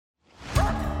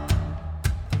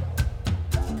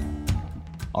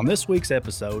On this week's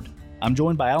episode, I'm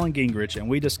joined by Alan Gingrich, and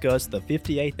we discuss the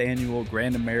 58th annual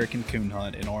Grand American Coon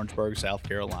Hunt in Orangeburg, South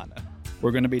Carolina.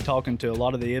 We're going to be talking to a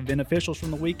lot of the event officials from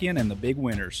the weekend and the big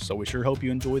winners, so we sure hope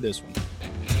you enjoy this one.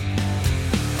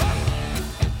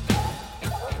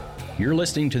 You're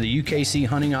listening to the UKC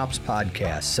Hunting Ops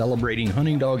Podcast, celebrating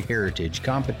hunting dog heritage,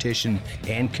 competition,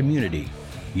 and community.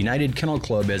 United Kennel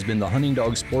Club has been the hunting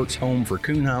dog sports home for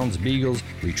coonhounds, beagles,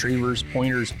 retrievers,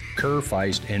 pointers, cur,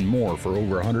 feist, and more for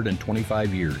over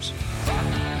 125 years.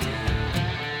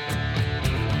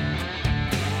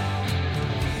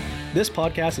 This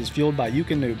podcast is fueled by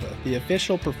Eukanuba, the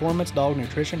official performance dog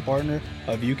nutrition partner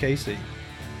of UKC.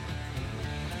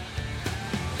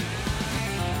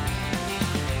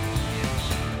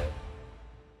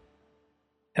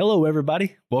 Hello,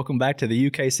 everybody. Welcome back to the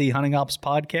UKC Hunting Ops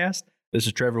Podcast. This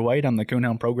is Trevor Wade. I'm the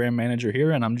Coonhound Program Manager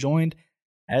here, and I'm joined,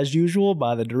 as usual,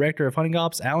 by the Director of Hunting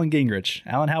Ops, Alan Gingrich.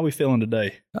 Alan, how are we feeling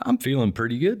today? I'm feeling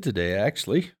pretty good today,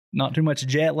 actually. Not too much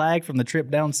jet lag from the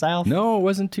trip down south? No, it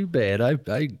wasn't too bad.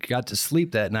 I got to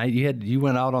sleep that night. You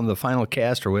went out on the final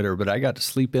cast or whatever, but I got to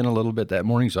sleep in a little bit that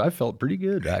morning, so I felt pretty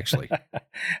good, actually.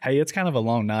 Hey, it's kind of a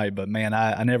long night, but man,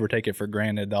 I never take it for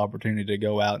granted, the opportunity to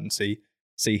go out and see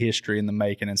history in the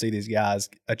making and see these guys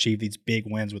achieve these big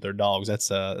wins with their dogs. That's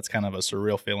kind of a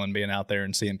surreal feeling, being out there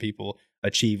and seeing people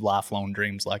achieve lifelong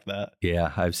dreams like that.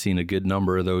 Yeah, I've seen a good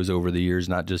number of those over the years,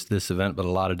 not just this event, but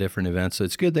a lot of different events. So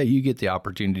it's good that you get the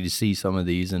opportunity to see some of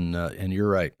these, and you're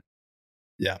right.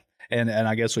 Yeah. And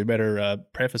I guess we better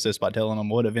preface this by telling them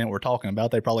what event we're talking about.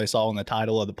 They probably saw in the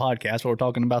title of the podcast, but we're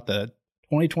talking about the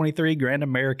 2023 Grand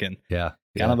American. Yeah.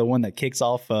 Kind of the one that kicks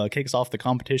off the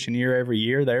competition year every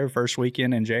year there, first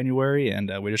weekend in January. And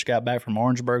we just got back from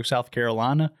Orangeburg, South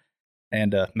Carolina.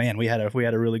 And man, we had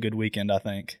a really good weekend, I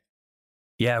think.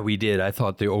 Yeah, we did. I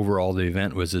thought the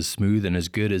event was as smooth and as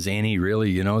good as any,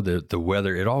 really. You know, the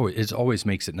weather, it always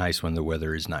makes it nice when the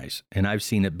weather is nice. And I've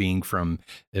seen it being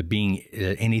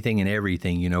anything and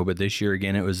everything, you know, but this year,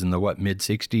 again, it was in the mid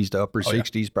 60s to upper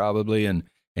 60s probably, and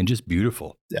just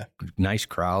beautiful. Yeah. Nice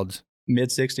crowds. Mid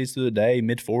 60s through the day,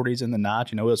 mid 40s in the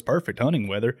night. You know, it was perfect hunting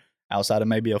weather outside of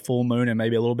maybe a full moon and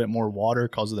maybe a little bit more water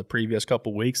because of the previous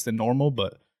couple weeks than normal.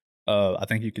 But I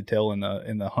think you could tell in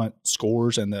the hunt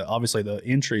scores and obviously the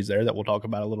entries there that we'll talk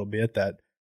about a little bit that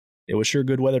it was sure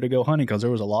good weather to go hunting because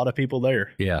there was a lot of people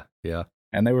there. Yeah.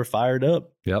 And they were fired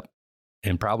up. Yep.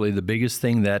 And probably the biggest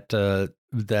thing that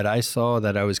I saw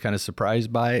that I was kind of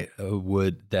surprised by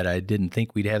that I didn't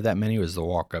think we'd have that many was the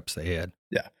walk-ups they had.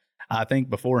 Yeah. I think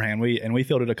beforehand, we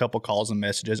fielded a couple calls and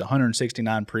messages,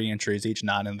 169 pre-entries each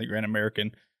night in the Grand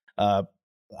American.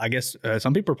 I guess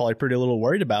some people are probably pretty a little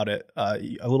worried about it, a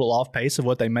little off pace of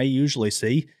what they may usually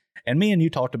see. And me and you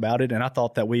talked about it, and I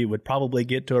thought that we would probably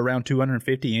get to around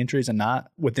 250 entries a night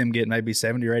with them getting maybe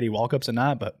 70 or 80 walk-ups a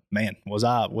night. But man, was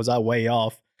I way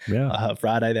off. Yeah.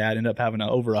 Friday, they ended up having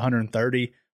over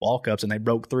 130 walk-ups, and they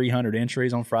broke 300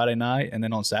 entries on Friday night, and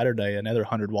then on Saturday another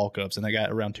 100 walk-ups, and they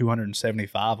got around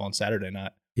 275 on Saturday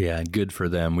night. Yeah, and good for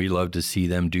them. We love to see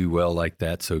them do well like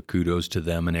that, so kudos to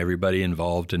them and everybody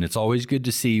involved. And it's always good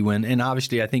to see and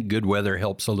obviously I think good weather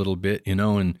helps a little bit, you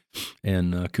know,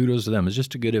 and kudos to them. It's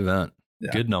just a good event.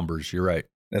 Yeah. Good numbers, you're right.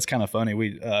 That's kind of funny.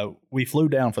 We flew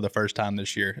down for the first time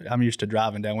this year. I'm used to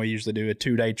driving down. We usually do a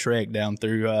 2-day trek down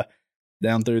through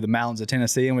the mountains of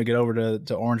Tennessee, and we get over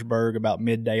to Orangeburg about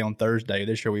midday on Thursday.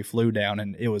 This year we flew down,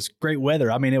 and it was great weather.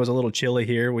 I mean, it was a little chilly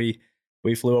here. We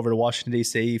flew over to Washington,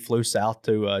 D.C., flew south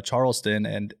to Charleston,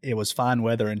 and it was fine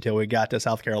weather until we got to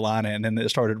South Carolina, and then it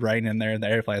started raining there, and the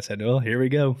airplane said, well, here we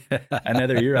go.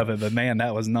 Another year of it. But, man,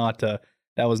 that was not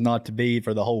to be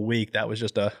for the whole week. That was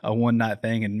just a one-night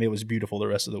thing, and it was beautiful the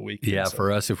rest of the week. Yeah, so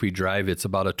for us, if we drive, it's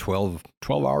about a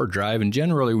 12-hour drive, and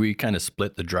generally we kind of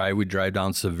split the drive. We drive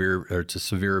down to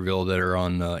Sevierville that are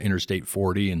on Interstate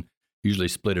 40 and usually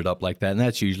split it up like that, and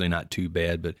that's usually not too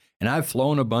bad. And I've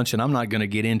flown a bunch, and I'm not going to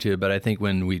get into it, but I think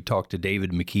when we talk to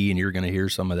David McKee, and you're going to hear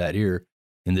some of that here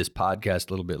in this podcast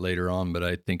a little bit later on, but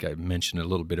I think I mentioned a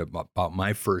little bit about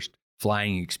my first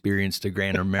flying experience to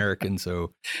Grand American,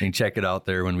 so you can check it out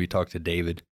there when we talk to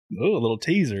David. Oh, a little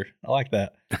teaser. I like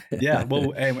that. Yeah,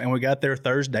 well, and we got there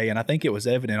Thursday, and I think it was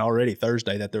evident already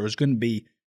Thursday that there was going to be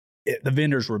the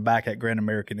vendors were back at Grand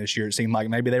American this year. It seemed like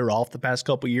maybe they were off the past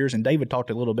couple of years, and David talked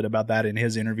a little bit about that in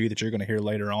his interview that you're going to hear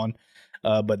later on.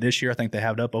 But this year, I think they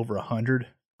have it up over 100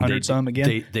 some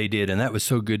again. They did, and that was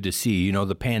so good to see. You know,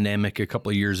 the pandemic a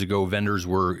couple of years ago, vendors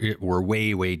were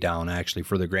way down actually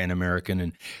for the Grand American,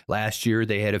 and last year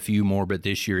they had a few more, but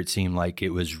this year it seemed like it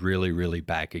was really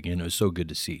back again. It was so good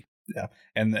to see. Yeah,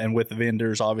 and with the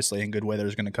vendors, obviously in good weather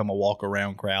is going to come a walk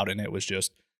around crowd, and it was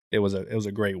just it was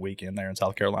a great weekend there in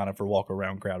South Carolina for walk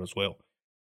around crowd as well.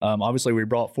 Obviously, we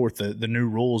brought forth the new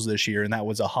rules this year, and that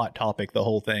was a hot topic. The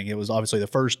whole thing. It was obviously the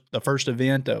first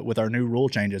event with our new rule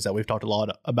changes that we've talked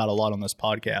about a lot on this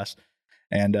podcast.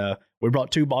 And we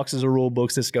brought 2 boxes of rule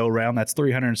books this go around. That's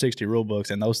 360 rule books,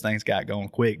 and those things got going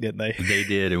quick, didn't they? They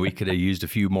did, and we could have used a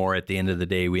few more at the end of the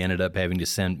day. We ended up having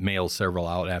to mail several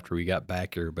out after we got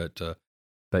back here, but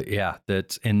yeah,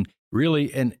 and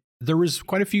there was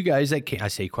quite a few guys that came. I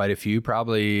say quite a few,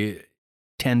 probably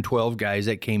 10, 12 guys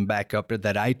that came back up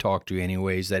that I talked to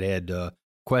anyways that had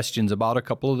questions about a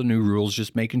couple of the new rules,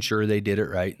 just making sure they did it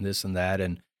right and this and that.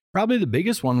 And probably the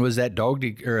biggest one was that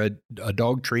a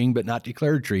dog treeing but not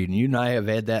declared treat. And you and I have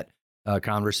had that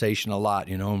conversation a lot,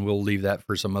 and we'll leave that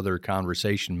for some other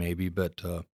conversation maybe. But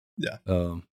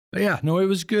yeah, no, it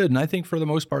was good. And I think for the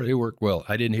most part, it worked well.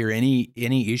 I didn't hear any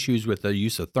issues with the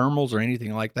use of thermals or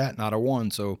anything like that. Not a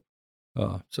one. So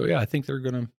yeah, I think they're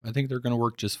gonna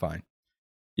work just fine.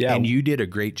 Yeah, and you did a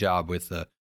great job with the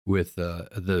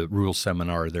rule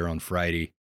seminar there on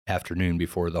Friday afternoon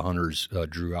before the hunters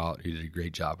drew out. You did a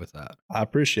great job with that. I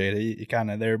appreciate it. You kind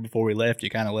of there before we left. You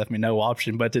kind of left me no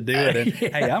option but to do it. And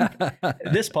hey,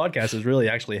 this podcast has really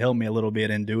actually helped me a little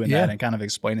bit in doing that and kind of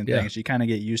explaining things. You kind of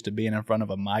get used to being in front of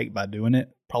a mic by doing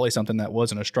it. Probably something that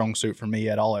wasn't a strong suit for me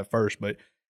at all at first, but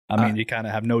I mean, you kind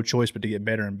of have no choice but to get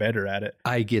better and better at it.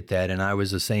 I get that, and I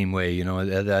was the same way.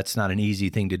 That's not an easy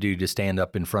thing to do, to stand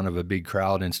up in front of a big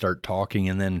crowd and start talking.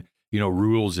 And then,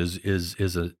 rules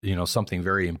is a something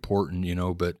very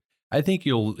important. But I think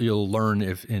you'll learn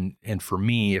and for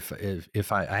me,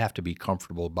 if I have to be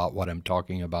comfortable about what I'm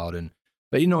talking about.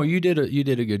 But you did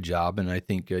a good job, and I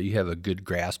think you have a good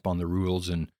grasp on the rules,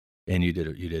 and you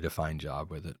did a fine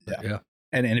job with it. But yeah.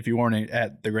 And if you weren't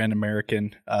at the Grand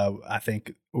American, I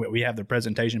think we have the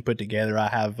presentation put together. I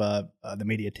have the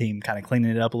media team kind of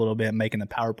cleaning it up a little bit, making the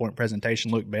PowerPoint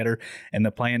presentation look better. And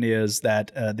the plan is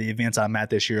that the events I'm at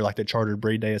this year, like the Chartered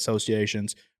Breed Day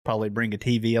Associations, probably bring a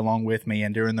TV along with me.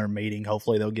 And during their meeting,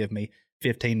 hopefully they'll give me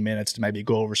 15 minutes to maybe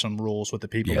go over some rules with the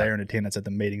people there in attendance at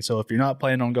the meeting. So if you're not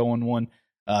planning on going one,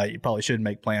 you probably should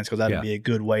make plans, because that would be a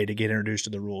good way to get introduced to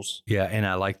the rules. Yeah, and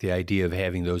I like the idea of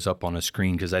having those up on a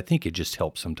screen, because I think it just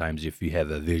helps sometimes if you have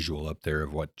a visual up there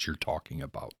of what you're talking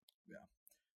about.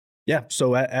 Yeah.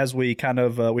 So as we kind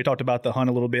of we talked about the hunt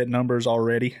a little bit, numbers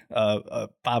already,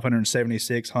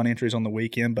 576 hunt entries on the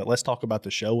weekend. But let's talk about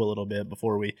the show a little bit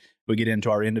before we get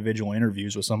into our individual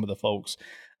interviews with some of the folks.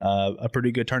 A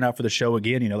pretty good turnout for the show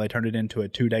again. They turned it into a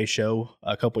 2-day show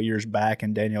a couple years back,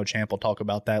 and Danielle Champ will talk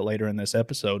about that later in this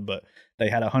episode. But they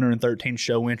had 113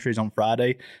 show entries on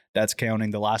Friday. That's counting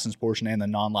the licensed portion and the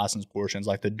non-licensed portions,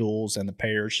 like the duels and the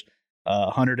pairs.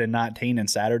 119 on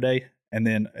Saturday. And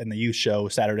then in the youth show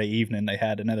Saturday evening, they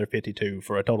had another 52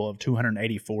 for a total of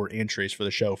 284 entries for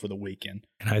the show for the weekend.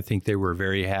 And I think they were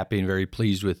very happy and very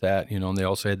pleased with that. And they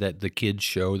also had the kids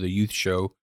show, the youth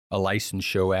show, a licensed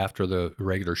show after the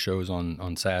regular shows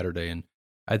on Saturday. And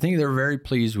I think they were very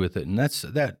pleased with it. And that's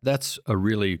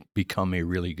become a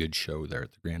really good show there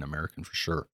at the Grand American for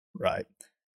sure. Right.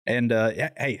 And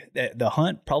hey, the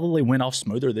hunt probably went off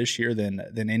smoother this year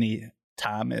than any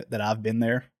time that I've been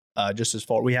there. Just as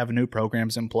far, we have new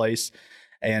programs in place,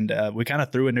 and we kind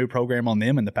of threw a new program on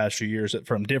them in the past few years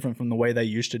different from the way they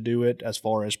used to do it, as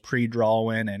far as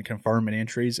pre-drawing and confirming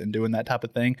entries and doing that type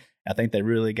of thing. I think they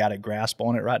really got a grasp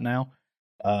on it right now.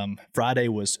 Friday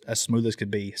was as smooth as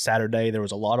could be. Saturday, there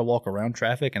was a lot of walk around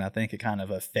traffic, and I think it kind of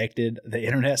affected the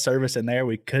internet service in there.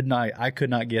 I could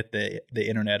not get the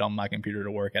internet on my computer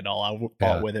to work at all. I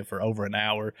fought with it for over an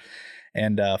hour.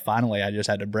 And finally, I just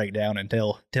had to break down and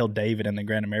tell David and the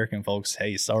Grand American folks,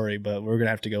 hey, sorry, but we're going to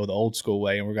have to go the old school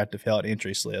way, and we're going to have to fill out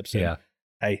entry slips. And,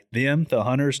 hey, the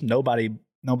hunters, nobody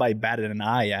batted an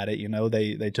eye at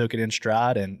it. They took it in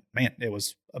stride, and, man, it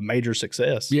was a major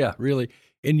success. Yeah, really.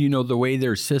 And, the way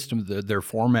their system, their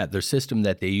format, their system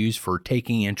that they use for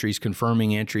taking entries,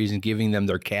 confirming entries, and giving them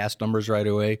their cast numbers right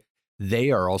away,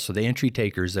 the entry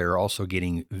takers, they're also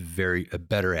getting very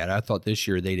better at it. I thought this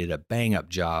year they did a bang-up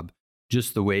job.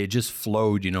 Just the way it just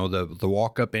flowed, the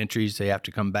walk-up entries, they have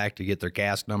to come back to get their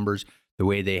cast numbers. The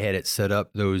way they had it set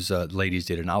up, those ladies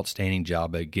did an outstanding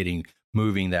job at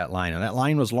moving that line. And that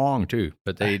line was long, too,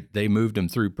 but they moved them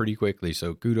through pretty quickly.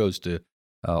 So kudos to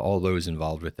all those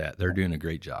involved with that. They're doing a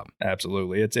great job.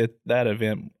 Absolutely. That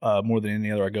event, more than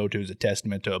any other I go to, is a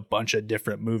testament to a bunch of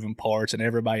different moving parts, and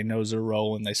everybody knows their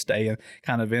role, and they stay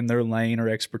kind of in their lane or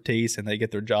expertise, and they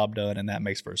get their job done, and that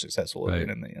makes for a successful event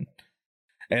in the end.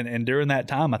 And during that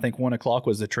time, I think 1:00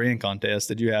 was the treeing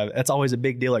contest. That's always a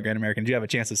big deal at Grand American. Did you have a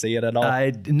chance to see it at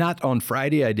all? Not on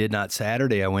Friday. I did not.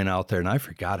 Saturday, I went out there, and I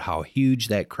forgot how huge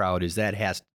that crowd is. That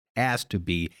has to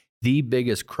be the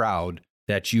biggest crowd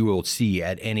that you will see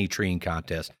at any treeing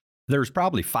contest. There's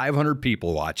probably 500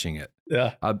 people watching it.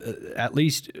 Yeah. At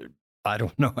least, I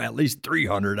don't know, at least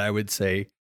 300, I would say.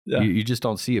 Yeah. You just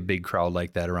don't see a big crowd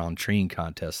like that around treeing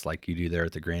contests like you do there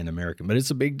at the Grand American, but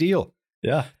it's a big deal.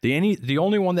 Yeah. The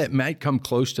only one that might come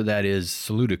close to that is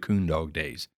Saluda Coon Dog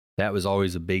Days. That was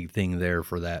always a big thing there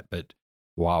for that. But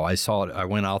wow, I saw it. I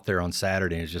went out there on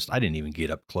Saturday and I didn't even get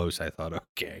up close. I thought,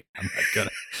 okay, I'm not gonna.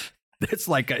 It's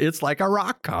like a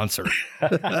rock concert.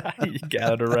 You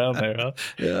got it around there, huh?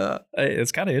 Yeah.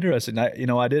 It's kind of interesting.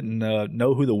 I didn't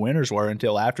know who the winners were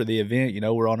until after the event.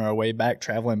 We're on our way back,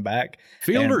 traveling back.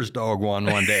 Fielder's dog won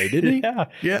one day, didn't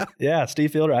he? Yeah.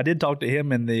 Steve Fielder. I did talk to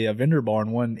him in the vendor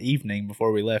barn one evening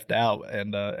before we left out,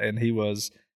 and he was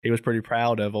pretty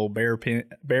proud of old Bear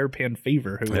Pen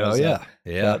Fever, who was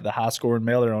the high scoring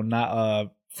male there on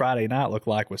Friday night. Looked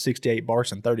like with 68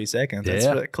 barks in 30 seconds.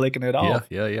 That's clicking it off.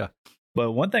 Yeah.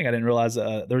 But one thing I didn't realize,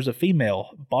 there's a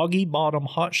female, Boggy Bottom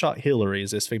Hotshot Hillary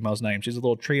is this female's name. She's a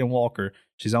little tree and walker.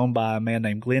 She's owned by a man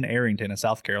named Glenn Arrington in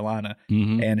South Carolina.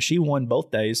 Mm-hmm. And she won both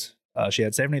days. She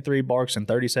had 73 barks in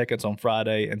 30 seconds on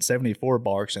Friday and 74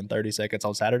 barks in 30 seconds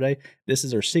on Saturday. This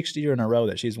is her 6th year in a row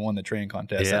that she's won the treeing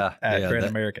contest at Grand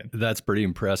American. That's pretty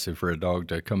impressive for a dog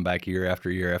to come back year after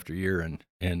year after year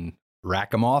and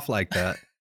rack them off like that.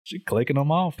 She's clicking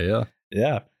them off.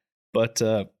 Yeah. But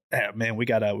man, we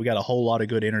got a whole lot of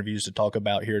good interviews to talk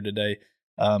about here today.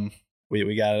 I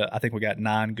think we got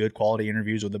 9 good quality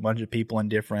interviews with a bunch of people in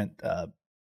different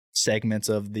segments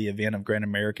of the event of Grand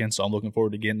American. So I'm looking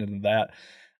forward to getting into that.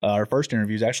 Our first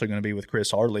interview is actually going to be with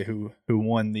Chris Harley, who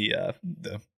won the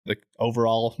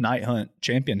overall night hunt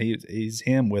champion. He's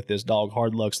him with this dog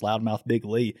Hard Luck's Loudmouth Big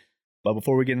Lee. But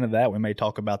before we get into that, we may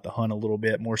talk about the hunt a little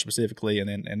bit more specifically, and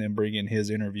then bring in his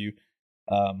interview.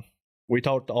 We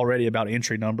talked already about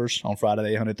entry numbers. On Friday,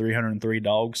 they hunted 303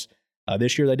 dogs.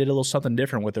 This year, they did a little something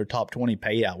different with their top 20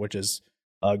 payout, which is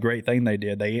a great thing they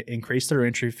did. They increased their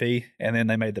entry fee, and then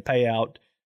they made the payout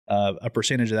a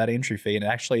percentage of that entry fee. And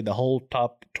actually, the whole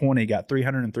top 20 got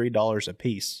 $303 a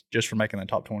piece just for making the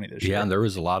top 20 this year. Yeah, and there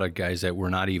was a lot of guys that were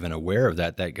not even aware of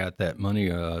that got that money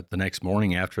the next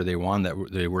morning after they won, that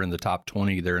they were in the top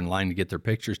 20. They're in line to get their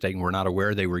pictures taken. We're not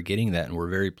aware they were getting that, and we're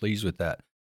very pleased with that.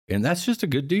 And that's just a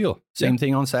good deal. Same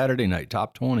thing on Saturday night,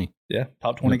 top 20. Yeah,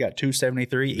 top 20 got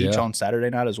 $273 each on Saturday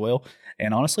night as well.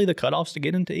 And honestly, the cutoffs to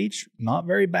get into each, not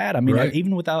very bad. I mean,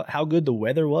 even without how good the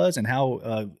weather was and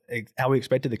how we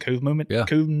expected the coon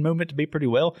movement to be pretty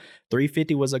well,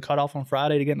 350 was a cutoff on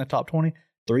Friday to get in the top 20,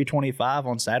 325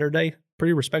 on Saturday.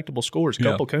 Pretty respectable scores. A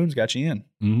couple coons got you in.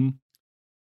 Mm-hmm.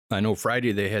 I know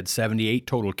Friday they had 78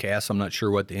 total casts. I'm not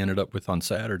sure what they ended up with on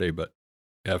Saturday, but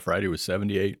yeah, Friday was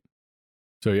 78.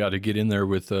 So yeah, to get in there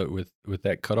with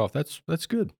that cutoff, that's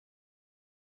good.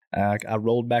 I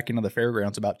rolled back into the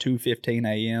fairgrounds about 2:15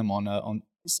 a.m. on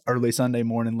early Sunday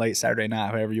morning, late Saturday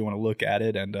night, however you want to look at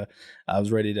it, and I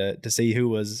was ready to see who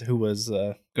was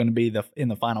going to be in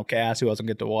the final cast, who I was going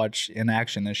to get to watch in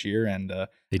action this year. And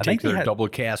they take their double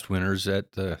cast winners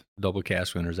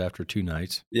after 2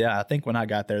 nights. Yeah, I think when I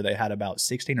got there, they had about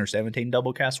 16 or 17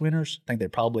 double cast winners. I think they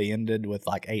probably ended with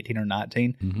like 18 or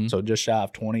 19, so just shy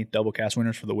of 20 double cast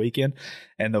winners for the weekend.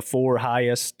 And the 4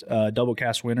 highest double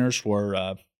cast winners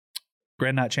were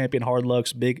Grand Night champion Hard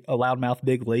Luck's Loudmouth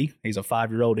Big Lee. He's a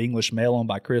 5-year-old English male owned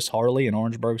by Chris Harley in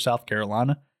Orangeburg, South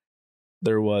Carolina.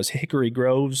 There was Hickory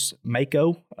Grove's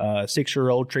Mako, a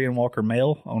 6-year-old tree and walker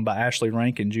male owned by Ashley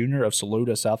Rankin Jr. of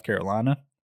Saluda, South Carolina.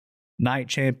 Night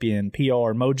champion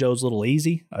PR Mojo's Little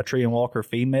Easy, a tree and walker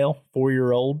female,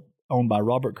 4-year-old owned by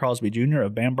Robert Crosby Jr.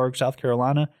 of Bamberg, South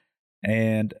Carolina.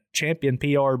 And champion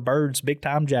PR Bird's Big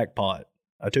Time Jackpot,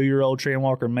 a 2-year-old tree and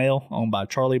walker male owned by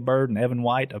Charlie Bird and Evan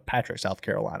White of Patrick, South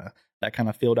Carolina. That kind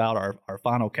of filled out our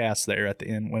final cast there at the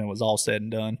end when it was all said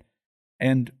and done.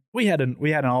 And we had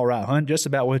an all right hunt, just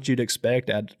about what you'd expect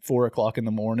at 4:00 in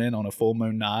the morning on a full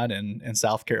moon night in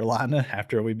South Carolina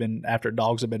after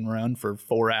dogs have been run for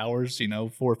 4 hours,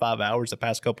 4 or 5 hours the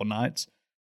past couple nights.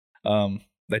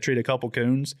 They treat a couple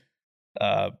coons.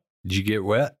 Did you get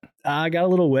wet? I got a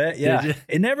little wet, yeah.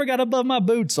 It never got above my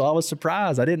boots, so I was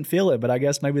surprised. I didn't feel it, but I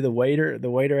guess maybe the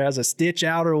waiter has a stitch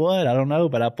out or what. I don't know,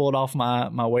 but I pulled off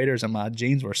my waders and my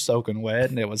jeans were soaking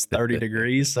wet, and it was 30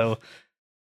 degrees, so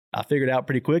I figured out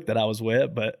pretty quick that I was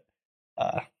wet, but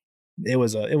it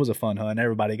was a fun hunt.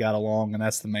 Everybody got along, and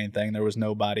that's the main thing. There was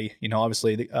nobody,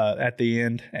 obviously at the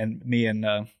end, and me and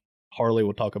Harley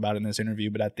will talk about it in this interview,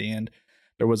 but at the end,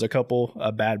 there was a couple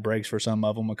bad breaks for some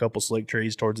of them, a couple slick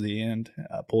trees towards the end,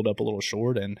 pulled up a little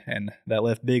short, and that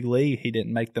left Big Lee. He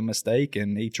didn't make the mistake,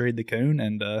 and he treed the coon,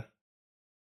 and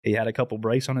he had a couple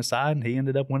breaks on his side, and he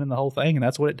ended up winning the whole thing. And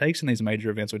that's what it takes in these major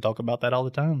events. We talk about that all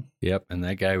the time. Yep, and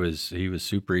that guy was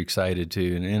super excited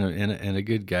too, and a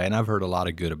good guy. And I've heard a lot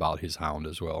of good about his hound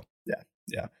as well.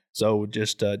 Yeah. So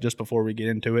just before we get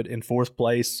into it, in fourth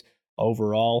place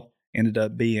overall ended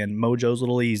up being Mojo's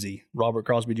Little Easy. Robert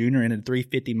Crosby Jr. ended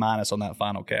 350 minus on that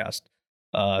final cast.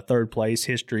 Third place,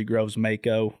 History Groves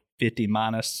Mako, 50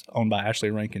 minus, owned by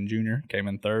Ashley Rankin Jr., came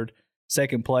in third.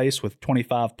 Second place with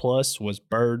 25 plus was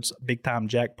Bird's Big Time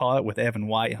Jackpot with Evan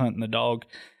White hunting the dog.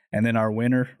 And then our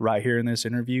winner right here in this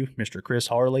interview, Mr. Chris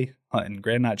Harley, hunting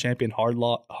Grand Night Champion Hard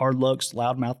Luck's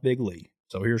Loudmouth Big Lee.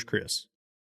 So here's Chris.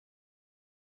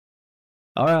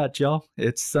 All right, y'all.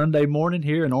 It's Sunday morning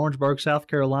here in Orangeburg, South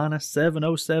Carolina,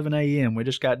 7:07 a.m. We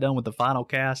just got done with the final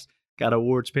cast, got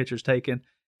awards pictures taken,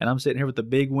 and I'm sitting here with the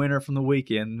big winner from the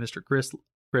weekend, Mr. Chris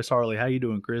Harley. How you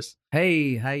doing, Chris?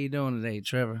 Hey, how you doing today,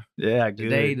 Trevor? Yeah, good.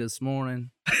 Today, this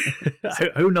morning.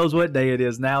 Who knows what day it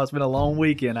is now? It's been a long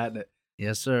weekend, hasn't it?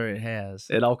 Yes, sir, it has.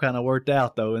 It all kind of worked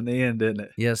out, though, in the end, didn't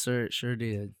it? Yes, sir, it sure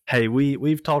did. Hey,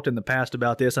 we've talked in the past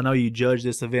about this. I know you judged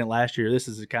this event last year. This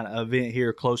is a kind of event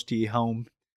here close to your home,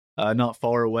 not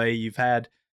far away. You've had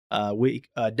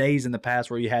days in the past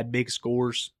where you had big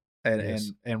scores,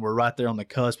 and we're right there on the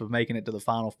cusp of making it to the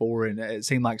Final Four, and it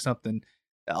seemed like something.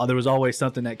 There was always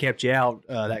something that kept you out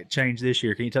that changed this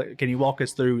year. Can you walk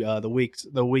us through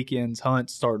the weekend's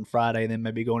hunts starting Friday and then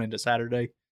maybe going into Saturday?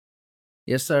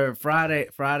 Yes, sir.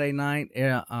 Friday night.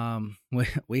 Yeah.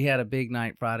 We had a big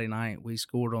night Friday night. We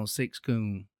scored on 6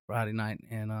 coon Friday night,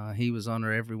 and he was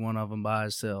under every one of them by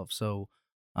himself. So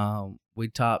we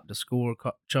topped the score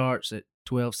charts at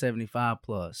 1275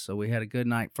 plus. So we had a good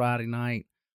night Friday night.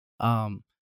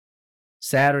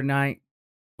 Saturday night,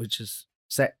 which is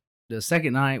the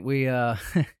second night, we had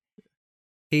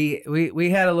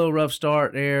a little rough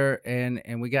start there,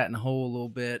 and we got in the hole a little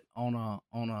bit on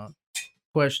a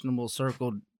questionable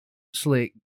circled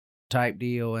slick type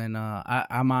deal, and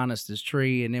I minus this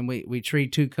tree, and then we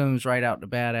treed 2 coons right out the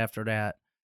bat after that,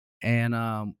 and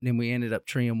then we ended up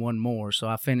treeing one more, so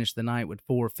I finished the night with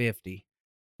 450,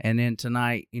 and then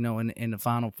tonight, in the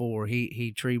Final Four,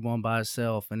 he treed one by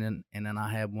himself, and then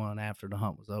I had one after the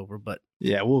hunt was over. But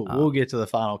yeah, we'll get to the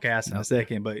final cast in a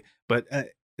second, but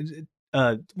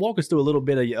walk us through a little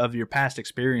bit of your past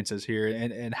experiences here,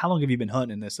 and how long have you been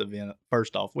hunting in this event?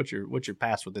 First off, what's your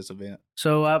past with this event?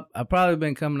 So I've probably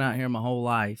been coming out here my whole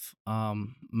life.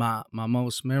 My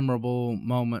most memorable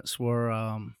moments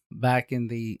were back in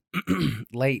the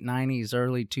late 90s,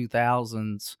 early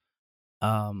 2000s.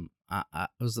 It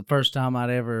was the first time I'd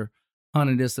ever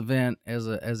hunted this event as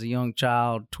a young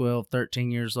child, 12,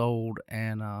 13 years old,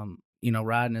 and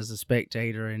riding as a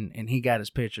spectator, and he got his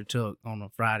picture took on a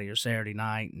Friday or Saturday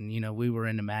night, and we were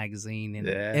in the magazine, and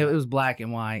it was black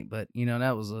and white, but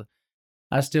that was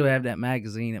I still have that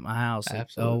magazine at my house.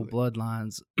 Absolutely. At Old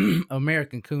Bloodlines,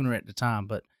 American Cooner at the time,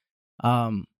 but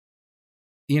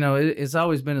it's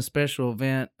always been a special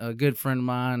event. A good friend of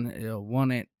mine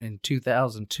won it in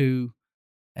 2002.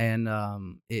 And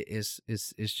it's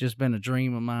just been a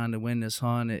dream of mine to win this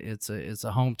hunt. It's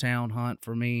a hometown hunt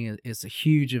for me. It's a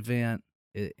huge event,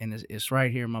 and it's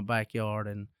right here in my backyard,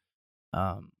 and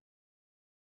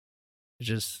it's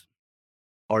just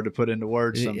hard to put into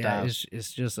words sometimes. Yeah,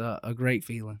 it's just a great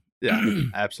feeling. Yeah,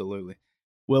 absolutely.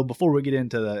 Well, before we get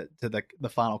into the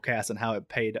final cast and how it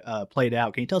played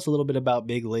out, can you tell us a little bit about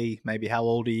Big Lee? Maybe how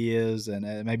old he is,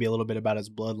 and maybe a little bit about his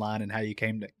bloodline and how you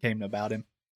came about him.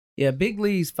 Yeah, Big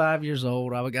Lee's 5 years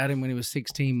old. I got him when he was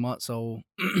 16 months old.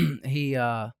 We've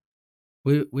done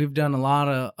a lot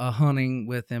of hunting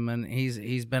with him, and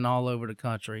he's been all over the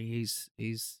country.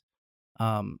 He's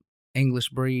English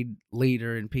breed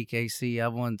leader in PKC.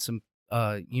 I've won some,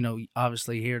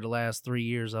 obviously here the last 3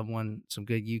 years I've won some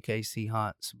good UKC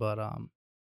hunts, but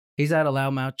he's had a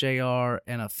loudmouth JR,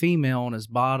 and a female on his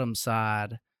bottom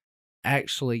side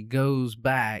actually goes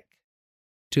back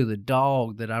to the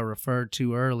dog that I referred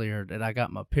to earlier that I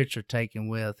got my picture taken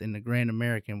with in the Grand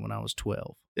American when I was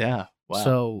 12. Yeah. Wow.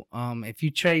 So if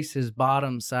you chase his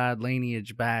bottom side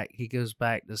lineage back, he goes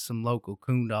back to some local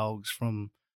coon dogs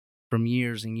from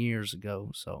years and years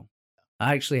ago. So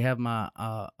I actually have my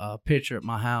picture at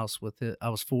my house with it. I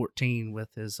was 14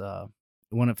 with his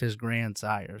one of his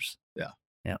grandsires. Yeah.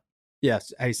 Yeah.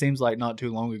 Yes, he seems like not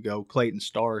too long ago, Clayton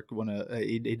Stark,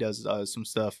 he does some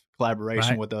stuff,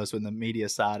 collaboration with us in the media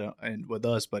side and with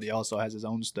us, but he also has his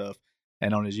own stuff.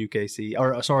 And on his on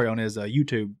his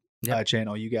YouTube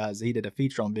channel, he did a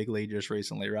feature on Big Lee just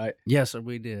recently, right? Yes, sir,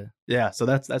 we did. Yeah, so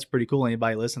that's pretty cool.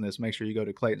 Anybody listening to this, make sure you go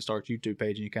to Clayton Stark's YouTube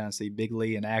page and you kind of see Big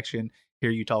Lee in action. Hear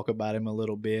you talk about him a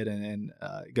little bit and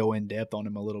go in depth on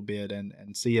him a little bit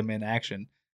and see him in action.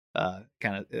 that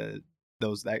kind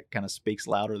of speaks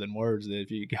louder than words. That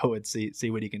if you go and see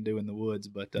what he can do in the woods.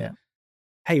 But Yeah.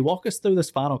 hey, walk us through this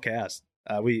final cast.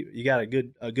 You got a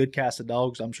good cast of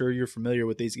dogs. I'm sure you're familiar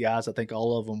with these guys. I think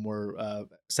all of them were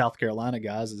South Carolina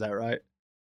guys. Is that right?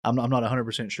 I'm not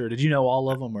 100% sure. Did you know all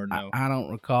of them or no? I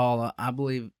don't recall. I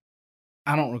believe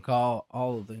I don't recall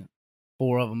all of the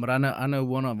 4 of them, but I know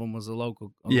one of them was a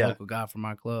local guy from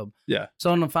my club. Yeah.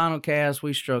 So in the final cast,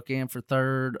 we struck in for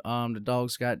third. The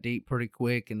dogs got deep pretty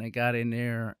quick, and they got in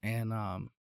there and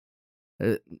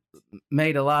it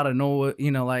made a lot of noise.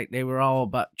 Like they were all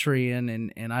about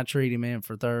treeing, and I treed him in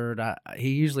for third.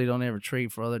 He usually don't ever tree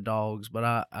for other dogs, but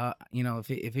I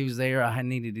if he was there, I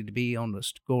needed to be on the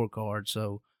scorecard.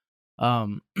 So,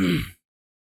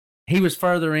 he was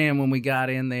further in when we got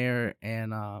in there,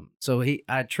 and so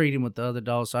I treated him with the other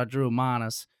dogs, so I drew a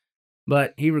minus.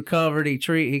 But he recovered.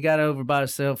 He got over by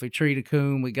himself. He treated a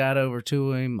coon. We got over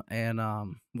to him, and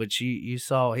which you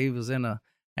saw he was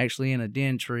actually in a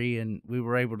den tree, and we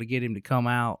were able to get him to come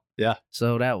out. Yeah.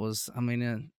 So that was,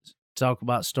 talk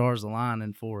about stars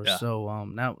aligning for us. Yeah. So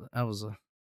that was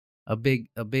a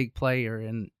big player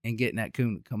in getting that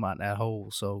coon to come out that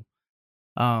hole. So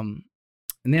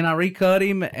and then I recut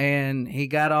him, and he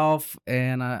got off,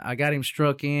 and I got him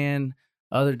struck in.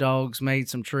 Other dogs made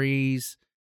some trees,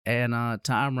 and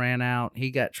time ran out. He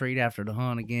got treed after the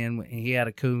hunt again. He had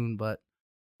a coon, but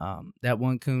that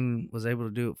one coon was able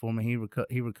to do it for me.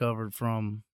 He recovered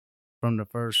from the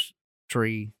first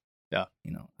tree. Yeah.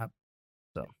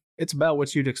 So it's about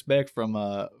what you'd expect from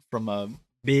a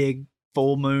big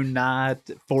full moon night,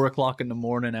 4:00 in the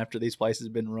morning after these places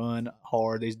have been run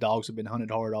hard. These dogs have been hunted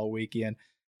hard all weekend.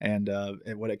 And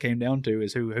what it came down to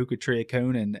is who could tree a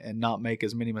coon and not make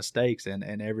as many mistakes. And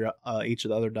each of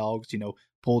the other dogs,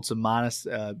 pulled some minus.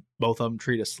 Both of them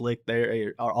treat a slick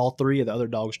there. All 3 of the other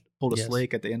dogs pulled a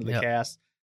slick at the end of the cast.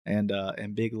 And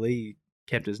Big Lee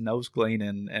kept his nose clean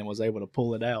and was able to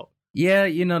pull it out. Yeah,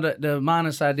 the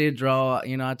minus I did draw,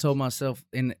 I told myself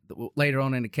later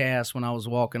on in the cast when I was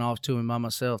walking off to him by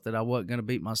myself that I wasn't going to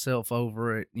beat myself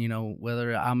over it,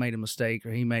 whether I made a mistake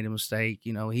or he made a mistake.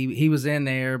 He was in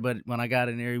there, but when I got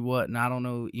in there, he wasn't. I don't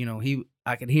know,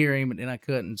 I could hear him, but then I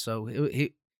couldn't. So,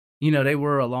 they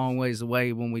were a long ways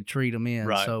away when we treat them in.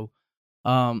 Right. So,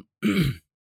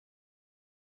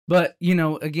 but,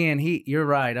 again, you're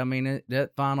right.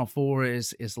 That final 4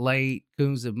 is late.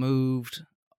 Coons have moved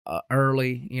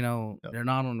early, Yep. They're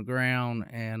not on the ground,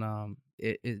 and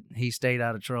he stayed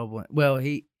out of trouble. Well,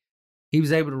 he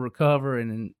was able to recover,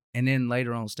 and then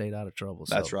later on stayed out of trouble.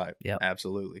 So, that's right. Yeah,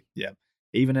 absolutely. Yeah.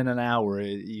 Even in an hour,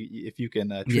 if you can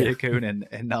treat a coon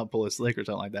and not pull a slick or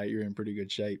something like that, you're in pretty good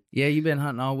shape. Yeah, you've been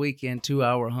hunting all weekend,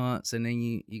 2-hour hunts, and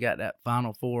then you got that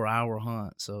final 4-hour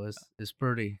hunt. So it's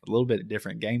pretty a little bit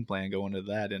different game plan going to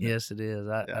that. Yes, it is.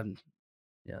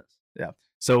 Yes. Yeah.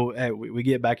 So we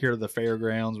get back here to the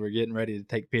fairgrounds. We're getting ready to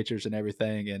take pictures and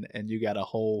everything, and you got a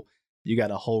whole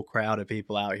crowd of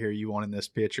people out here. You want in this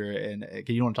picture, and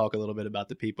you want to talk a little bit about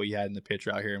the people you had in the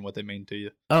picture out here and what they mean to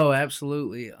you? Oh,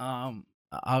 absolutely.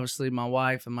 Obviously, my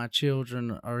wife and my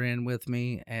children are in with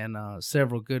me, and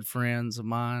several good friends of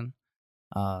mine.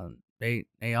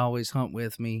 They always hunt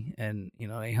with me, and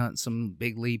they hunt some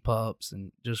big Lee pups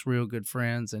and just real good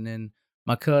friends. And then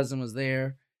my cousin was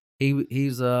there.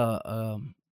 He's a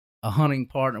hunting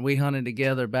partner. We hunted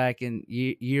together back in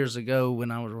years ago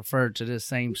when I was referred to this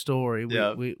same story.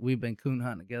 We've been coon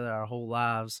hunting together our whole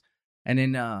lives. And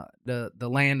then the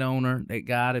landowner that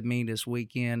guided me this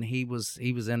weekend, he was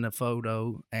in the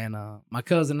photo, and my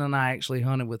cousin and I actually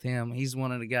hunted with him. He's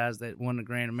one of the guys that won the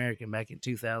Grand American back in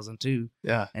 2002.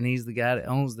 Yeah, and he's the guy that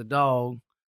owns the dog,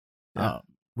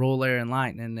 Royal Air and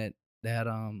Lightning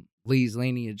that Lee's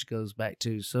lineage goes back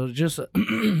to. So just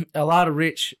a lot of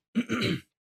rich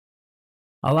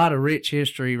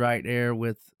history right there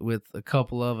with a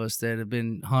couple of us that have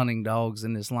been hunting dogs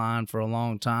in this line for a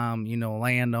long time.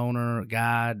 Landowner,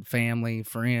 guide, family,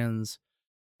 friends,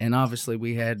 and obviously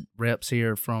we had reps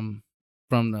here from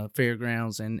the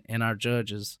fairgrounds and our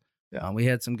judges. Yeah. We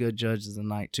had some good judges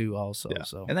tonight too, also. Yeah.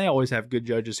 So, and they always have good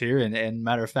judges here. And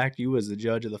matter of fact, you was the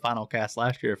judge of the final cast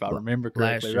last year, if I remember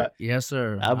correctly, right? Yes,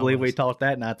 sir. I believe we talked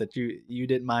that night that you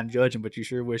didn't mind judging, but you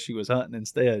sure wish you was hunting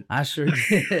instead. I sure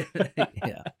did.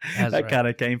 Yeah, that kind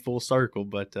of came full circle.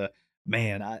 But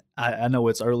man, I know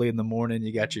it's early in the morning.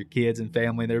 You got your kids and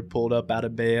family. They're pulled up out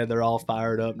of bed. They're all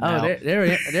fired up now. Oh,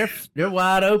 they're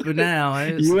wide open now.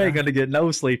 You ain't gonna get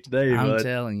no sleep today. I'm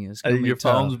telling you, it's gonna be your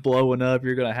tough. phone's blowing up.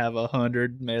 You're gonna have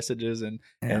 100 messages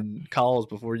and calls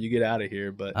before you get out of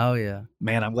here. But oh yeah,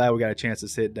 man, I'm glad we got a chance to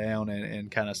sit down and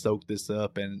kind of soak this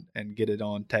up and get it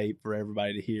on tape for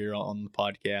everybody to hear on the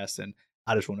podcast. And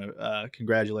I just want to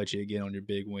congratulate you again on your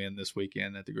big win this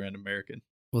weekend at the Grand American.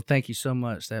 Well, thank you so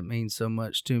much. That means so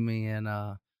much to me, and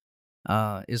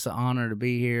it's an honor to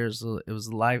be here. It was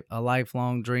a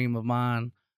lifelong dream of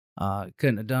mine.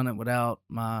 Couldn't have done it without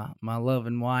my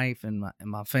loving wife and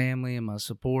my family and my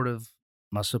supportive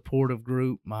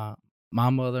group, my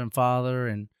mother and father,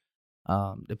 and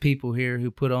the people here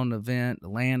who put on the event, the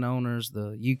landowners,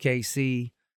 the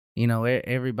UKC. You know,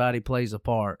 everybody plays a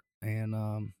part, and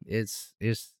it's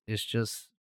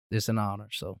an honor.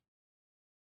 So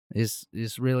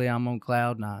it's really, I'm on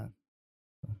cloud nine.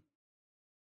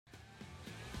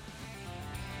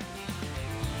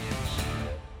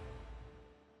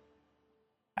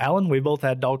 Allen, we both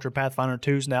had Dogtra Pathfinder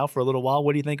 2s now for a little while.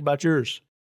 What do you think about yours?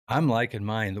 I'm liking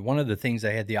mine. One of the things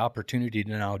I had the opportunity to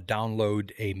now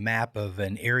download a map of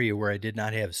an area where I did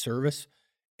not have service,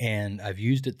 and I've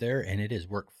used it there, and it has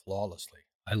worked flawlessly.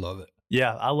 I love it.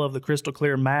 Yeah, I love the crystal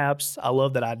clear maps. I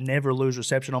love that I never lose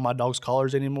reception on my dog's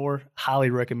collars anymore. Highly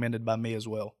recommended by me as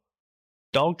well.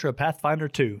 Dogtra Pathfinder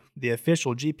 2, the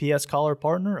official GPS collar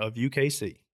partner of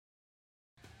UKC.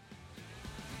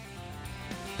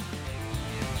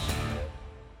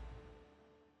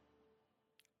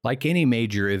 Like any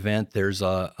major event, there's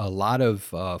a lot of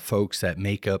folks that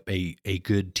make up a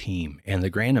good team, and the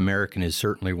Grand American is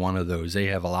certainly one of those. They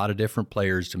have a lot of different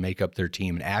players to make up their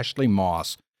team, and Ashley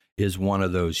Moss is one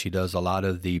of those. She does a lot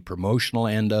of the promotional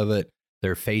end of it,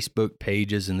 their Facebook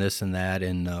pages and this and that,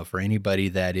 and for anybody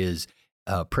that is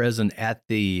present at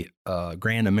the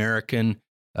Grand American,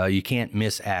 you can't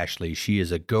miss Ashley. She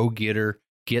is a go-getter,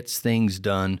 gets things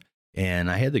done.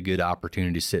 And I had the good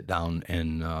opportunity to sit down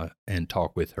and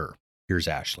talk with her. Here's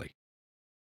Ashley.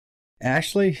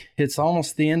 Ashley, it's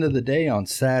almost the end of the day on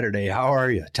Saturday. How are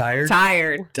you? Tired?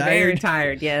 Tired. Very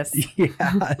tired, yes.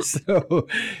 Yeah. So,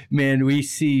 man, we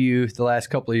see you the last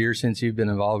couple of years since you've been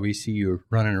involved. We see you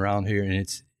running around here, and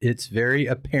it's very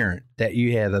apparent that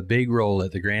you have a big role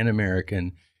at the Grand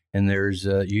American, and there's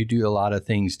you do a lot of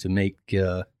things to make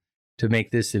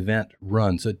this event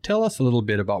run. So tell us a little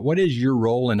bit about what is your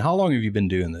role and how long have you been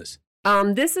doing this?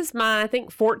 This is my, I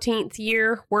think, 14th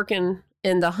year working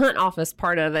in the hunt office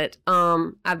part of it.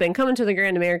 I've been coming to the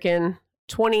Grand American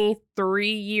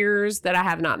 23 years that I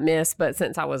have not missed, but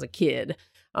since I was a kid.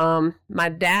 My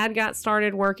dad got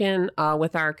started working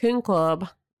with our coon club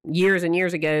years and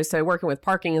years ago, so working with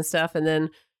parking and stuff, and then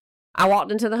I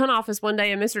walked into the hunt office one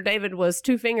day and Mr. David was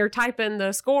two-finger typing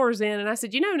the scores in. And I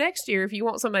said, next year, if you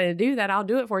want somebody to do that, I'll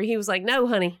do it for you. He was like, no,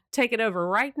 honey, take it over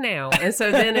right now. And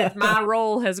so then my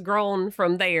role has grown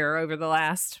from there over the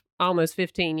last almost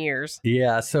 15 years.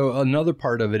 Yeah. So another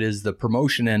part of it is the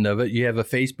promotion end of it. You have a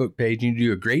Facebook page and you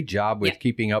do a great job with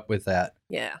keeping up with that.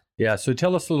 Yeah. Yeah. So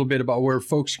tell us a little bit about where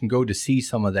folks can go to see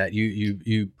some of that.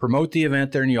 You promote the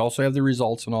event there and you also have the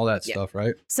results and all that stuff,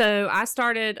 right? So I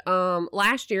started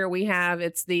last year.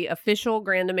 It's the official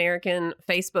Grand American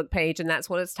Facebook page, and that's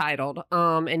what it's titled.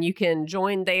 And you can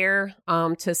join there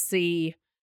to see.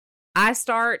 I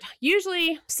start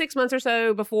usually 6 months or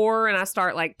so before, and I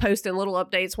start like posting little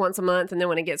updates once a month. And then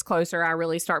when it gets closer, I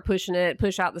really start push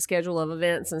out the schedule of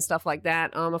events and stuff like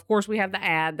that. Of course, we have the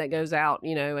ad that goes out,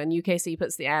 and UKC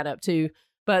puts the ad up too.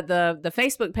 But the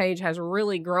Facebook page has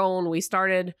really grown. We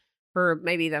started for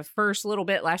maybe the first little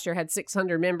bit last year, had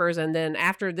 600 members. And then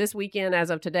after this weekend, as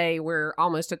of today, we're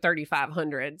almost at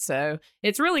 3,500. So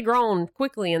it's really grown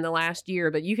quickly in the last year,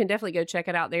 but you can definitely go check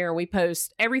it out there. And we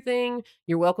post everything.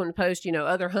 You're welcome to post,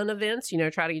 other hunt events,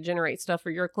 try to generate stuff for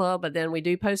your club. But then we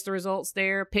do post the results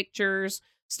there, pictures,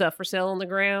 stuff for sale on the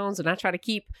grounds. And I try to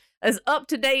keep as up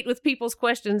to date with people's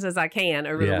questions as I can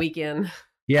over the weekend.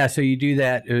 Yeah, so you do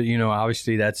that,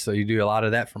 obviously you do a lot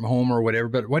of that from home or whatever,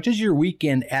 but what does your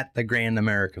weekend at the Grand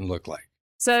American look like?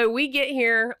 So we get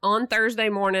here on Thursday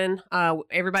morning.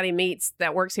 Everybody meets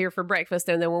that works here for breakfast.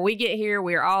 And then when we get here,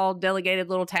 we're all delegated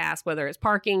little tasks, whether it's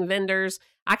parking, vendors.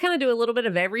 I kind of do a little bit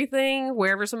of everything.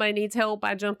 Wherever somebody needs help,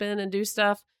 I jump in and do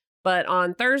stuff. But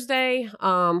on Thursday,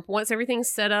 once everything's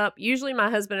set up, usually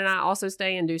my husband and I also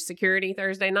stay and do security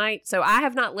Thursday night. So I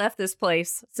have not left this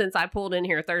place since I pulled in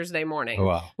here Thursday morning. Oh,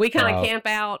 wow. We kind of camp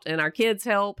out and our kids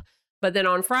help. But then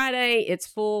on Friday, it's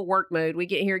full work mode. We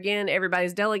get here again.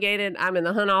 Everybody's delegated. I'm in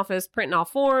the hunt office printing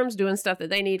off forms, doing stuff that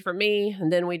they need from me.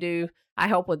 And then I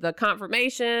help with the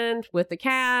confirmation, with the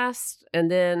cast.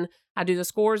 And then I do the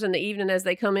scores in the evening as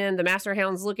they come in. The master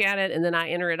hounds look at it, and then I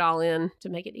enter it all in to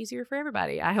make it easier for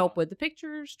everybody. I help with the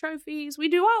pictures, trophies. We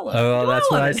do all of it. Oh,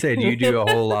 that's what I said. You do a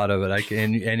whole lot of it.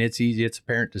 And it's easy. It's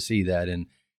apparent to see that.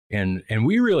 And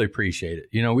we really appreciate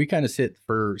it. We kind of sit,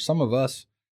 for some of us,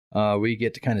 We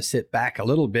get to kind of sit back a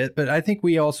little bit, but I think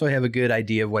we also have a good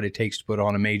idea of what it takes to put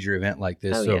on a major event like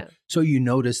this. So you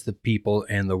notice the people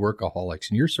and the workaholics,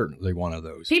 and you're certainly one of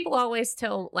those. People always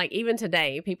tell, like, even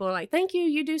today, people are like, thank you,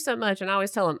 you do so much. And I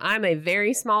always tell them, I'm a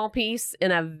very small piece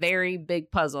in a very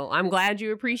big puzzle. I'm glad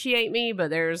you appreciate me, but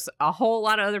there's a whole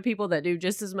lot of other people that do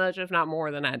just as much, if not more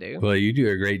than I do. Well, you do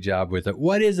a great job with it.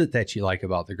 What is it that you like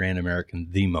about the Grand American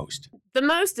the most? The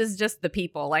most is just the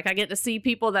people. Like, I get to see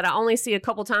people that I only see a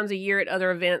couple times a year at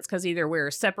other events because either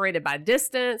we're separated by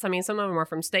distance. I mean, some of them are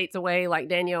from states away, like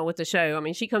Danielle with the show. I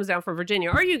mean, she comes down from Virginia.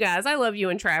 Or you guys, I love you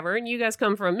and Trevor, and you guys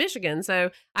come from Michigan.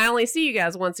 So I only see you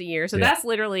guys once a year. So that's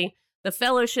literally the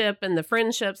fellowship and the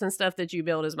friendships and stuff that you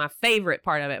build is my favorite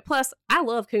part of it. Plus, I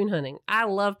love coon hunting. I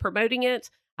love promoting it.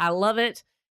 I love it.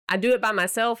 I do it by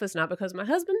myself. It's not because my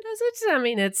husband does it. I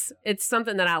mean, it's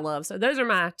something that I love. So those are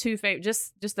my two favorite,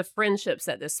 just the friendships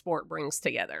that this sport brings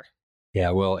together.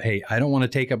 Yeah, well, hey, I don't want to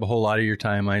take up a whole lot of your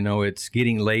time. I know it's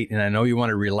getting late, and I know you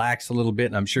want to relax a little bit,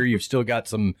 and I'm sure you've still got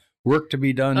some work to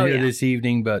be done here this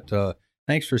evening, but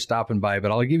thanks for stopping by.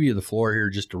 But I'll give you the floor here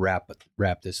just to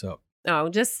wrap this up. Oh,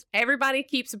 just everybody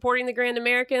keep supporting the Grand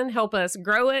American. Help us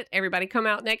grow it. Everybody come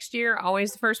out next year,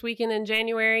 always the first weekend in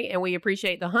January. And we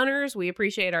appreciate the hunters. We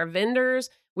appreciate our vendors.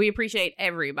 We appreciate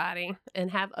everybody. And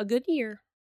have a good year.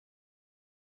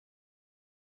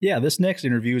 Yeah, this next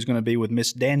interview is going to be with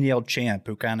Miss Danielle Champ,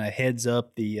 who kind of heads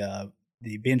up the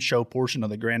bench show portion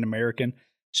of the Grand American.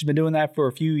 She's been doing that for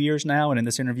a few years now. And in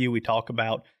this interview, we talk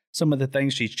about some of the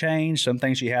things she's changed, some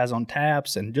things she has on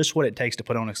taps, and just what it takes to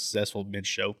put on a successful bench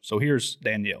show. So here's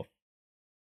Danielle.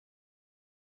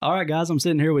 All right, guys, I'm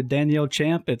sitting here with Danielle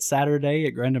Champ. It's Saturday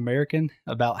at Grand American,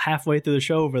 about halfway through the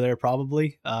show over there,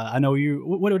 probably. I know you.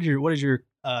 What is your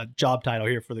job title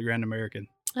here for the Grand American?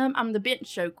 I'm the bench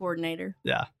show coordinator.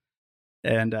 Yeah.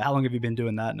 And how long have you been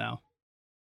doing that now?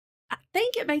 I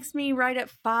think it makes me right at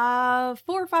 4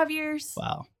 or 5 years.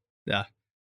 Wow. Yeah.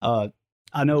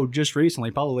 I know just recently,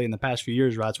 probably in the past few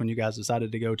years, right, it's when you guys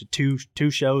decided to go to two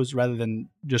shows rather than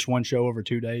just one show over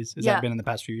 2 days. Has that been in the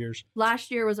past few years?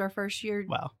 Last year was our first year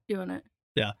doing it.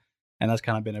 Yeah. And that's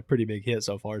kind of been a pretty big hit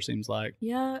so far, it seems like.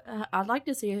 Yeah. I'd like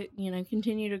to see it,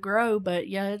 continue to grow. But,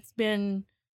 yeah, it's been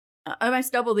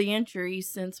almost double the entries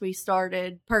since we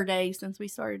started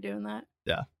doing that.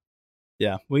 Yeah.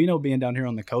 Yeah. Well, being down here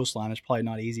on the coastline, it's probably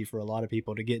not easy for a lot of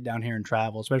people to get down here and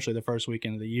travel, especially the first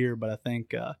weekend of the year. But I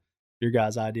think your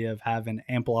guys' idea of having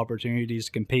ample opportunities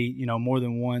to compete, more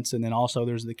than once. And then also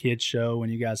there's the kids show,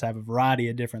 and you guys have a variety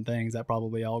of different things that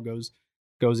probably all goes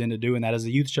into doing that. Has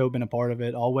the youth show been a part of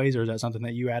it always, or is that something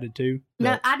that you added to?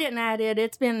 No, I didn't add it.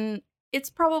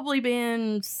 It's probably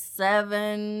been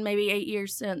 7, maybe 8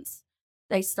 years since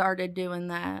they started doing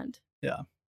that. Yeah.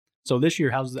 So this year,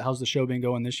 how's the show been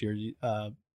going this year?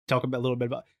 Talk a little bit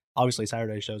about, obviously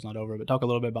Saturday's show's not over, but talk a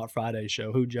little bit about Friday's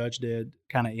show, who judged it,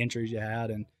 kind of entries you had,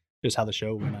 and just how the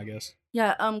show went, I guess.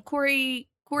 Yeah, Corey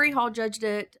Hall judged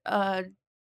it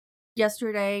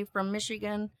yesterday from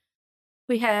Michigan.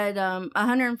 We had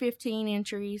 115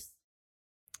 entries.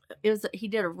 He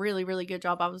did a really, really good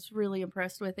job. I was really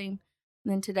impressed with him.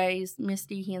 And then today's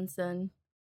Misty Henson.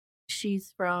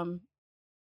 She's from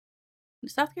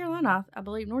South Carolina, I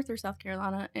believe, North or South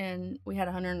Carolina, and we had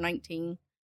 119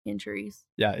 entries.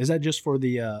 Yeah, is that just for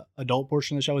the adult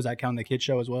portion of the show? Is that counting the kids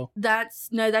show as well? That's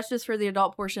just for the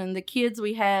adult portion. The kids,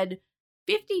 we had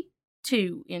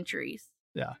 52 entries.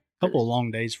 Yeah, a couple of long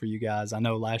days for you guys. I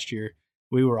know last year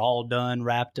we were all done,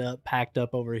 wrapped up, packed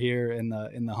up over here in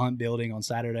the hunt building on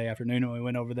Saturday afternoon when we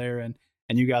went over there, and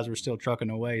you guys were still trucking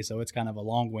away. So it's kind of a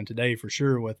long one today for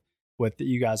sure. With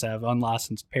you guys have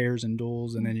unlicensed pairs and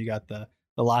duels, and then you got the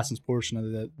licensed portion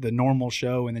of the normal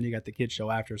show, and then you got the kids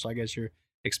show after. So I guess you're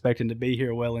expecting to be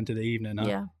here well into the evening,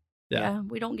 huh? Yeah.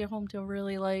 We don't get home till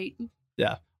really late.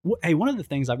 Yeah. Hey, one of the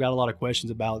things I've got a lot of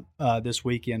questions about this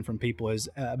weekend from people is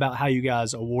about how you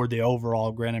guys award the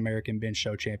overall Grand American Bench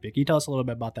Show champion. Can you tell us a little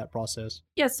bit about that process?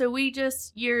 Yeah, so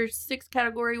your 6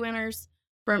 category winners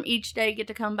from each day get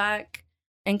to come back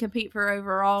and compete for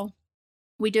overall.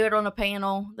 We do it on a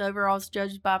panel. The overall is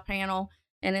judged by panel,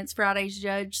 and it's Friday's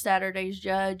judge, Saturday's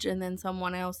judge, and then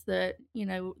someone else that,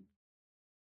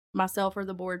 myself or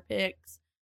the board picks.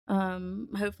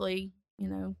 Hopefully,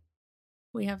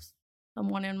 we have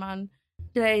someone in mind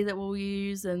today that we'll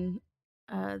use, and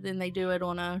then they do it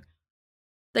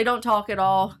they don't talk at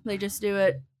all. They just do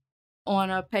it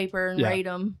on a paper and rate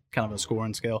them. Kind of a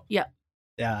scoring scale. Yeah.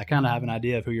 Yeah, I kind of have an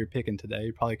idea of who you're picking today.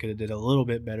 You probably could have did a little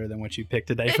bit better than what you picked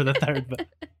today for the third, but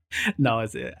No,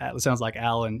 it sounds like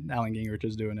Alan Gingrich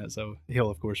is doing it, so he'll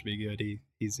of course be good.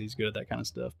 He's good at that kind of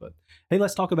stuff. But hey,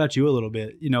 let's talk about you a little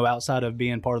bit. You know, outside of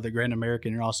being part of the Grand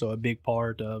American, you're also a big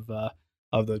part of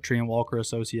the Tree and Walker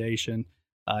Association.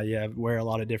 You wear a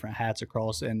lot of different hats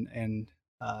across, and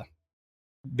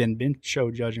been show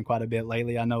judging quite a bit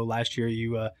lately. I know last year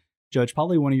you judged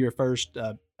probably one of your first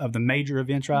of the major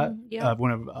events, right? Yeah.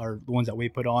 One of the ones that we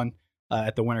put on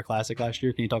at the Winter Classic last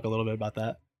year. Can you talk a little bit about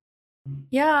that?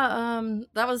 Yeah,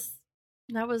 that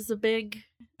was a big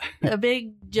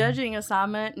judging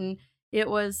assignment, and it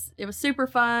was super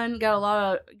fun. Got a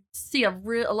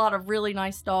lot of really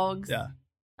nice dogs. Yeah.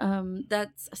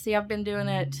 I've been doing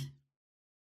it.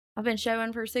 I've been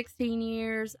showing for 16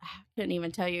 years. I couldn't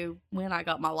even tell you when I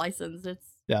got my license.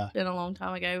 It's been a long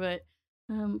time ago, but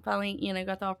finally,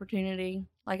 got the opportunity.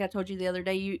 Like I told you the other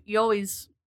day, you always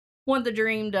want the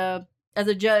dream to, as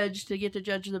a judge, to get to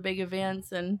judge the big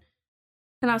events, and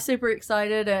I was super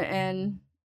excited and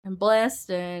blessed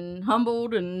and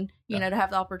humbled, and to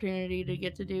have the opportunity to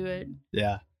get to do it.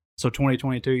 Yeah. So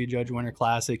 2022, you judged Winter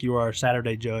Classic. You are our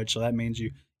Saturday judge, so that means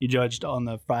you judged on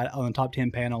the top 10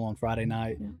 panel on Friday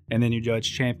night, and then you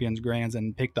judged Champions Grands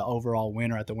and picked the overall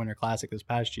winner at the Winter Classic this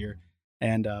past year.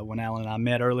 And when Alan and I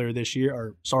met earlier this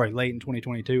year, late in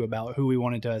 2022, about who we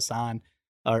wanted to assign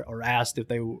or asked if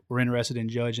they were interested in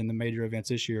judging the major events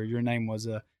this year, your name was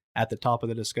at the top of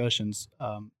the discussions.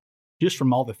 Just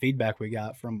from all the feedback we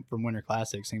got from Winter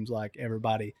Classic, seems like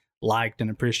everybody liked and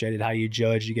appreciated how you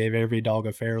judged. You gave every dog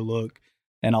a fair look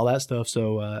and all that stuff.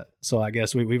 So I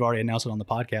guess we've already announced it on the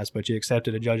podcast, but you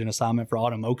accepted a judging assignment for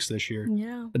Autumn Oaks this year.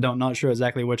 Yeah. Not sure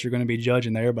exactly what you're going to be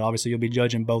judging there, but obviously you'll be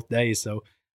judging both days. So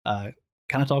kind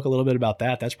of talk a little bit about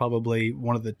that. That's probably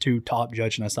one of the two top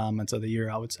judging assignments of the year,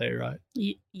 I would say, right?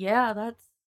 Yeah,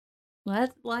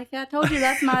 that's like I told you,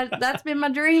 that's been my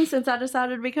dream since I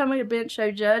decided to become a bench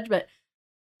show judge. But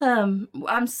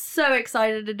I'm so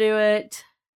excited to do it.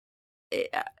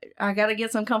 I got to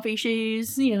get some comfy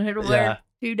shoes, to wear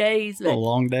 2 days. But,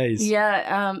 long days.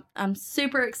 Yeah, I'm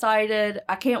super excited.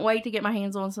 I can't wait to get my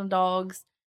hands on some dogs.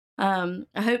 I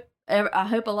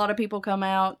hope a lot of people come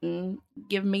out and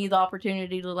give me the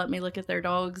opportunity to let me look at their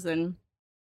dogs, and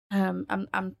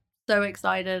I'm so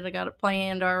excited. I got it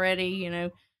planned already.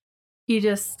 And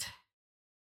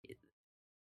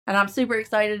I'm super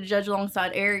excited to judge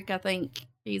alongside Eric. I think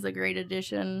he's a great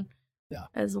addition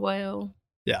as well.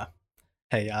 Yeah.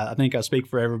 Hey, I think I speak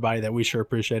for everybody that we sure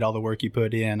appreciate all the work you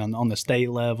put in on the state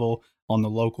level, on the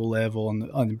local level,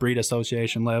 on the breed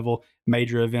association level,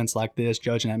 major events like this,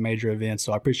 judging at major events.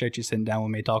 So I appreciate you sitting down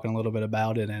with me, talking a little bit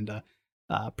about it, and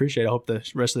I appreciate it. I hope the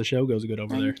rest of the show goes good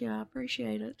over there. Thank you. I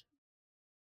appreciate it.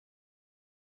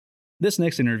 This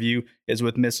next interview is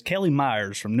with Miss Kelly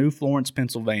Myers from New Florence,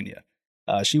 Pennsylvania.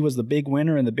 She was the big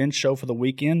winner in the bench show for the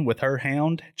weekend with her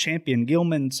hound, Champion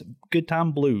Gilman's Good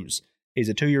Time Blues. He's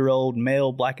a 2-year-old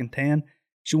male, black and tan.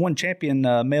 She won Champion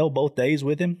male both days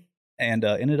with him and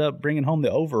ended up bringing home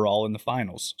the overall in the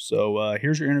finals. So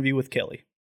here's your interview with Kelly.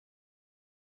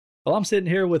 Well, I'm sitting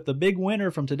here with the big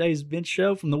winner from today's bench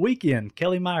show from the weekend,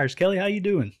 Kelly Myers. Kelly, how you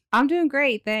doing? I'm doing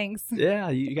great, thanks. Yeah,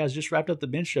 you guys just wrapped up the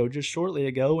bench show just shortly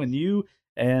ago, and you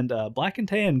and Black and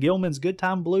Tan, Gilman's Good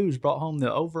Time Blues, brought home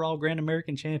the overall Grand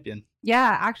American champion.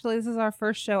 Yeah, actually, this is our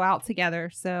first show out together.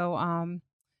 So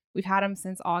we've had them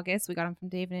since August. We got them from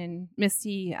David and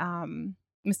Misty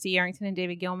Arrington and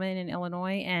David Gilman in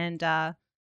Illinois. And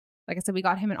like I said, we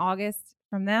got him in August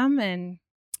from them, and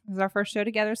this is our first show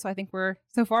together. So I think we're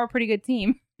so far a pretty good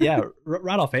team. Yeah,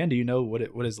 right offhand, do you know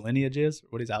what his lineage is,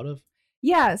 what he's out of?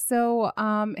 Yeah, so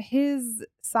his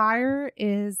sire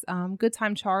is Good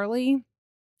Time Charlie.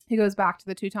 He goes back to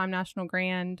the 2-time national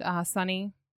grand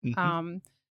Sonny. Mm-hmm.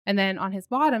 And then on his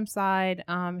bottom side,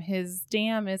 his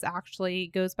dam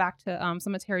goes back to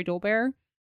some of Terry Dolbear,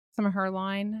 some of her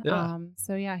line. Yeah.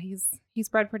 So yeah, he's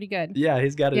bred pretty good. Yeah,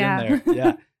 he's got it in there.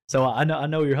 Yeah. So I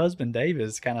know your husband Dave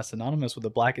is kind of synonymous with the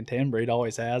black and tan breed.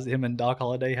 Always has. Him and Doc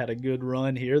Holliday had a good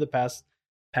run here the past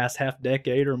half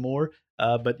decade or more.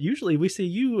 But usually we see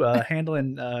you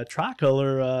handling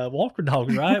tricolor Walker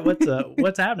dogs, right?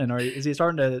 What's happening? Or is he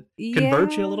starting to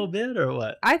convert you a little bit, or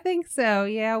what? I think so.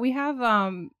 Yeah, we have.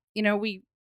 I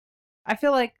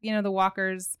feel like the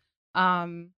Walkers.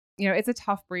 It's a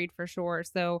tough breed for sure.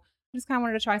 So I just kind of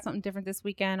wanted to try something different this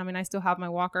weekend. I mean, I still have my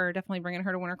Walker, definitely bringing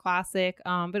her to Winter Classic.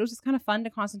 But it was just kind of fun to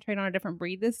concentrate on a different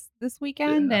breed this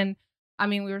weekend. Yeah. And I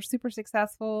mean, we were super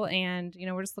successful, and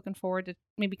we're just looking forward to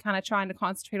maybe kind of trying to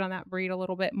concentrate on that breed a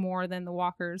little bit more than the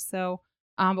Walkers. So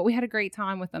But we had a great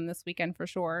time with them this weekend for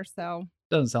sure. So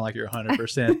Doesn't sound like you're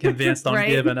 100% convinced on Right?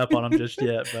 giving up on them just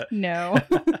yet, but no.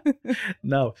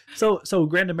 no. So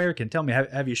Grand American, tell me,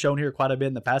 have you shown here quite a bit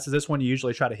in the past? Is this one you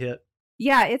usually try to hit?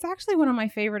 Yeah, it's actually one of my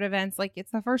favorite events. Like,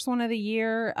 it's the first one of the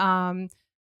year.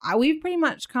 We've pretty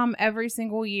much come every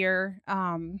single year.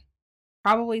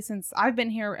 Probably since I've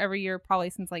been here every year, probably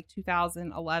since like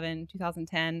 2011,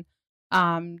 2010.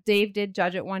 Dave did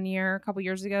judge it one year, a couple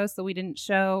years ago, so we didn't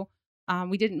show.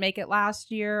 We didn't make it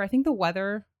last year. I think the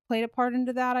weather played a part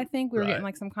into that. I think we were getting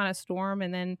like some kind of storm,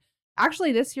 and then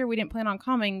actually this year we didn't plan on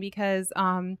coming because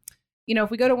if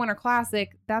we go to Winter Classic,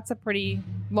 that's a pretty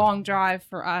long drive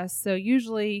for us. So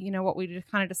usually, what we just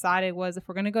kind of decided was if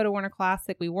we're going to go to Winter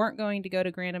Classic, we weren't going to go to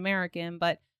Grand American,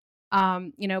 but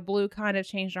Blue kind of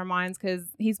changed our minds because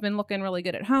he's been looking really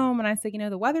good at home. And I said,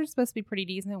 the weather's supposed to be pretty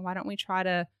decent. Why don't we try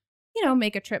to,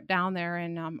 make a trip down there?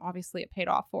 And obviously it paid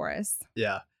off for us.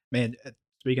 Yeah, man.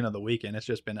 Speaking of the weekend, it's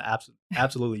just been an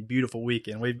absolutely beautiful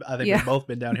weekend. I think we've both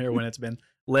been down here when it's been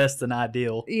less than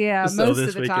ideal. Yeah, so most this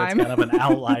of the week time. it's kind of an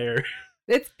outlier.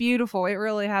 It's beautiful. It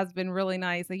really has been really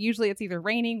nice. Like usually it's either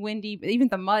raining, windy, but even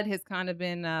the mud has kind of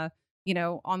been, on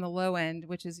the low end,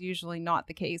 which is usually not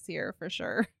the case here for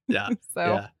sure. Yeah. So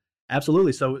yeah,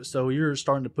 absolutely. So you're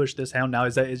starting to push this hound now.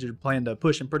 Is your plan to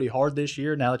push him pretty hard this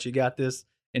year? Now that you got this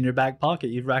in your back pocket,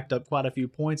 you've racked up quite a few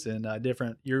points in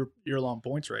different year-long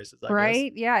points races, I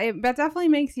right? guess. Yeah, that definitely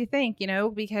makes you think,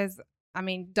 because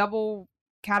double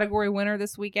category winner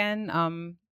this weekend.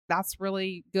 That's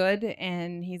really good,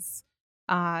 and he's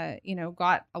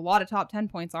got a lot of top 10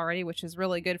 points already, which is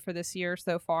really good for this year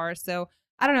so far. So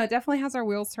I don't know, it definitely has our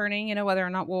wheels turning, whether or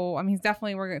not we're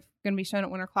going to be shown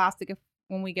at Winter Classic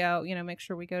when we go, make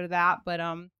sure we go to that. But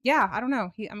yeah, I don't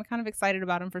know. I'm kind of excited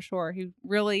about him for sure. He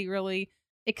really, really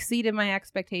exceeded my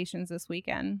expectations this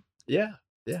weekend. Yeah,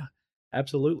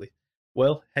 absolutely.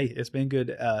 Well, hey, it's been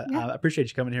good. I appreciate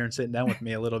you coming here and sitting down with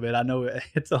me a little bit. I know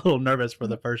it's a little nervous for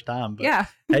the first time, but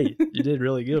hey, you did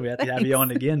really good. We have to have you on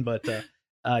again, but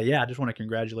I just want to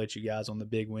congratulate you guys on the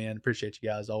big win. Appreciate you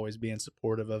guys always being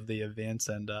supportive of the events,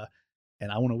 and I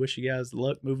want to wish you guys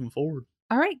luck moving forward.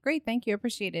 All right, great. Thank you. I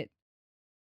appreciate it.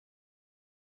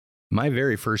 My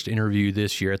very first interview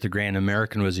this year at the Grand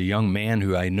American was a young man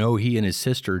who I know he and his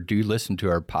sister do listen to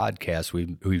our podcast.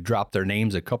 We've dropped their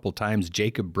names a couple times.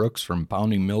 Jacob Brooks from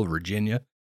Pounding Mill, Virginia.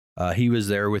 He was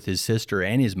there with his sister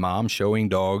and his mom showing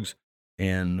dogs.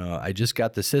 And I just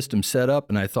got the system set up,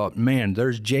 and I thought, man,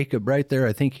 there's Jacob right there.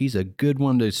 I think he's a good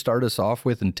one to start us off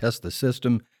with and test the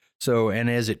system. So, and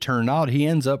as it turned out, he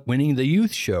ends up winning the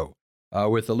youth show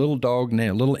with a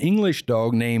little English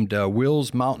dog named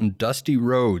Will's Mountain Dusty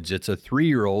Roads. It's a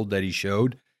 3-year-old that he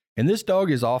showed. And this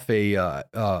dog is off a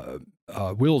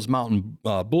Will's Mountain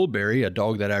Bullberry, a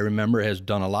dog that I remember has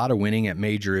done a lot of winning at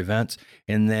major events.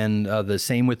 And then the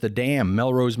same with the Dam,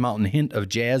 Melrose Mountain Hint of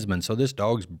Jasmine. So this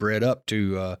dog's bred up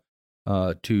to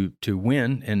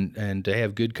win and to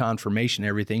have good conformation and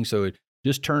everything. So it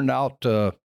just turned out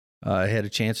I had a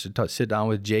chance to sit down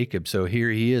with Jacob. So here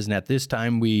he is. And at this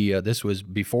time, this was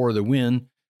before the win.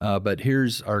 But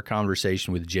here's our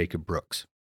conversation with Jacob Brooks.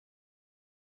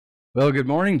 Well, good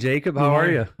morning, Jacob. How are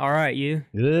you? All right, you?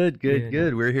 Good.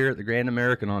 We're here at the Grand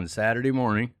American on Saturday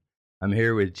morning. I'm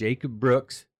here with Jacob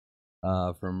Brooks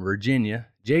from Virginia.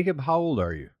 Jacob, how old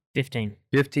are you? 15.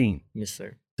 15. Yes,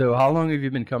 sir. So how long have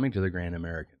you been coming to the Grand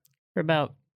American? For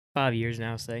about 5 years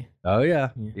now, say. Oh,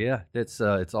 yeah. That's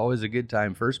it's always a good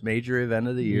time. First major event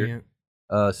of the year.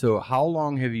 Yeah. So how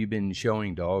long have you been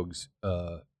showing dogs,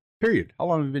 period? How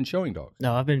long have you been showing dogs?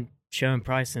 No, I've been showing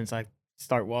probably since I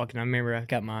start walking. I remember I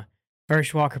got my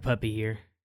first walker puppy here.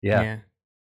 Yeah.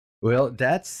 Well,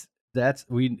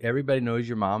 everybody knows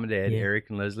your mom and dad, Eric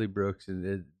and Leslie Brooks,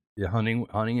 and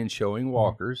hunting and showing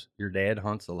walkers. Your dad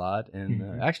hunts a lot,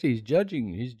 and actually he's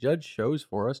judging. He's judged shows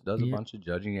for us, does a bunch of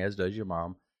judging, as does your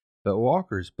mom. But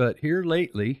walkers. But here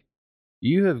lately,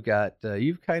 you have got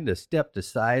you've kind of stepped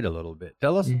aside a little bit.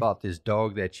 Tell us about this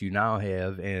dog that you now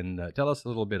have, and tell us a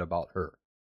little bit about her.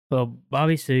 Well,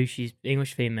 Bobby Sue, she's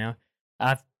English female.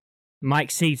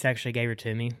 Mike Seats actually gave her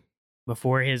to me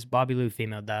before his Bobby Lou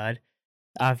female died.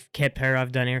 I've kept her.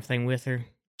 I've done everything with her.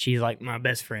 She's like my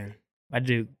best friend. I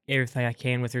do everything I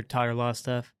can with her, taught her a lot of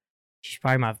stuff. She's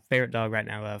probably my favorite dog right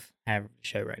now. I have the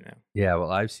show right now. Yeah,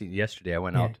 well, I've seen yesterday. I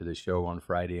went out to the show on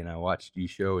Friday, and I watched you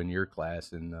show in your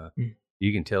class, and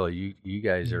you can tell you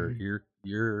guys are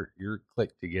you're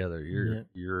clicked together. You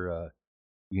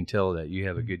can tell that you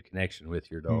have a good connection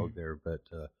with your dog there. But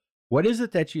what is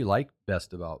it that you like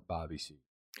best about Bobby Sue?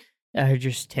 Her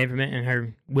just temperament and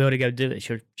her will to go do it.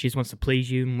 She just wants to please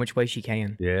you in which way she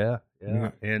can. Yeah.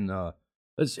 And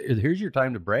Here's your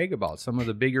time to brag about some of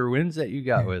the bigger wins that you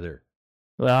got with her.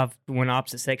 Well, I've won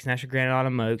opposite sex national grand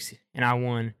autumn oaks, and I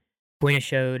won Queen of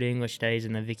Show to English Days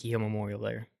and the Vicky Hill Memorial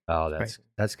there. Oh,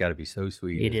 that's got to be so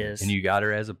sweet. It is. And you got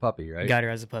her as a puppy, right? Got her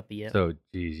as a puppy, yeah. So,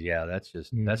 geez, yeah, that's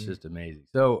just amazing.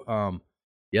 So,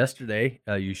 yesterday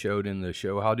you showed in the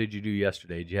show. How did you do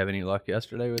yesterday? Did you have any luck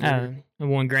yesterday with her? I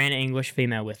won Grand English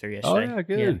female with her Oh yesterday. yeah,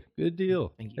 good, good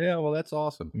deal. Thank you. Yeah, well, that's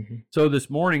awesome. Mm-hmm. So this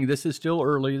morning, this is still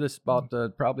early. This is about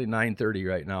probably 9:30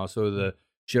 right now. So the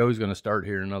show is going to start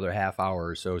here in another half hour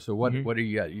or so. So what do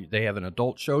you got? They have an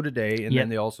adult show today, and then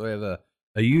they also have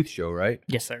a youth show, right?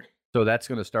 Yes, sir. So that's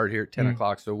going to start here at 10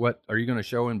 o'clock. So what are you going to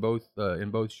show in both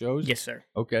shows? Yes, sir.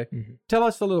 Okay. Tell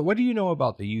us a little. What do you know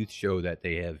about the youth show that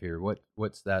they have here?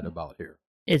 What's that about here?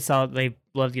 It's all they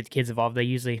love to get the kids involved.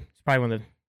 It's probably one of the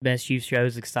best youth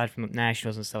shows aside from the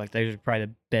nationals and stuff like that. Those are probably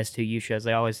the best 2 youth shows.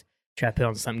 They always try to put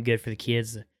on something good for the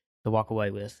kids to walk away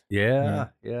with. Yeah.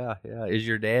 Is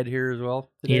your dad here as well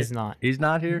today? He is not. He's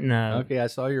not here? No. Okay, I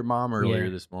saw your mom earlier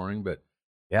this morning, but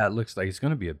yeah, it looks like it's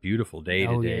going to be a beautiful day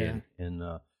today. Yeah.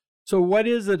 And so what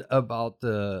is it about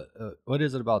this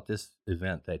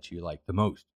event that you like the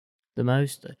most? The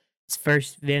most? It's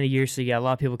first event of the year, so you got a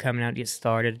lot of people coming out to get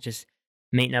started, just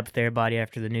meeting up with everybody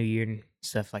after the new year and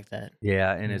stuff like that.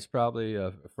 Yeah, and it's probably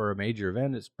for a major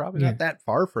event. It's probably not that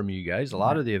far from you guys. A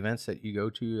lot of the events that you go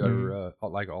to are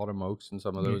like Autumn Oaks, and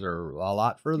some of those are a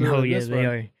lot further. Oh than yeah, this they one.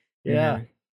 are. Yeah.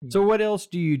 So what else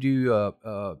do you do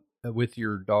with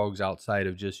your dogs outside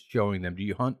of just showing them? Do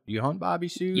you hunt? Do you hunt Bobby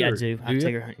Sue? Yeah, I do. I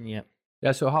take her hunting. Yep.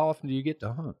 Yeah. So how often do you get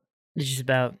to hunt? It's just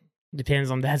about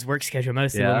depends on Dad's work schedule.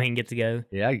 Most of them we can get to go.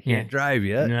 Yeah, you can't drive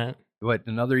yet. No. What,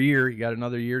 another year? You got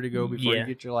another year to go before you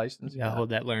get your license? Yeah, hold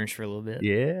that learns for a little bit.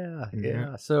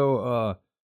 Yeah. So,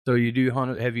 so you do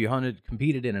hunt? Have you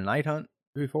competed in a night hunt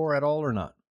before at all, or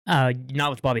not? Not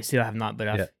with Bobby Sue. I have not, but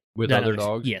I've with done other others.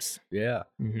 dogs. Yes. Yeah.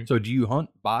 So, do you hunt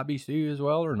Bobby Sue as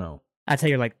well, or no? I tell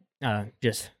you, like,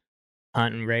 just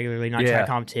hunting regularly, not try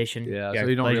competition. Yeah. So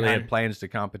you don't really have plans to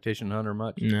competition hunt her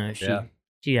much. No.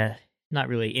 She not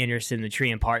really interested in the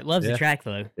treeing part. Loves the track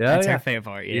though. Yeah, that's her favorite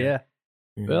part. Yeah.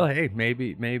 Well, hey,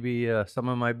 maybe some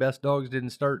of my best dogs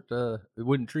didn't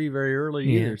wouldn't tree very early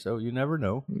either, so you never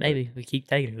know. Maybe we keep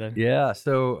taking it though. Yeah,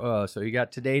 so you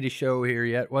got today to show here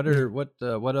yet. What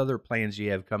other plans do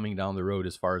you have coming down the road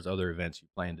as far as other events you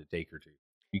plan to take her to?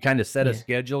 You kind of set a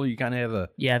schedule. You kind of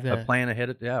have a plan ahead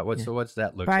of So what's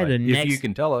that look probably like? If you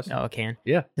can tell us. Oh, I can.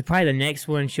 Yeah. Probably the next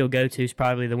one she'll go to is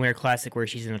probably the Winter Classic where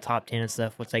she's in the top 10 and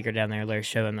stuff. We'll take her down there, let her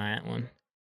show in that one,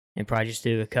 and probably just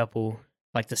do a couple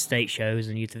like the state shows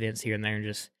and youth events here and there, and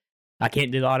just I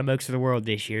can't do the Autumn Oaks of the world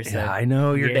this year. So I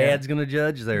know your dad's gonna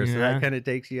judge there, so that kind of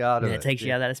takes you out of it. Yeah, it takes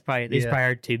you out of that. It's probably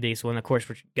our 2 biggest one. Of course,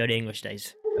 we go to English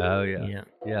Days. Oh yeah.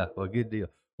 Well, good deal.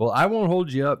 Well, I won't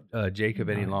hold you up, Jacob,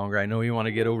 any longer. I know you want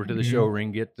to get over to the show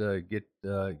ring, get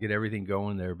everything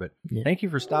going there. But thank you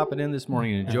for stopping in this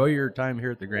morning and enjoy your time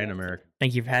here at the Grand American.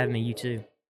 Thank you for having me. You too.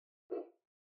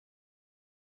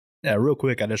 Yeah, real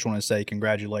quick, I just want to say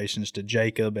congratulations to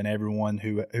Jacob and everyone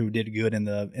who did good in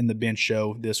the bench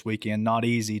show this weekend. Not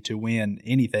easy to win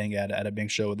anything at a bench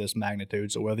show of this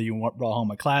magnitude. So whether you brought home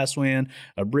a class win,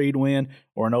 a breed win,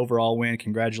 or an overall win,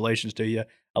 congratulations to you.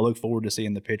 I look forward to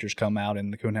seeing the pictures come out in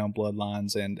the Coonhound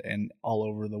bloodlines and all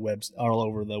over the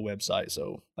website.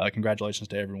 So congratulations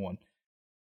to everyone.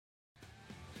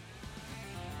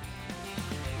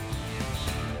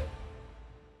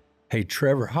 Hey,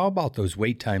 Trevor, how about those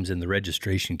wait times in the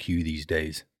registration queue these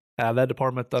days? That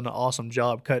department done an awesome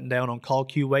job cutting down on call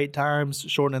queue wait times,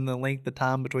 shortening the length of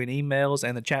time between emails,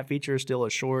 and the chat feature is still a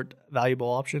short, valuable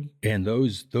option. And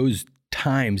those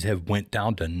times have went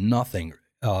down to nothing.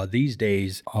 These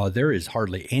days, there is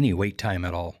hardly any wait time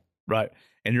at all. Right.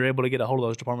 And you're able to get a hold of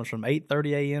those departments from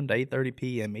 8:30 a.m. to 8:30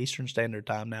 p.m. Eastern Standard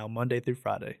Time now, Monday through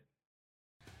Friday.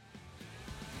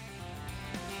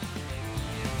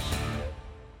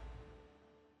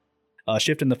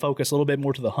 Shifting the focus a little bit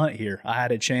more to the hunt here. I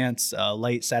had a chance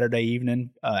late Saturday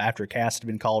evening after cast had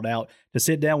been called out to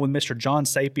sit down with Mr. John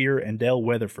Sapier and Dale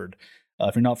Weatherford.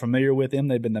 If you're not familiar with them,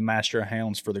 they've been the master of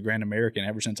hounds for the Grand American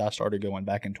ever since I started going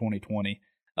back in 2020.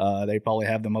 They probably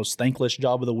have the most thankless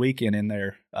job of the weekend in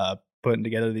there, putting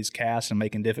together these casts and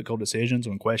making difficult decisions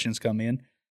when questions come in.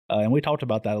 And we talked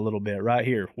about that a little bit right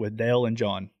here with Dale and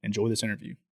John. Enjoy this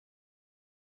interview.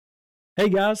 Hey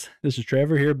guys, this is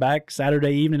Trevor here back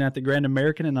Saturday evening at the Grand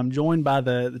American, and I'm joined by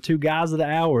the two guys of the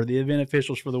hour, the event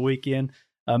officials for the weekend,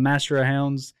 Master of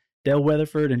Hounds, Dale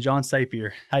Weatherford and John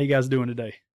Sapier. How you guys doing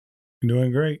today?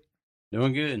 Doing great.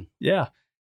 Doing good. Yeah.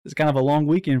 It's kind of a long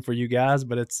weekend for you guys,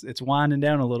 but it's winding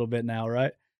down a little bit now,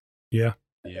 right? Yeah.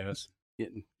 Yeah, it's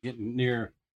getting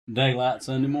near daylight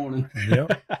Sunday morning.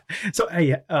 Yep. So,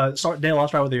 hey, Dale, I'll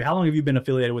start with you. How long have you been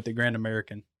affiliated with the Grand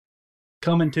American?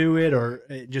 Coming to it, or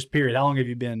just period? How long have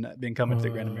you been coming to the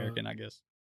Grand American, I guess?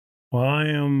 Well, I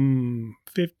am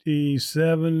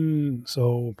 57,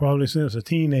 so probably since a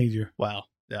teenager. Wow.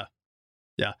 Yeah.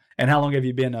 Yeah. And how long have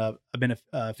you been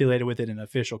affiliated with it in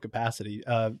official capacity,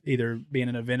 either being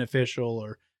an event official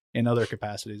or in other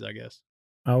capacities, I guess?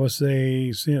 I would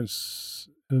say since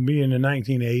it'll be in the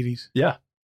 1980s. Yeah.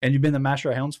 And you've been the Master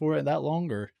of Hounds for it that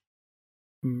long, or?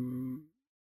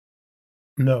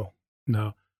 No.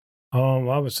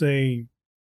 I would say,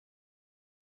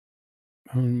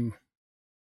 how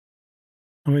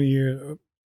many years?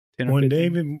 10 or When 15?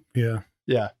 David, yeah.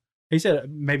 Yeah. He said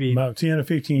maybe About 10 or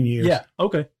 15 years. Yeah.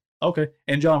 Okay.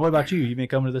 And John, what about you? You've been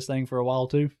coming to this thing for a while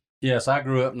too? Yes, I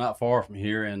grew up not far from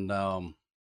here, and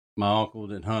my uncle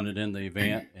that hunted in the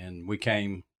event, and we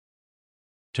came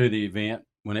to the event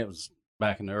when it was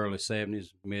back in the early 70s,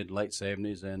 late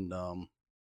 70s, and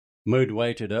moved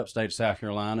away to the upstate of South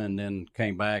Carolina, and then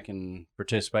came back and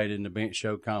participated in the bench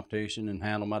show competition and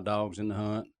handled my dogs in the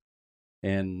hunt.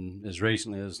 And as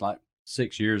recently as like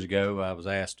 6 years ago, I was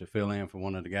asked to fill in for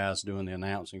one of the guys doing the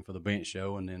announcing for the bench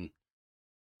show. And then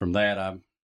from that, I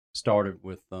started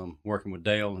with working with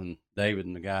Dale and David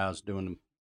and the guys doing the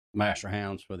Master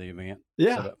Hounds for the event.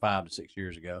 Yeah. So about 5 to 6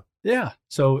 years ago. Yeah.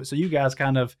 So you guys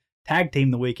kind of tag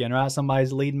team the weekend, right? Somebody's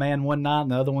the lead man one night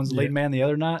and the other one's the lead man the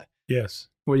other night? Yes.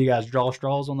 Where you guys draw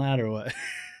straws on that, or what?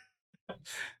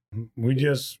 We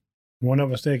just, one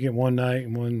of us take it one night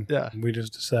and we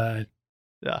just decide.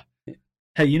 Yeah.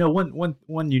 Hey,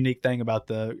 one unique thing about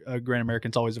the Grand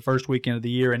American's always the first weekend of the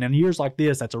year, and in years like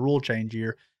this, that's a rule change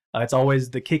year. It's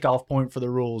always the kickoff point for the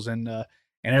rules, and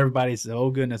everybody says, "Oh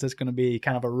goodness, it's going to be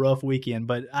kind of a rough weekend."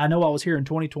 But I know I was here in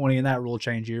 2020 in that rule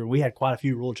change year. We had quite a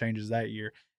few rule changes that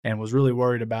year, and was really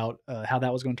worried about how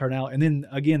that was going to turn out. And then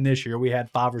again this year, we had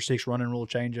 5 or 6 running rule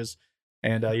changes,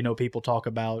 and people talk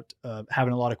about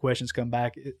having a lot of questions come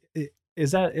back.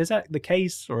 Is that the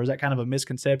case, or is that kind of a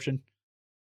misconception?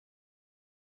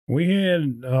 We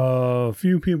had a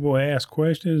few people ask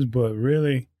questions, but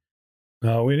really,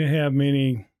 we didn't have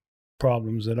many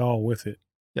problems at all with it.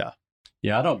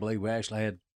 Yeah, I don't believe we actually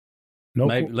had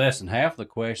maybe less than half the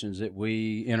questions that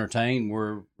we entertained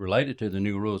were related to the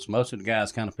new rules. Most of the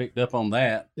guys kind of picked up on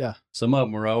that. Yeah. Some of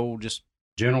them were old, just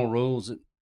general rules that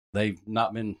they've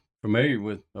not been familiar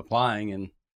with applying. And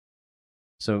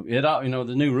so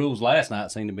the new rules last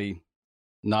night seemed to be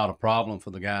not a problem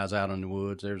for the guys out in the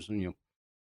woods. There's, I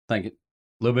think a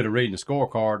little bit of reading the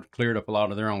scorecard cleared up a lot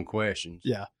of their own questions.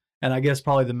 Yeah. And I guess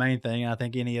probably the main thing, and I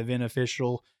think any event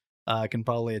official can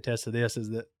probably attest to this, is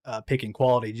that picking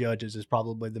quality judges is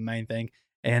probably the main thing.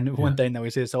 And one thing that we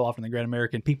see so often in the Grand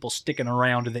American, people sticking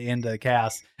around to the end of the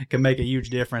cast can make a huge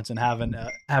difference in having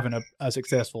a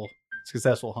successful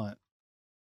hunt.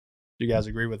 Do you guys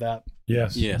agree with that?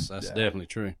 Yes. Yes, that's definitely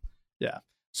true. Yeah.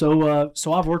 So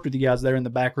I've worked with you guys there in the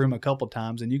back room a couple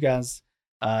times, and you guys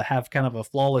have kind of a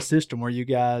flawless system where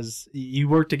you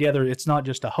work together. It's not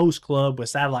just a host club with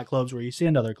satellite clubs where you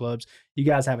send other clubs. You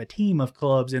guys have a team of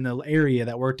clubs in the area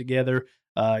that work together,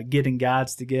 getting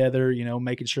guides together,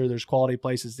 making sure there's quality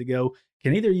places to go.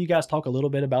 Can either of you guys talk a little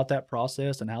bit about that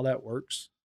process and how that works?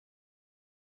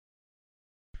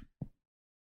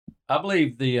 I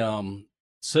believe the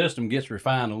system gets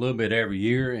refined a little bit every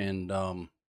year, and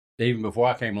even before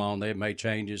I came along, they've made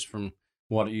changes from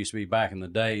what it used to be back in the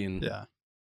day,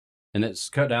 and it's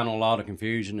cut down on a lot of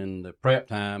confusion in the prep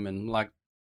time. And like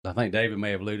I think David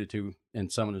may have alluded to in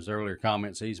some of his earlier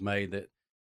comments he's made, that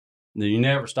you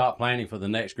never stop planning for the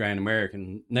next Grand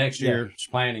American. Next year's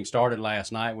planning started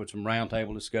last night with some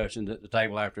roundtable discussions at the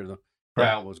table after the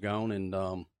crowd was gone, and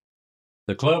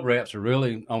the club reps are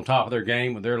really on top of their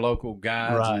game with their local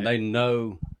guides, and they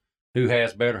know who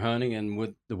has better hunting. And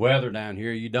with the weather down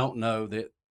here, you don't know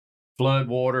that flood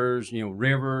waters,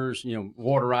 rivers,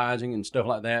 water rising and stuff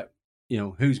like that,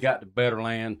 who's got the better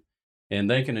land, and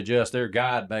they can adjust their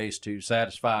guide base to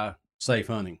satisfy safe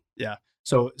hunting. Yeah.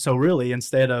 So really,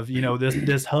 instead of,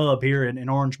 this hub here in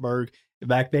Orangeburg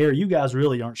back there, you guys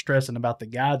really aren't stressing about the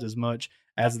guides as much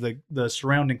as the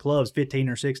surrounding clubs, 15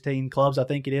 or 16 clubs, I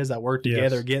think it is, that work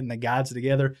together, getting the guides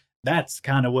together. That's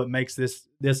kind of what makes this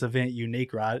event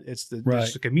unique, right? It's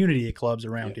just the community of clubs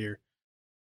around here.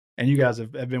 And you guys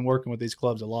have been working with these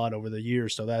clubs a lot over the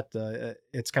years, so that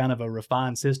it's kind of a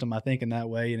refined system, I think, in that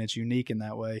way, and it's unique in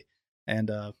that way. And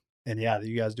yeah,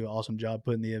 you guys do an awesome job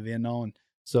putting the event on.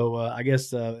 So I guess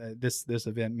this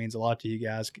event means a lot to you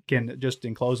guys. Can, just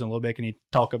in closing a little bit, can you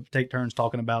take turns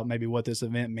talking about maybe what this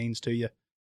event means to you?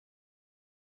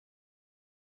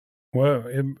 Well,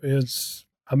 it's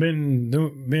I've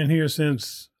been here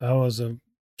since I was a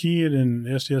kid, and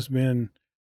it's just been,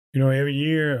 every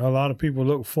year a lot of people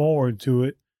look forward to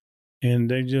it,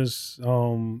 and they just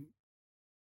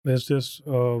it's just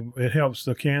it helps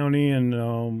the county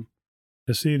and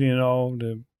the city and all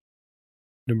to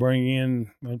bring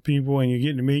in people, and you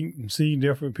get to meet and see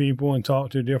different people and talk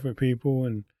to different people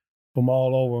and from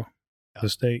all over the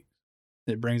state.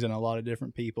 It brings in a lot of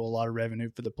different people, a lot of revenue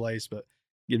for the place, but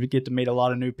you get to meet a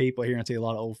lot of new people here and see a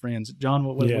lot of old friends. John,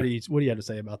 what do you have to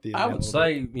say about the event? I would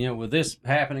say, with this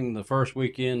happening the first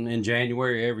weekend in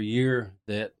January every year,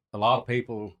 that a lot of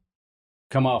people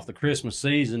come off the Christmas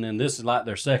season, and this is like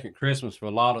their second Christmas for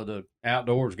a lot of the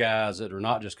outdoors guys that are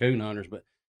not just coon hunters, but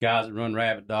guys that run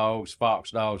rabbit dogs,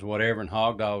 fox dogs, whatever, and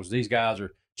hog dogs. These guys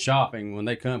are shopping when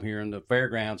they come here, and the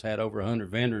fairgrounds had over 100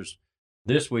 vendors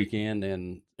this weekend,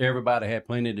 and everybody had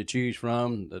plenty to choose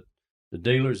from. The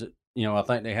dealers, I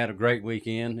think they had a great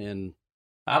weekend, and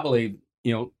I believe,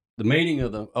 the meeting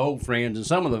of the old friends and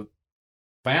some of the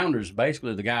founders,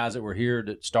 basically the guys that were here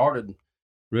that started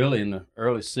really in the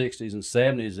early 60s and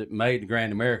 70s that made the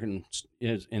Grand American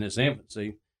in its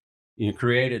infancy,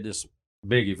 created this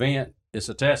big event. It's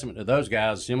a testament to those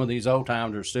guys. Some of these old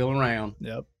timers are still around.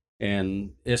 Yep.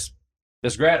 And it's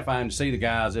gratifying to see the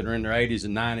guys that are in their 80s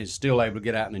and 90s still able to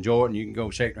get out and enjoy it, and you can go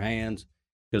shake their hands.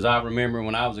 Because I remember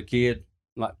when I was a kid,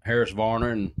 like Harris Varner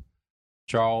and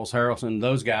Charles Harrelson,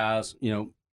 those guys,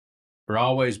 were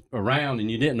always around, and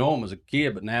you didn't know them as a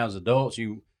kid, but now as adults,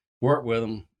 you work with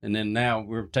them, and then now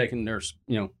we're taking their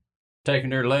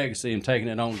legacy and taking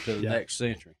it on to the next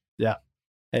century. Yeah.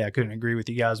 Hey, I couldn't agree with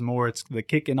you guys more. It's the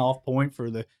kicking off point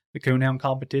for the Coonhound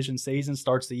competition season.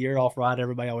 Starts the year off right.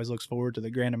 Everybody always looks forward to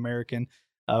the Grand American,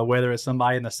 whether it's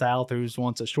somebody in the South who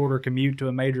wants a shorter commute to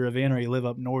a major event, or you live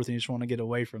up north and you just want to get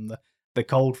away from the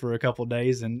cold for a couple of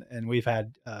days. And we've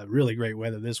had really great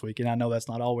weather this weekend. I know that's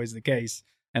not always the case,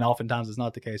 and oftentimes it's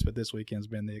not the case, but this weekend's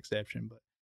been the exception. But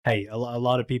hey, a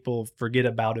lot of people forget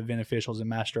about event officials and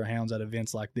master hounds at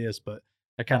events like this, but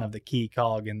they're kind of the key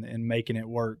cog in making it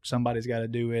work. Somebody's got to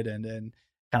do it, and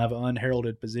kind of an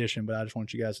unheralded position. But I just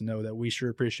want you guys to know that we sure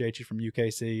appreciate you from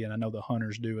UKC, and I know the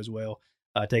hunters do as well,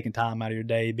 taking time out of your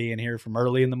day, being here from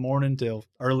early in the morning till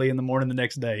early in the morning the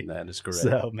next day. That is correct.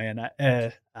 So, man,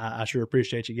 I sure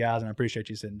appreciate you guys, and I appreciate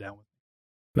you sitting down with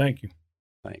me. Thank you.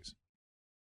 Thanks.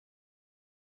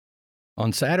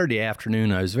 On Saturday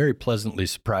afternoon, I was very pleasantly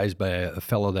surprised by a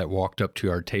fellow that walked up to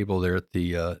our table there at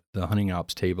the hunting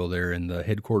ops table there in the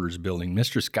headquarters building,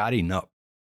 Mr. Scotty Nupp.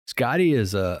 Scotty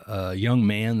is a young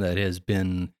man that he's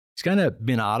kind of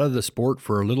been out of the sport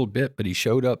for a little bit, but he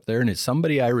showed up there, and it's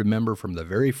somebody I remember from the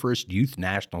very first youth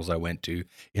nationals I went to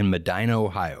in Medina,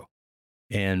 Ohio.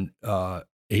 And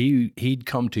he'd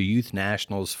come to youth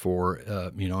nationals for,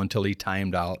 until he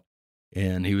timed out.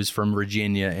 And he was from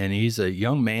Virginia, and he's a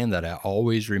young man that I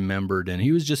always remembered, and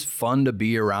he was just fun to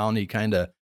be around. He kind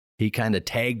of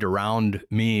tagged around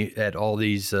me at all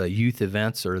these youth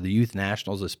events, or the youth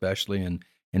nationals especially, and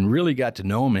really got to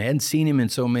know him. I hadn't seen him in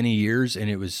so many years, and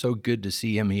it was so good to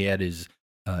see him. He had his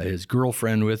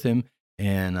girlfriend with him,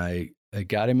 and I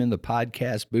got him in the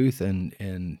podcast booth,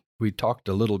 and we talked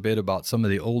a little bit about some of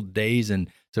the old days. And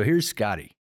so here's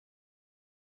Scotty.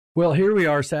 Well, here we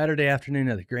are Saturday afternoon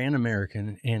at the Grand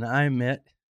American, and I met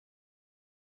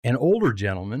an older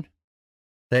gentleman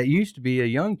that used to be a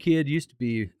young kid, used to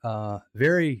be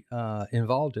very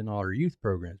involved in our youth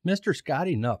programs. Mr.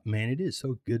 Scotty Nupp, man, it is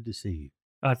so good to see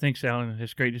you. Thanks, Alan.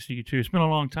 It's great to see you, too. It's been a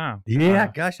long time.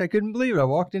 Yeah, gosh, I couldn't believe it. I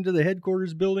walked into the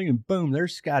headquarters building, and boom,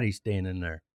 there's Scotty standing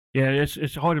there. Yeah,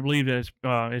 it's hard to believe that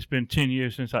it's been 10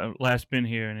 years since I last been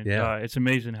here, and it's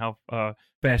amazing how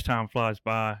fast time flies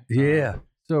by. Yeah.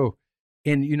 So,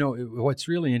 and what's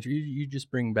really interesting, you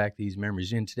just bring back these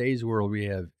memories. In today's world, we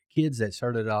have kids that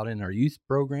started out in our youth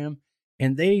program,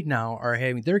 and they now are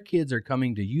their kids are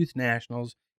coming to youth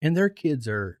nationals, and their kids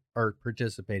are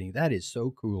participating. That is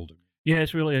so cool to me. Yeah,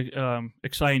 it's really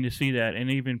exciting to see that, and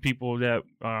even people that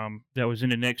was in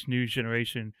the next new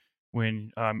generation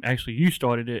when actually you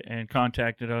started it and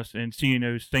contacted us, and seeing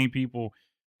those same people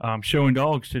showing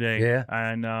dogs today,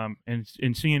 and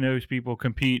seeing those people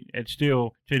compete at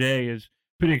still today is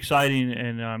pretty exciting,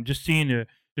 and just seeing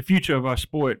the future of our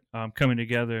sport coming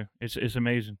together, it's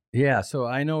amazing. Yeah, so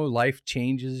I know life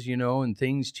changes, and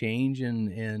things change,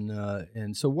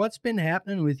 and so what's been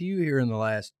happening with you here in the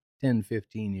last 10,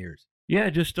 15 years? Yeah,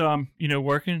 just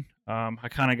working. I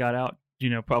kind of got out,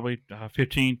 probably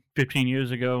 15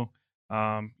 years ago.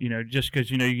 Just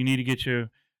because you need to get your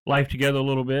life together a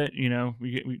little bit.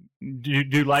 We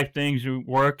do life things,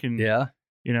 work, and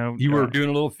You were doing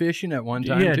a little fishing at one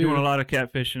time, yeah, too. doing a lot of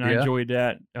catfishing. I enjoyed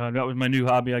that. That was my new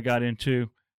hobby I got into.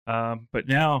 But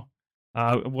now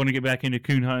I want to get back into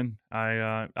coon hunting.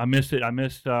 I miss it. I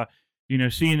miss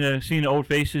seeing the old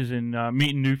faces and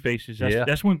meeting new faces.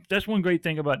 That's one great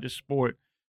thing about this sport.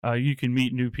 You can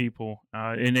meet new people,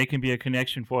 and they can be a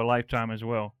connection for a lifetime as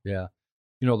well. Yeah.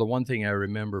 The one thing I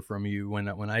remember from you when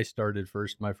I started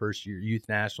my first year youth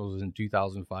nationals was in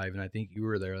 2005, and I think you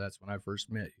were there. That's when I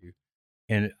first met you.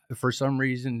 And for some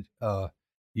reason, I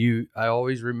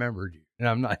always remembered you, and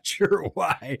I'm not sure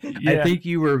why. Yeah. I think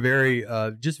you were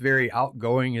just very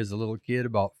outgoing as a little kid,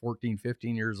 about 14,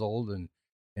 15 years old, and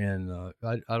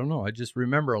I don't know. I just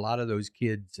remember a lot of those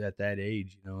kids at that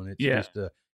age, and it's just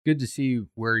good to see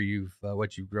where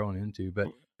what you've grown into. But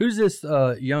who's this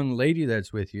young lady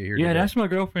that's with you here? Yeah, today? that's my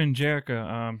girlfriend,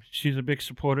 Jerica. She's a big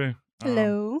supporter.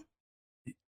 Hello.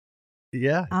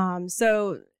 Yeah.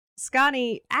 So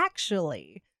Scotty,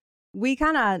 actually, we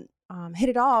kind of hit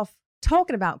it off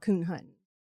talking about coon hunting.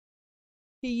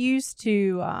 He used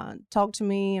to talk to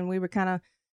me, and we would kind of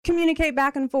communicate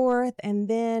back and forth. And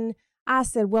then I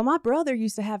said, well, my brother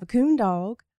used to have a coon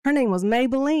dog. Her name was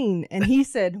Maybelline. And he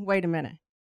said, wait a minute,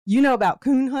 you know about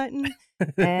coon hunting?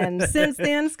 And since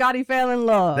then, Scotty fell in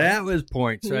love. That was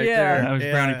points right Yeah. there. That was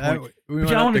brownie points. We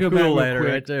I want to go back real ladder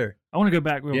quick. right there. I want to go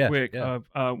back real quick. Yeah.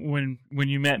 When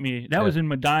you met me, that was in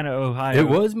Medina, Ohio. It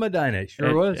was Medina.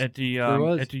 Sure was. At the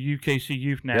UKC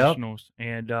Youth Nationals.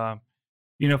 And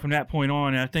from that point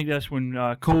on, I think that's when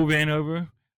Cole Vanover,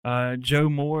 Joe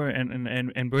Moore,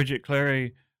 and Bridget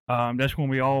Clary. That's when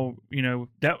we all,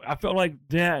 that I felt like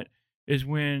that is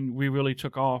when we really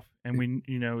took off, and we,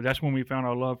 that's when we found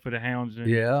our love for the hounds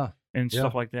and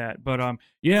stuff like that. But me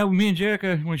and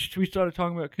Jerica, when we started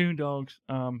talking about coon dogs,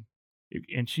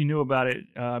 and she knew about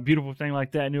it, beautiful thing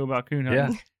like that, knew about coon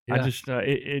hunting. Yeah. I just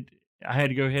I had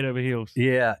to go head over heels.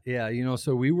 Yeah.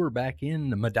 So we were back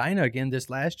in Medina again this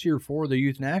last year for the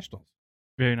Youth Nationals.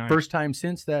 Very nice. First time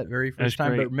since that, very first That's time.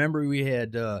 great. But remember, we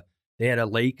had they had a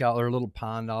lake out there, a little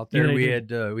pond out there.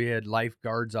 Yeah, we had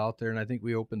lifeguards out there, and I think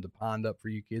we opened the pond up for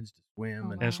you kids to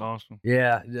swim. And That's awesome.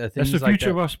 yeah, That's things the like future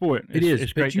that. of our sport. It is.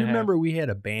 It's But great you to have. remember we had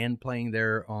a band playing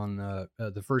there on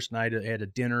the first night. It had a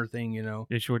dinner thing,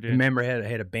 They sure did. Remember,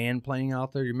 had a band playing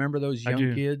out there. You remember those I young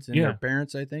do. kids and Yeah. their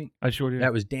parents? I think I sure did.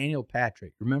 that was Daniel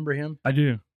Patrick. Remember him? I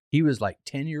do. He was like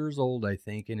 10 years old, I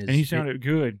think, and And he sounded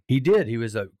good. He did. He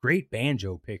was a great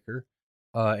banjo picker,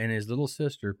 and his little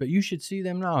sister. But you should see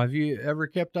them now. Have you ever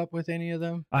kept up with any of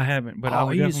them? I haven't, but I Oh,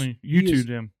 would he is- definitely he is- YouTube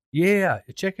them. Yeah,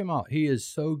 check him out. He is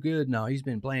so good now. He's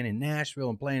been playing in Nashville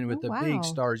and playing with Oh, the wow. big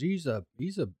stars. He's a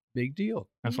big deal.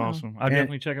 That's Yeah. awesome. I'll And-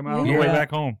 definitely check them out on the way Yeah.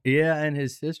 back home. Yeah, and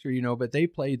his sister, but they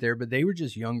played there, but they were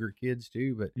just younger kids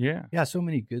too. But Yeah. yeah, so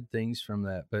many good things from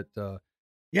that. But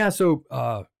so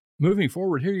moving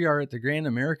forward, here you are at the Grand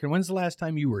American. When's the last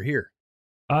time you were here?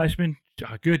 It's been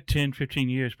a good 10, 15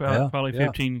 years, probably Yeah.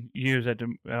 15 years at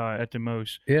the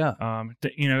most. Yeah.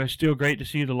 It's still great to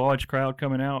see the large crowd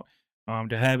coming out,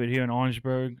 to have it here in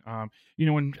Orangeburg.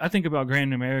 When I think about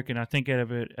Grand American, I think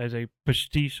of it as a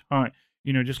prestige hunt,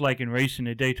 just like in racing,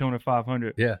 the Daytona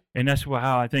 500. Yeah. And that's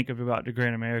how I think about the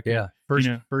Grand American. Yeah.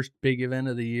 First big event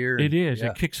of the year. It is.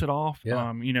 Yeah. It kicks it off.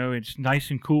 Yeah. It's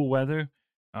nice and cool weather.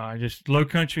 Just low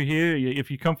country here.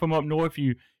 If you come from up north,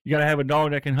 you got to have a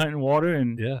dog that can hunt in water,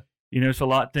 and Yeah. it's a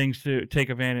lot of things to take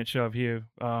advantage of here.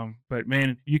 But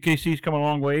man, UKC's come a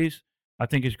long ways. I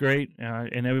think it's great,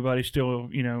 and everybody's still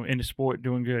in the sport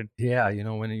doing good. Yeah.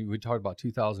 When we talked about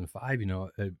 2005,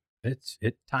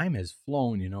 time has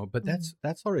flown, but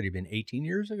that's already been 18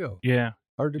 years ago. Yeah.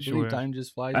 Hard to Sure believe is. time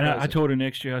just flies. And by. I told her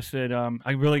next year. I said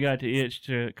I really got the itch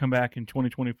to come back in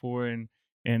 2024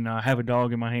 and have a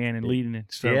dog in my hand and leading it.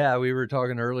 So Yeah, we were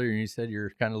talking earlier, and you said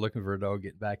you're kind of looking for a dog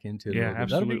getting back into it. a yeah, little bit.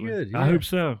 absolutely. That'll be good. I yeah. hope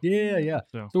so. Yeah.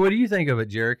 So So, what do you think of it,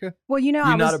 Jerica? Well, You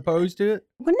I not was opposed to it?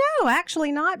 well, no,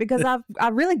 actually not, because I've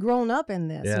really grown up in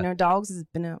this. Yeah. Dogs has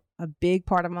been a big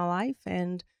part of my life,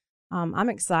 and I'm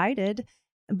excited.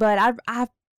 But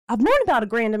I've known about a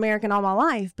Grand American all my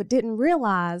life, but didn't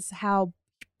realize how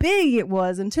big it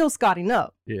was until Scotty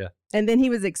Nupp. Yeah. And then he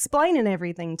was explaining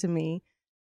everything to me,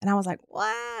 and I was like,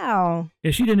 wow,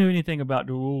 yeah, she didn't know anything about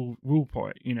the rule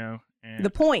part, and the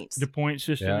points. the point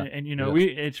system. Yeah. And Yeah.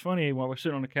 it's funny while we're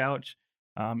sitting on the couch,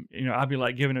 I'd be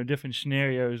like giving her different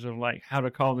scenarios of like how to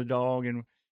call the dog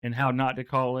and how not to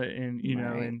call it, and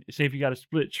Right. and say if you got a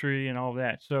split tree and all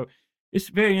that. So it's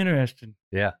very interesting.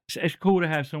 Yeah. It's cool to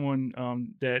have someone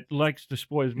that likes the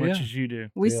sport as much Yeah. as you do.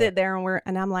 We Yeah. sit there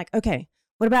and I'm like, okay,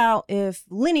 what about if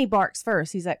Lenny barks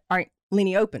first? He's like, all right,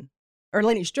 Lenny, open. or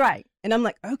Lenny strike. And I'm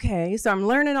like, okay, so I'm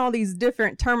learning all these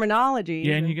different terminologies.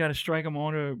 Yeah, and you got to strike them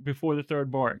on her before the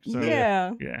third bark. So,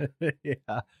 yeah.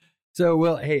 Yeah. So,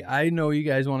 well, hey, I know you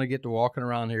guys want to get to walking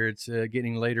around here. It's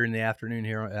getting later in the afternoon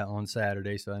here on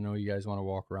Saturday, so I know you guys want to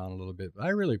walk around a little bit. But I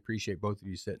really appreciate both of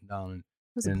you sitting down and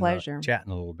It was a pleasure.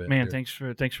 chatting a little bit. Man,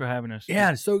 here. thanks for having us.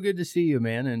 Yeah, it's so good to see you,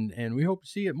 man, and we hope to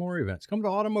see you at more events. Come to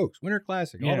Autumn Oaks Winter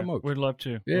Classic. Yeah, Autumn Oaks. we'd love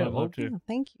to. Yeah, We'd love to. Yeah,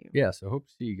 thank you. Yeah, so hope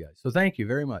to see you guys. So thank you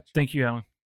very much. Thank you, Alan.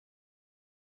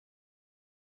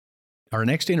 Our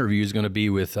next interview is going to be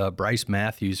with Bryce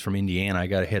Matthews from Indiana.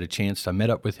 I met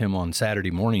up with him on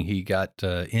Saturday morning. He got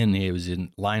he was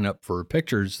in lineup for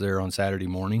pictures there on Saturday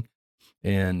morning,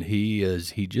 and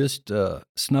he just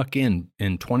snuck in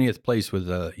 20th place with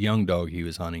a young dog he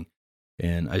was hunting.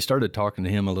 And I started talking to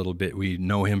him a little bit. We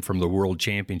know him from the World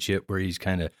Championship, where he's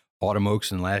kind of Autumn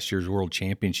Oaks in last year's World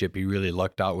Championship. He really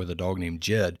lucked out with a dog named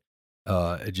Jed.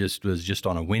 It was just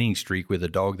on a winning streak with a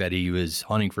dog that he was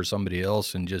hunting for somebody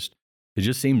else, and it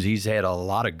just seems he's had a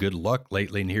lot of good luck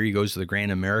lately. And here he goes to the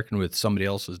Grand American with somebody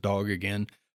else's dog again.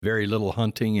 Very little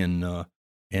hunting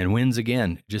and wins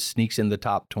again. Just sneaks in the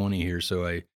top 20 here. So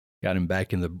I got him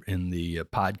back in the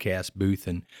podcast booth.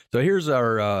 And so here's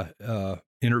our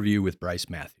interview with Bryce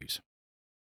Matthews.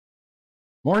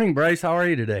 Morning, Bryce. How are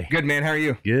you today? Good, man. How are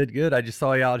you? Good. I just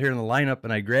saw you out here in the lineup,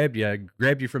 and I grabbed you. I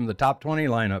grabbed you from the top 20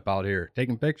 lineup out here,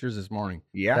 taking pictures this morning.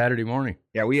 Yeah. Saturday morning.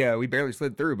 Yeah, we barely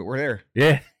slid through, but we're there.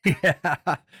 Yeah.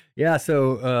 Yeah.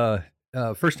 So,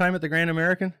 first time at the Grand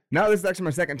American? No, this is actually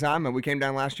my second time. We came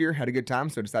down last year, had a good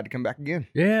time, so decided to come back again.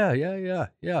 Yeah.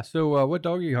 So, what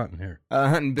dog are you hunting here?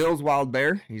 Hunting Bill's Wild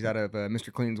Bear. He's out of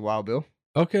Mr. Clean's Wild Bill.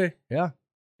 Okay. Yeah.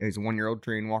 He's a 1-year-old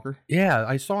Treeing Walker. Yeah,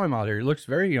 I saw him out here. He looks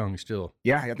very young still.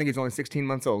 Yeah, I think he's only 16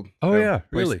 months old. Oh, so yeah,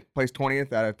 really? Placed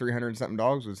 20th out of 300 and something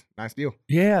dogs. Was a nice deal.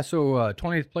 Yeah, so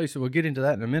 20th place, so we'll get into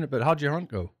that in a minute, but how'd your hunt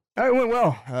go? It went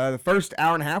well. The first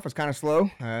hour and a half was kind of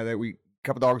slow. A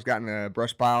couple dogs got in a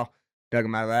brush pile, dug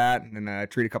them out of that, and then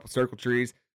treated a couple circle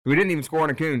trees. We didn't even score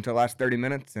on a coon until the last 30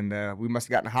 minutes, and we must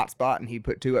have gotten a hot spot, and he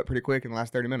put 2 up pretty quick in the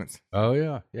last 30 minutes.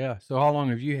 Oh, yeah. So how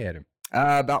long have you had him?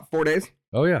 About 4 days.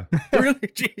 Oh, yeah. Really?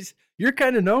 Jeez. You're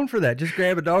kind of known for that. Just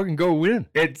grab a dog and go win.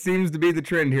 It seems to be the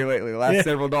trend here lately. The last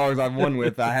several dogs I've won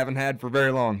with, I haven't had for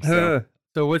very long. So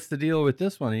what's the deal with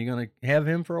this one? Are you going to have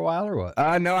him for a while or what?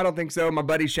 No, I don't think so. My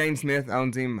buddy Shane Smith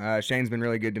owns him. Shane's been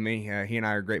really good to me. He and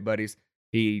I are great buddies.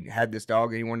 He had this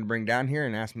dog that he wanted to bring down here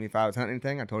and asked me if I was hunting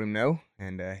anything. I told him no.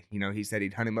 And, he said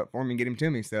he'd hunt him up for me and get him to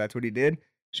me. So that's what he did.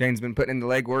 Shane's been putting in the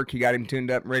legwork. He got him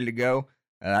tuned up and ready to go.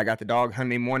 I got the dog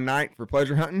hunting him one night for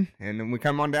pleasure hunting, and then we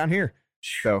come on down here.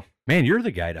 So, man, you're the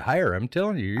guy to hire. I'm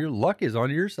telling you, your luck is on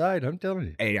your side. I'm telling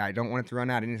you. Hey, I don't want it to run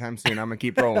out anytime soon. I'm gonna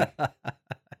keep rolling.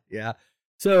 Yeah.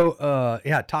 So,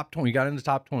 top 20. You got in the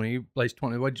top 20. You placed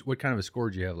 20. What kind of a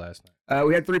score did you have last night?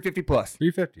 We had 350 plus.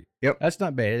 350. Yep. That's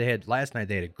not bad. Last night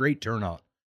they had a great turnout.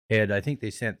 I think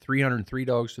they sent 303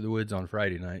 dogs to the woods on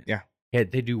Friday night. Yeah. They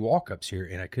do walk-ups here,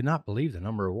 and I could not believe the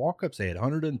number of walk-ups. They had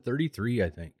 133, I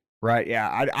think. Right,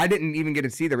 yeah. I didn't even get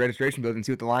to see the registration building and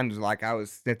see what the line was like. I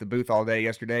was at the booth all day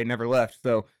yesterday, never left.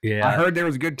 So yeah. I heard there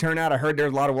was a good turnout. I heard there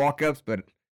was a lot of walk-ups, but,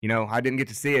 I didn't get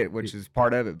to see it, which is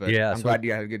part of it. But yeah, I'm glad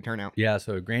you had a good turnout. Yeah,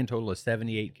 so a grand total of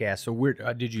 78 casts. So where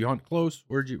did you hunt close?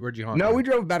 Where'd you hunt? No, we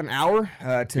drove about an hour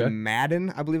to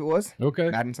Madden, I believe it was.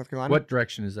 Okay. Madden, South Carolina. What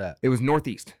direction is that? It was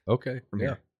northeast. Okay. From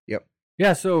here. Yep.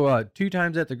 Yeah, so 2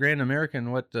 times at the Grand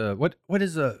American. What is what would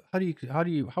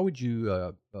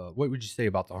you say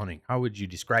about the hunting? How would you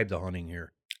describe the hunting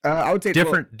here? I would say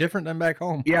different than back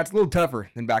home. Yeah, it's a little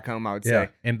tougher than back home, I would say.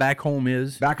 And back home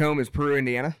is Peru,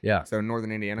 Indiana. Yeah. So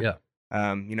northern Indiana.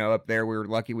 Yeah. Up there we were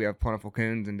lucky we have plentiful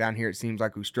coons, and down here it seems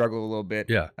like we struggle a little bit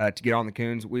to get on the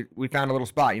coons. We found a little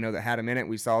spot, that had them in it.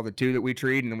 We saw the 2 that we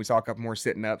treed, and then we saw a couple more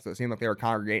sitting up, so it seemed like they were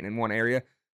congregating in one area.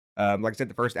 Like I said,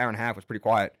 the first hour and a half was pretty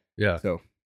quiet. Yeah. So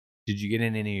did you get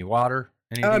in any water?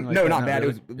 No, not bad.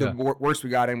 Really? It was the worst we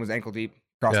got in was ankle deep,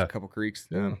 across a couple creeks.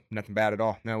 Nothing bad at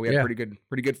all. No, we had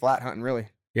pretty good flat hunting, really.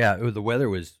 Yeah, the weather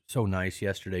was so nice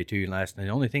yesterday too, and last night.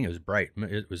 The only thing, it was bright.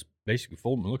 It was basically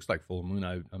full moon. It looks like full moon.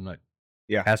 I'm not.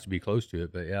 Yeah, has to be close to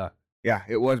it, but yeah. Yeah,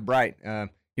 it was bright. The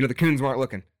coons weren't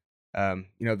looking.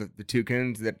 The 2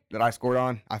 coons that I scored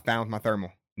on, I found with my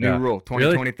thermal. New rule,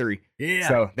 2023. Really? Yeah.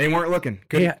 So they weren't looking.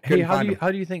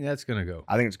 How do you think that's gonna go?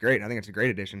 I think it's great. I think it's a great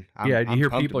addition. Do you hear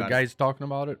guys talking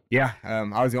about it? Yeah.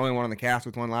 I was the only one on the cast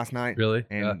with one last night. Really?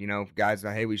 And guys,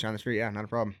 hey, we shine the street. Yeah, not a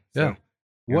problem. Yeah.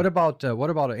 So, What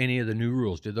about any of the new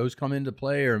rules? Did those come into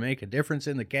play or make a difference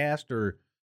in the cast, or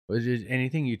was it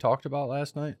anything you talked about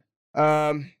last night?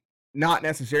 Not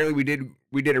necessarily. We did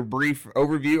we did a brief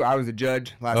overview. I was a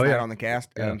judge last night on the cast.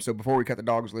 Yeah. So before we cut the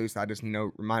dogs loose, I just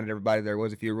reminded everybody there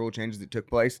was a few rule changes that took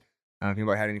place. If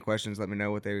anybody had any questions, let me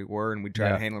know what they were, and we'd try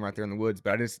to handle them right there in the woods.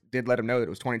 But I just did let them know that it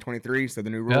was 2023, so the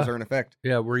new rules are in effect.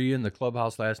 Yeah, were you in the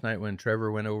clubhouse last night when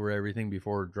Trevor went over everything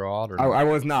before draw out? Or I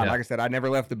was not. Like I said, I never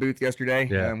left the booth yesterday.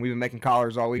 Yeah. We've been making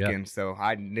collars all weekend, so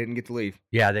I didn't get to leave.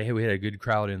 Yeah, we had a good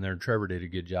crowd in there. Trevor did a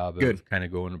good job of kind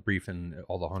of going and briefing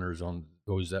all the hunters on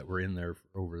those that were in there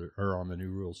on the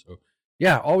new rules. So,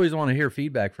 yeah, always want to hear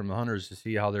feedback from the hunters to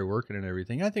see how they're working and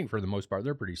everything. I think for the most part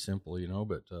they're pretty simple,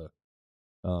 but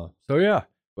so yeah.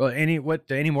 Well, any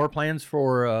more plans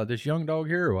for this young dog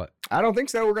here or what? I don't think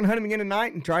so. We're gonna hunt him again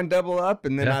tonight and try and double up,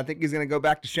 and then I think he's gonna go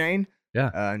back to Shane.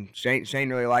 Yeah. Shane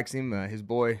really likes him. His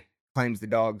boy claims the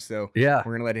dog, so we're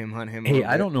gonna let him hunt him. Hey,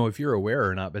 I don't know if you're aware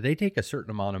or not, but they take a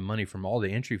certain amount of money from all the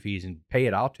entry fees and pay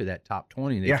it out to that top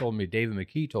 20. They told me, David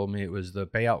McKee told me the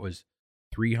payout was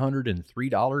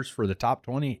 $303 for the top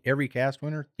 20 every cast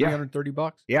winner.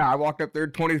 $330. Yeah, I walked up there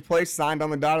 20th place, signed on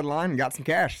the dotted line, and got some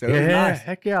cash. So it was nice.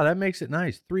 Heck yeah, that makes it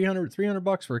nice.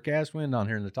 $300 for a cast win down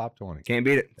here in the top 20. Can't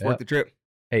beat it. It's worth the trip.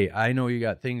 Hey, I know you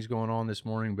got things going on this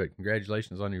morning, but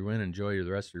congratulations on your win. Enjoy the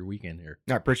rest of your weekend here.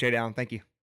 I appreciate it, Alan. Thank you.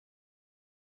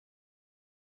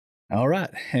 All right.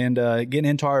 And getting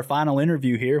into our final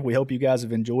interview here, we hope you guys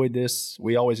have enjoyed this.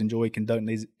 We always enjoy conducting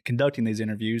these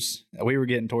interviews. We were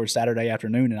getting towards Saturday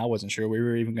afternoon, and I wasn't sure we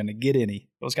were even going to get any.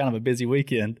 It was kind of a busy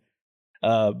weekend.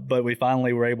 But we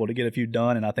finally were able to get a few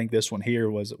done, and I think this one here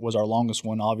was our longest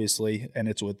one, obviously, and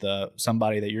it's with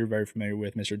somebody that you're very familiar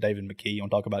with, Mr. David McKee. You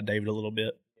want to talk about David a little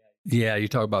bit? Yeah, you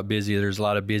talk about busy. There's a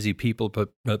lot of busy people,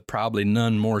 but probably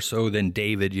none more so than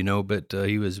David, but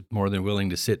he was more than willing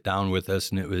to sit down with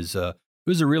us, and it was a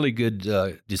really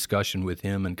good discussion with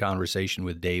him and conversation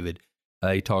with David.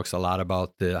 He talks a lot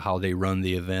about how they run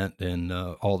the event and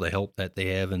all the help that they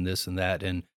have and this and that,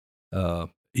 and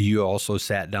you also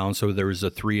sat down, so there was the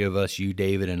three of us, you,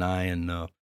 David, and I, and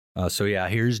so yeah,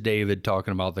 here's David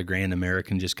talking about the Grand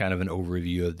American, just kind of an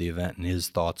overview of the event and his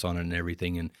thoughts on it and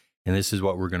everything, and this is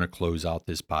what we're going to close out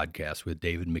this podcast with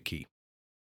David McKee.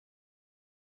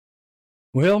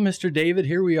 Well, Mr. David,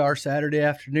 here we are Saturday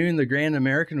afternoon, the Grand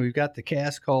American. We've got the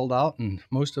cast called out, and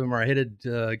most of them are headed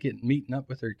meeting up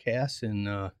with their casts, and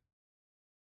it's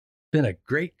been a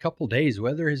great couple days.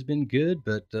 Weather has been good,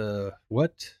 but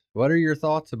what are your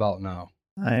thoughts about now?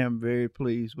 I am very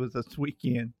pleased with this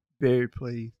weekend. Very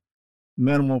pleased.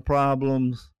 Minimal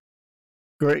problems.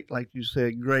 Great, like you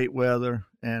said, great weather,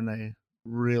 and a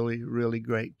really, really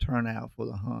great turnout for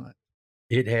the hunt.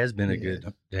 It has been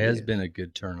been a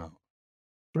good turnout.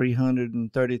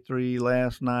 333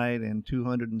 last night and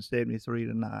 273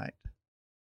 tonight.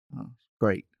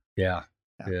 Great. Yeah.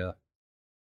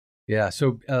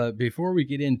 So before we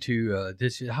get into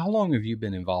this, how long have you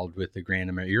been involved with the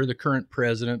Grand American? You're the current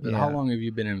president, but how long have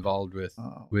you been involved with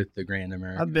the Grand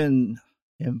American? I've been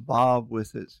involved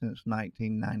with it since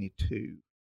 1992.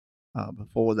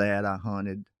 Before that, I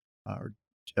hunted or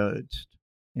judged.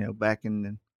 Back in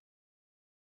the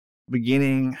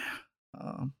beginning,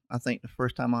 I think the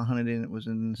first time I hunted in it was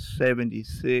in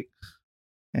 76,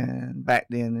 and back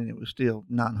then it was still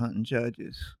non-hunting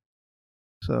judges.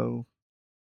 So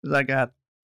as I got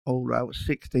older, I was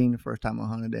 16 the first time I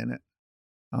hunted in it.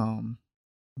 I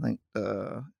think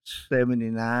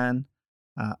 79,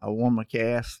 I won my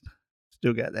cast.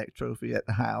 Still got that trophy at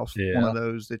the house. Yeah. One of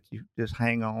those that you just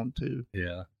hang on to.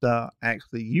 Yeah.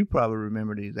 Actually, you probably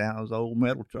remember these old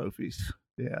metal trophies.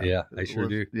 Yeah. Yeah, I sure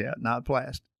do. Yeah, not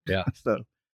plastic. Yeah. So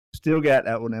still got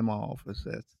that one in my office.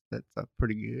 That's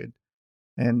pretty good.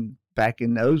 And back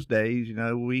in those days,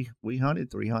 we hunted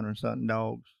 300 something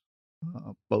dogs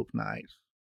both nights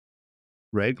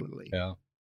regularly. Yeah.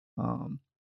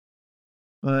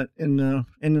 But in the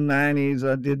 90s,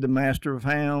 I did the Master of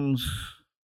Hounds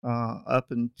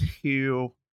up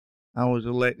until I was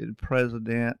elected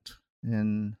president,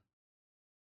 and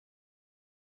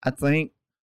I think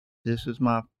this is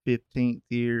my 15th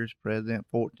year as president,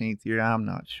 14th year. I'm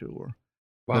not sure.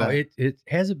 Wow, it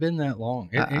hasn't been that long.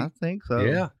 I think so.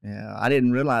 Yeah. I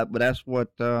didn't realize, but that's what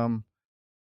one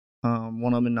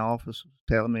of them in the office was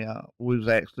telling me. We was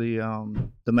actually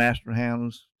the Master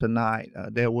Hounds tonight.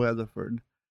 Dale Weatherford.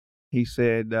 He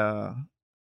said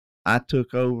I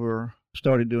took over,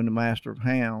 started doing the Master of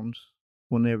Hounds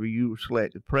whenever you were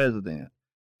selected president.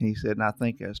 And he said, and I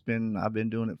think I've been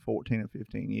doing it 14 or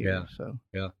 15 years. Yeah.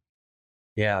 So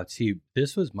Yeah. See,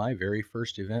 this was my very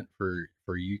first event for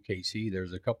UKC.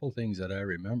 There's a couple things that I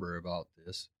remember about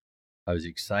this. I was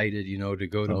excited, to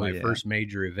go to my first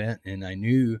major event, and I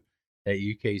knew that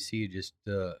UKC just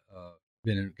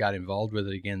got involved with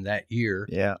it again that year.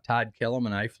 Yeah. Todd Kellum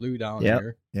and I flew down Yep.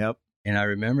 here. Yep. And I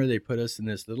remember they put us in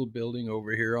this little building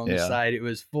over here on the side. It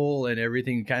was full and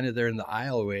everything kind of there in the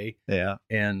aisleway. Yeah.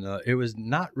 And it was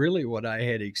not really what I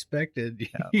had expected,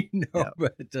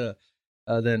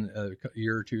 but then a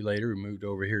year or two later, we moved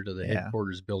over here to the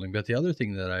headquarters building. But the other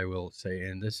thing that I will say,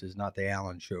 and this is not the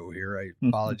Allen show here, I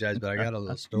apologize, but I got a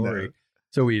little story. No.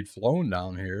 So we had flown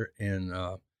down here, and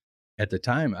at the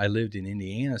time I lived in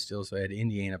Indiana still, so I had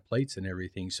Indiana plates and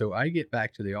everything. So I get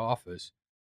back to the office.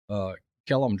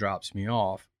 Kellum drops me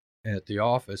off at the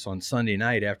office on Sunday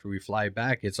night after we fly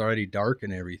back. It's already dark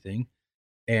and everything.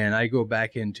 And I go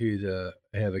back I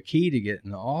have a key to get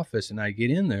in the office, and I get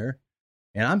in there,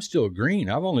 and I'm still green.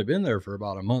 I've only been there for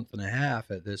about a month and a half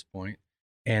at this point,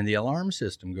 and the alarm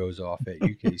system goes off at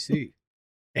UKC.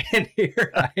 And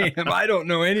here I am. I don't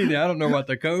know anything. I don't know what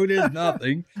the code is,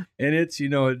 nothing. And it's,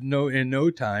 in no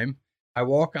time, I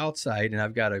walk outside, and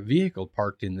I've got a vehicle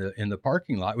parked in the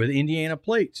parking lot with Indiana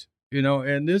plates.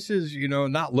 And this is,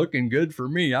 not looking good for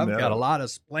me. I've got a lot of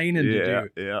splaining to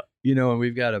do. Yeah. And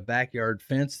we've got a backyard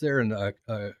fence there, and a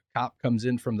cop comes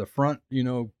in from the front,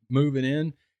 moving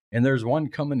in, and there's one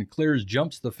coming and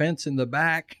jumps the fence in the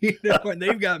back, and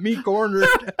they've got me cornered.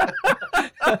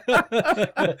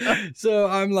 So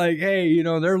I'm like, hey,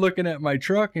 they're looking at my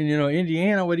truck, and,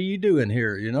 Indiana, what are you doing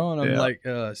here? And I'm like,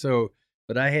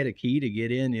 but I had a key to get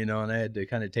in, and I had to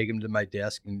kind of take him to my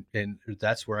desk, and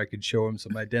that's where I could show him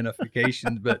some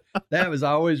identifications. But that was,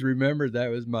 I always remembered, that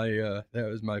was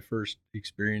my first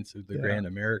experience of the Grand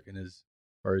American as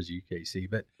far as UKC.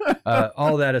 But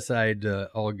all that aside,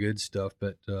 all good stuff.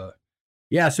 But so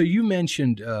you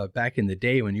mentioned back in the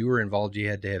day when you were involved, you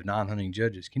had to have non-hunting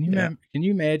judges. Can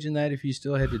you imagine that if you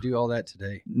still had to do all that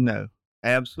today? No,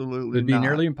 absolutely It'd be not.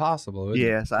 nearly impossible. Wouldn't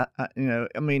Yes,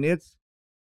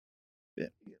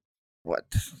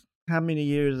 it's how many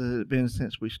years has it been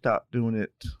since we stopped doing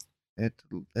it at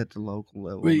the local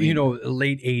level? Well,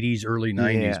 late 80s, early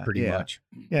 90s, pretty much.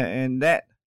 Yeah, and to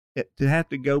have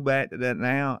to go back to that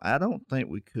now, I don't think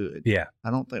we could. Yeah.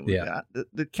 I don't think we could.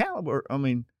 The caliber,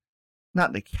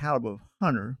 not the caliber of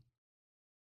hunter,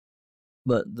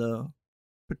 but the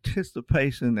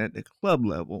participation at the club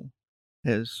level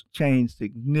has changed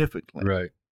significantly.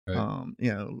 Right. A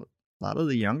lot of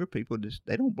the younger people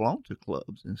they don't belong to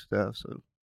clubs and stuff. So,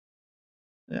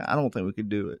 I don't think we could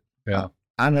do it. Yeah.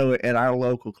 I know at our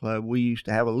local club, we used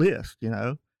to have a list,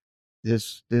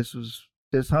 this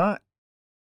hunt,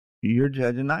 you're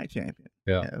judging night champion.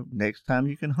 Yeah. Next time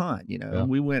you can hunt, and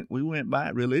we went by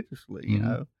it religiously,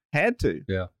 had to.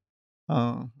 Yeah.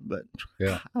 But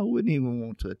I wouldn't even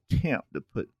want to attempt to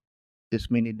put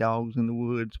this many dogs in the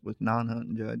woods with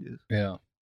non-hunting judges. Yeah.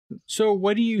 So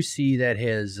what do you see that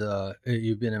has,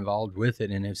 you've been involved with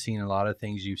it and have seen a lot of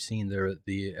things, you've seen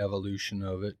the evolution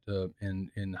of it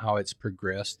and how it's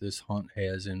progressed, this hunt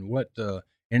has, and what,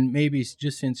 and maybe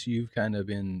just since you've kind of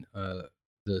been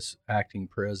this acting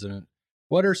president,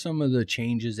 what are some of the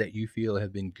changes that you feel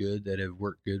have been good, that have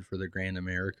worked good for the Grand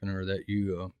American, or that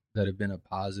you, that have been a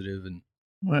positive, and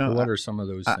what are some of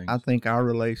those things? I think our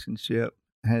relationship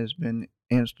has been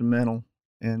instrumental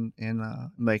in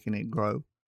making it grow.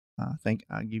 I think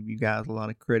I give you guys a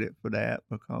lot of credit for that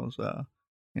because,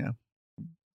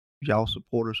 y'all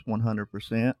support us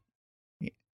 100%.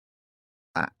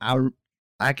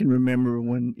 I can remember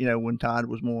when Todd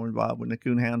was more involved with the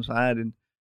Coonhound side, and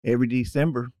every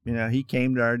December, he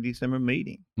came to our December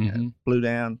meeting, flew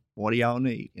down, what do y'all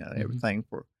need? Everything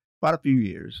for quite a few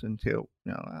years until,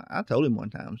 I told him one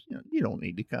time, you don't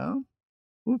need to come.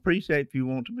 We'll appreciate if you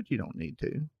want to, but you don't need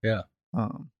to. Yeah.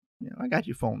 I got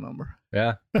your phone number.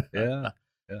 Yeah. Yeah.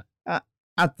 Yeah.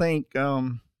 I think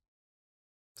some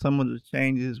of the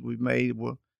changes we've made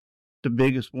were the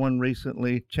biggest one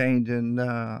recently, changing,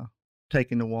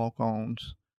 taking the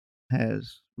walk-ons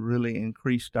has really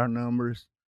increased our numbers.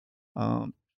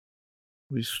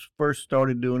 We first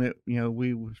started doing it,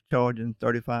 we were charging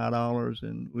 $35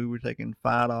 and we were taking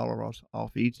 $5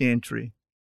 off each entry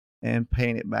and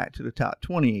paying it back to the top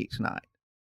 20 each night.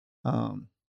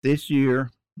 This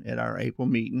year, at our April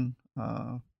meeting,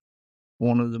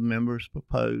 one of the members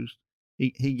proposed,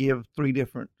 he gave 3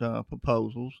 different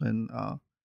proposals, and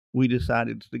we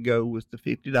decided to go with the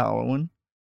 $50 one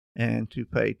and to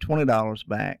pay $20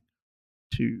 back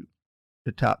to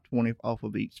the top 20 off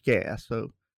of each gas.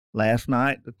 So last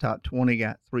night, the top 20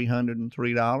 got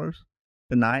 $303.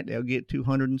 Tonight, they'll get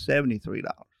 $273.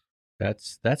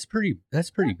 That's pretty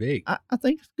big. I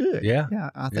think it's good. Yeah. Yeah,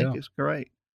 I think it's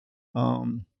great.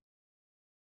 Then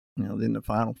the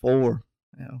final 4,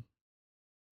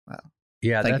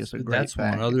 Yeah, think it's a great that's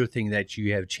one package. other thing that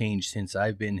you have changed since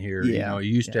I've been here. You Yeah, know,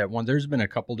 you used to yeah. have one. There's been a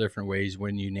couple different ways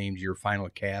when you named your final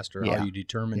cast or how Yeah, you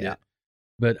determined yeah. it.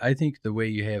 But I think the way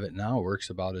you have it now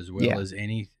works about as well Yeah. as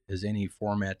any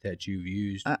format that you've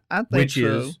used. I think which so.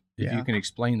 is, if Yeah. you can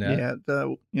explain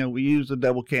that. Yeah, we use the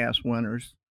double cast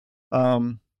winners,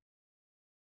 and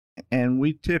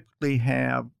we typically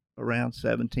have around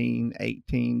 17,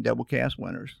 18 double cast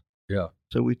winners. Yeah.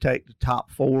 So we take the top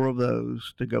 4 of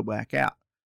those to go back out.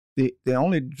 The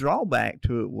only drawback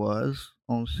to it was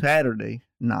on Saturday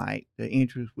night, the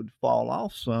interest would fall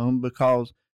off some because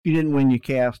if you didn't win your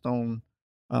cast on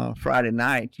Friday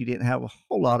night, you didn't have a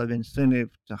whole lot of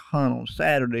incentive to hunt on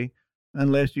Saturday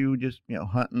unless you were just,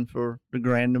 hunting for the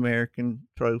Grand American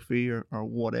Trophy or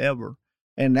whatever.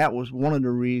 And that was one of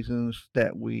the reasons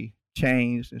that we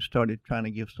changed and started trying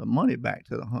to give some money back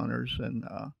to the hunters. And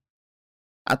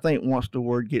I think once the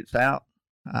word gets out,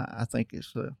 I think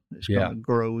it's going to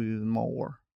grow even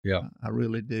more. Yeah, I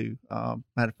really do.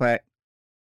 Matter of fact,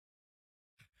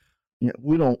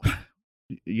 we don't.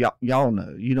 Y'all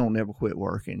know you don't ever quit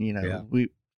working.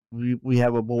 We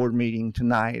have a board meeting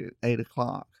tonight at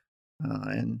 8:00,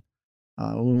 and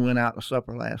when we went out to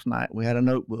supper last night, we had a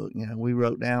notebook. We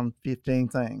wrote down 15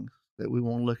 things that we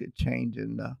want to look at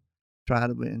changing, try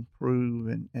to improve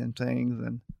and things.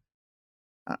 And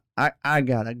I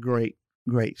got a great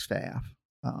staff.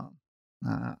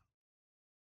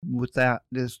 Without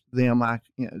this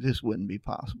wouldn't be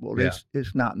possible. Yeah.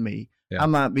 It's not me. Yeah. I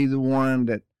might be the one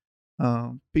that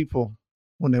people,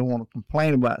 when they want to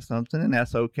complain about something, and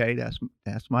that's okay.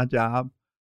 That's my job.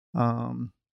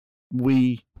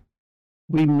 We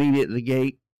meet at the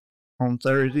gate on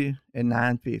Thursday at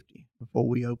 9:50 before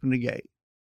we open the gate.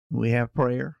 We have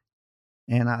prayer,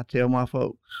 and I tell my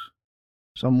folks,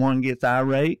 someone gets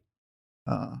irate,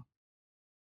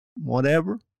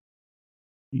 whatever,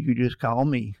 you just call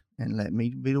me and let me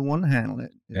be the one to handle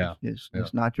it.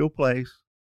 It's not your place.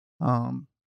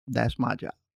 That's my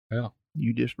job. Yeah.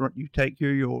 You take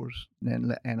care of yours,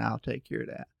 and I'll take care of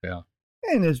that. Yeah.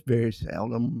 And it's very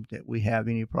seldom that we have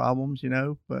any problems,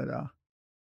 but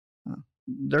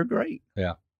they're great.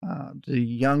 Yeah. The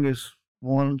youngest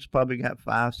one's probably got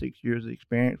 5-6 years of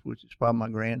experience, which is probably my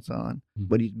grandson,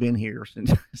 but he's been here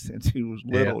since he was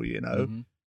little, Mm-hmm.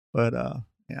 But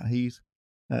he's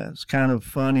it's kind of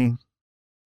funny.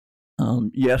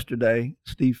 Yesterday,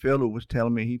 Steve Fielder was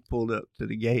telling me he pulled up to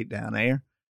the gate down there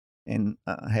and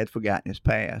had forgotten his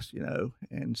pass,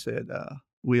 and said,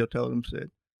 Will told him,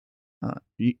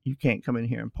 you can't come in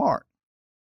here and park.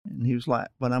 And he was like,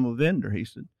 but I'm a vendor. He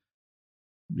said,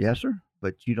 yes, sir,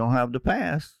 but you don't have the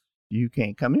pass. You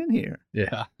can't come in here.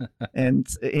 Yeah. and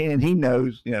he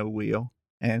knows, Will.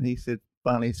 And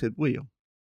finally he said, Will,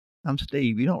 I'm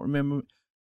Steve. You don't remember me?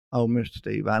 Oh, Mr.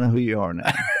 Steve, I know who you are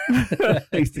now.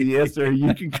 He said, yes, sir,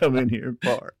 you can come in here and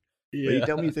park. Yeah. But he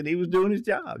told me, he said he was doing his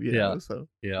job, So,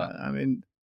 yeah.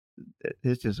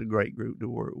 It's just a great group to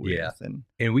work with. Yeah.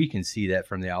 And we can see that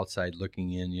from the outside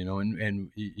looking in,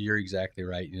 and you're exactly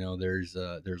right.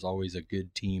 There's always a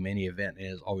good team. Any event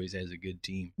always has a good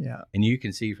team. Yeah. And you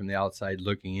can see from the outside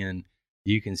looking in,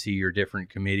 you can see your different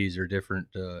committees or different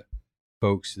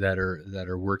folks that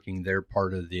are working their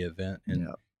part of the event. And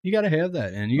you got to have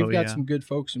that. And you've got some good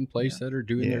folks in place that are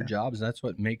doing their jobs. And that's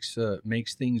what makes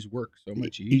things work so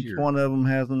much easier. Each one of them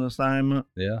has an assignment.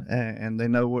 Yeah. And they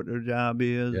know what their job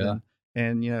is. Yeah.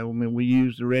 And we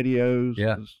use the radios.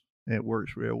 Yeah. It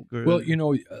works real good. Well,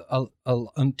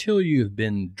 until you've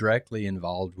been directly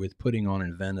involved with putting on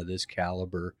an event of this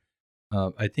caliber,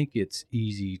 I think it's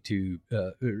easy to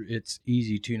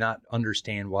not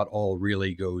understand what all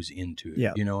really goes into it.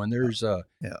 Yeah. And there's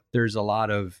a lot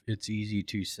of, it's easy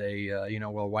to say,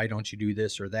 well, why don't you do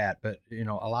this or that? But a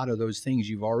lot of those things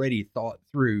you've already thought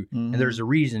through, and there's a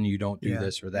reason you don't do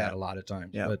this or that a lot of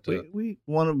times. Yeah. But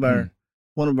one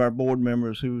of our board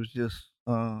members who was just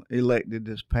elected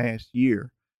this past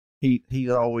year, he's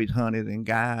always hunted and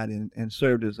guided and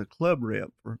served as a club rep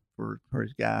for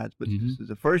his guides. But this is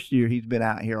the first year he's been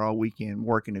out here all weekend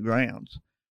working the grounds.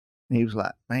 And he was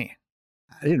like, man,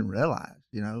 I didn't realize,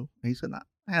 he said, I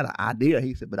had an idea.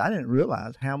 He said, but I didn't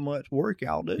realize how much work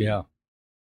y'all do. Yeah.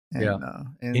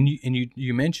 And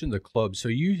you mentioned the club, so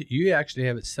you actually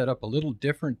have it set up a little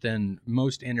different than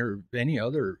most any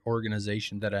other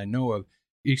organization that I know of.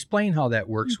 Explain how that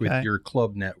works with your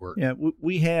club network. Yeah,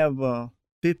 we have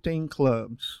 15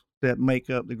 clubs that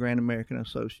make up the Grand American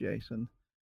Association,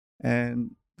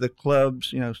 and the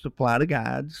clubs, supply the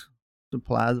guides,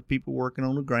 supply the people working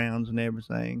on the grounds and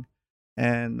everything.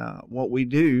 And what we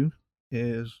do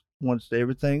is once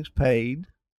everything's paid,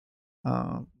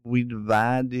 we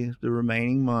divide the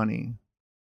remaining money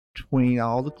between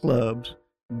all the clubs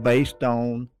based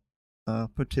on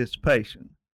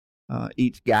participation.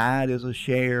 Each guide is a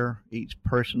share. Each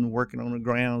person working on the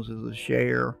grounds is a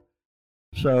share.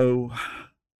 So,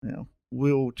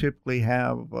 we'll typically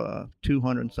have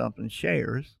 200 something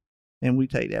shares, and we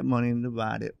take that money and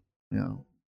divide it,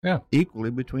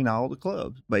 equally between all the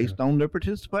clubs based on their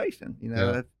participation.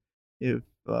 If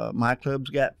my club's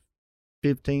got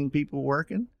 15 people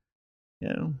working,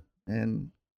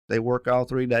 and they work all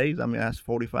 3 days, I mean, that's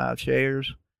 45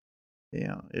 shares.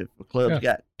 If a club's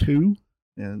got 2,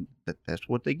 and that's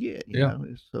what they get.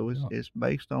 It's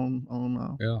based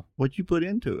on what you put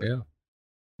into it.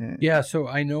 Yeah. So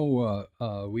I know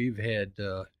we've had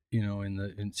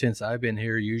since I've been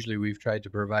here, usually we've tried to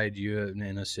provide you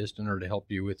an assistant or to help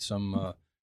you with some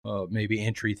maybe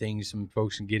entry things. Some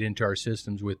folks can get into our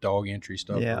systems with dog entry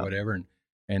stuff or whatever.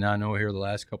 And I know here the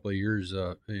last couple of years,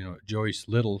 Joyce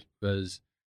Little was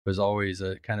always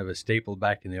a kind of a staple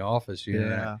back in the office.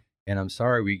 And I'm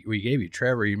sorry we gave you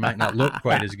Trevor. He might not look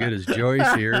quite as good as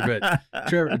Joyce here, but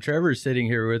Trevor's sitting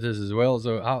here with us as well.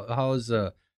 So how's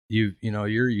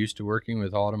you're used to working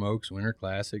with Autumn Oaks, Winter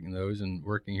Classic, and those, and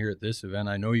working here at this event.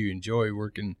 I know you enjoy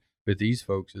working with these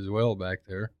folks as well back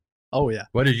there. Oh yeah.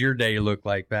 What does your day look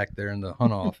like back there in the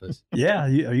hunt office? Yeah,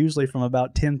 usually from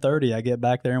about 10:30, I get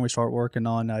back there and we start working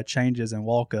on changes and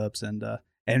walk-ups, and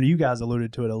you guys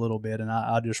alluded to it a little bit, and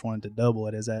I just wanted to double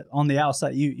it. Is that on the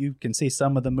outside, you can see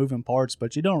some of the moving parts,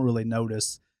 but you don't really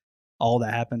notice all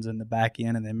that happens in the back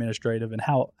end and the administrative, and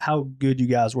how good you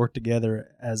guys work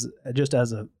together as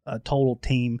a total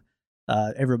team.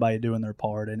 Everybody doing their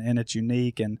part, and it's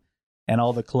unique, and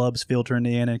all the clubs filtering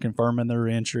in and confirming their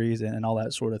entries and all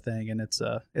that sort of thing. And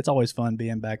it's always fun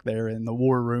being back there in the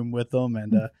war room with them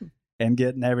and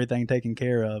getting everything taken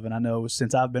care of. And I know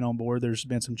since I've been on board, there's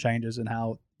been some changes in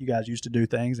how you guys used to do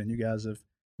things, and you guys have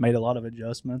made a lot of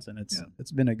adjustments, and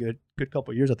it's been a good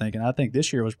couple of years, I think. And I think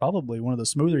this year was probably one of the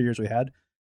smoother years we had.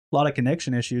 A lot of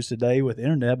connection issues today with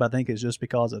internet, but I think it's just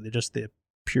because of the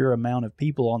pure amount of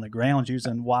people on the grounds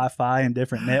using Wi-Fi and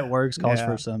different networks caused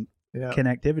for some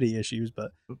connectivity issues,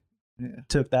 but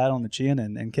took that on the chin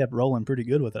and kept rolling pretty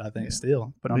good with it, I think.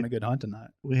 Still put on a good hunt tonight.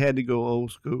 We had to go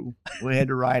old school. We had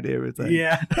to write everything.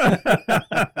 Yeah.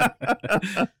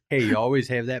 Hey, you always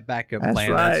have that backup That's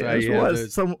plan. Right. That's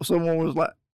why someone was like,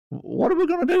 what are we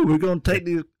going to do? We're going to take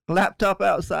the laptop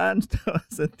outside and stuff. I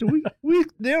said, we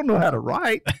don't know how to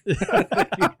write.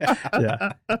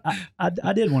 Yeah.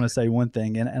 I did want to say one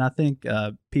thing, and I think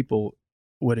people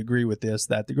would agree with this,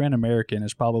 that the Grand American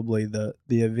is probably the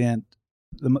event,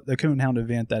 the Coonhound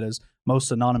event that is most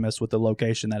synonymous with the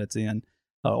location that it's in,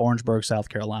 Orangeburg, South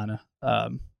Carolina.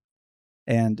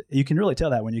 And you can really tell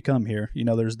that when you come here.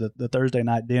 There's the Thursday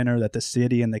night dinner that the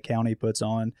city and the county puts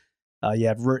on. You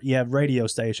have radio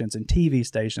stations and TV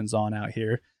stations on out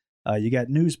here. You got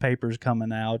newspapers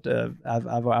coming out.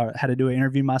 I've had to do an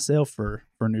interview myself for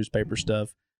newspaper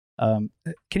stuff. Can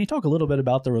you talk a little bit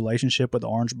about the relationship with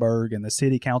Orangeburg and the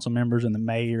city council members and the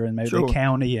mayor and maybe the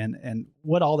county and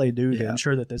what all they do to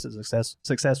ensure that this is a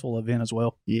successful event as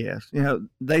well? Yes.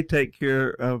 They take care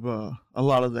of a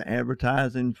lot of the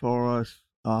advertising for us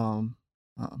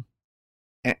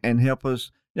and help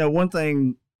us. One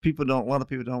thing a lot of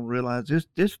people don't realize,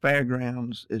 this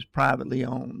fairgrounds is privately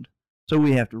owned, so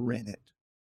we have to rent it.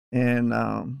 And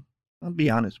I'll be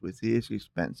honest with you, it's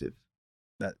expensive.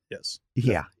 Yes.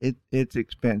 Yeah, it's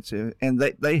expensive, and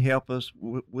they help us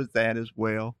with that as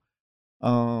well.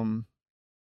 The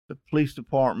police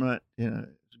department,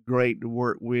 it's great to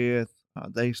work with.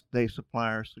 They supply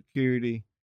our security,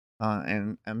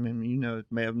 and I mean, you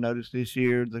may have noticed this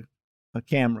year the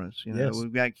cameras.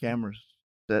 We've got cameras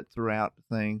set throughout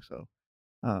the thing. So,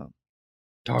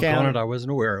 doggone it, I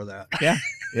wasn't aware of that.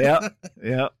 Yeah.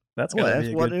 That's what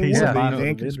it was.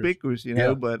 Inconspicuous,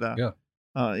 but.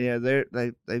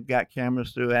 They've got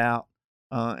cameras throughout,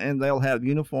 and they'll have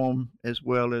uniform as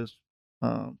well as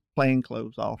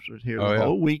plainclothes officers here the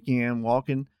whole weekend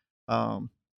walking. I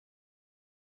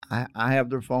have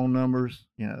their phone numbers.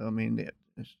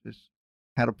 It's just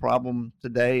had a problem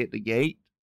today at the gate.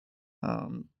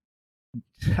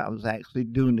 I was actually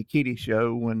doing the kitty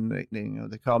show when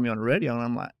they called me on the radio, and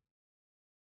I'm like,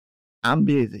 I'm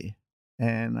busy,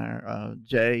 and our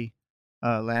Jay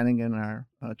Lanigan, our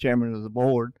chairman of the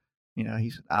board, he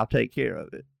said, I'll take care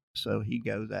of it. So he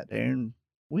goes out there, and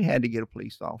we had to get a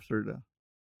police officer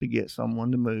to get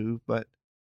someone to move. But,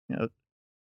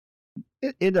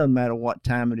 it doesn't matter what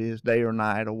time it is, day or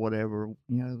night or whatever.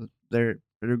 They're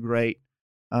great.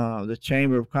 The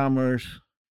Chamber of Commerce,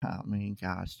 I mean,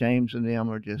 gosh, James and them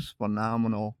are just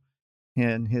phenomenal,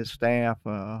 and his staff.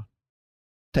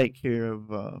 take care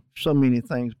of so many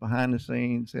things behind the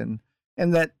scenes, and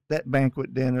that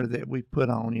banquet dinner that we put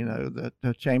on,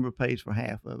 the chamber pays for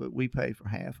half of it. We pay for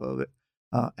half of it.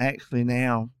 Actually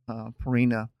now,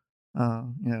 Purina,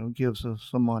 gives us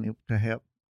some money to help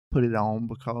put it on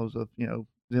because of,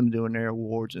 them doing their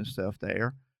awards and stuff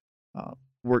there.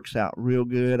 Works out real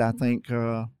good. I think,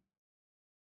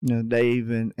 Dave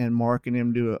and Mark and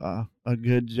them do a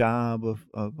good job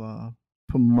of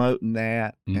promoting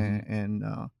that and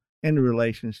the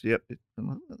relationship.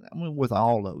 With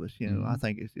all of us, I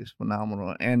think it's just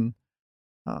phenomenal. And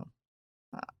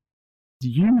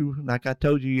like I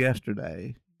told you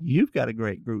yesterday, you've got a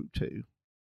great group too.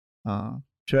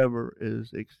 Trevor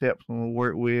is exceptional to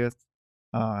work with.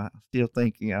 Still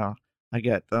think, I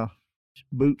got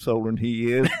boots older than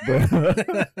he is, but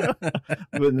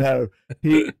no,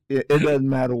 it doesn't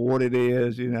matter what it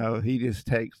is, he just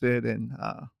takes it and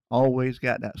always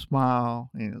got that smile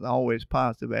and always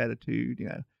positive attitude,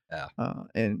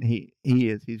 and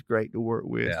he's great to work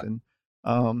with. And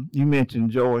you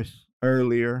mentioned Joyce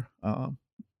earlier.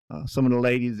 Some of the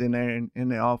ladies in there in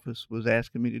the office was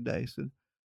asking me today, said,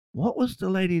 what was the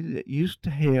lady that used to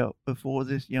help before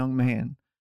this young man?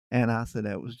 And I said,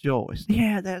 that was Joyce.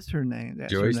 Yeah, that's her name.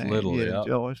 That's Joyce her name. Little, yeah.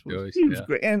 Joyce was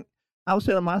great. And I was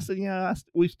telling him, I said,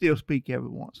 we still speak every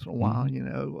once in a while, it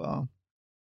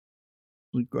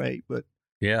was great. But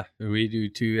yeah, we do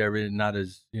too. Not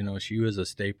as, she was a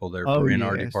staple there in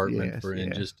our department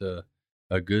and just a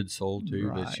good soul too.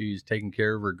 Right. But she's taking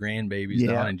care of her grandbabies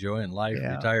now, enjoying life,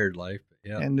 retired life.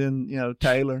 Yeah. And then,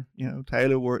 Taylor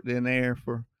worked in there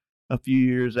for a few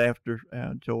years after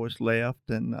Joyce left,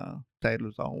 and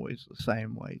Taylor's always the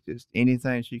same way. Just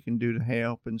anything she can do to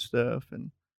help and stuff,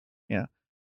 and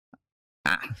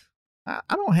I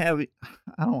don't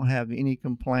have any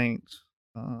complaints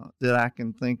that I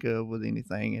can think of with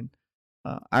anything. And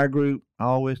our group, I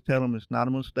always tell them it's not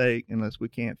a mistake unless we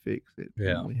can't fix it.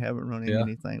 Yeah, we haven't run into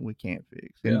anything we can't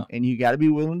fix. And you got to be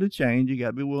willing to change. You got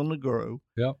to be willing to grow.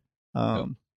 Yep.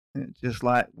 And just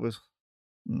like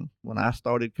when I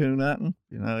started coon hunting,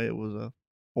 it was a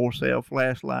for sale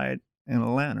flashlight and a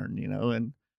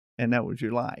lantern, and that was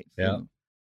your light. Yeah.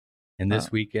 And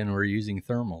this weekend we're using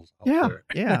thermals. Yeah.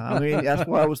 I mean, that's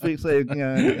what I was thinking,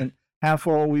 and how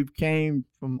far we've came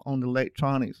from on the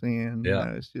electronics end.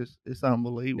 It's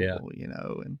unbelievable,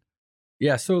 and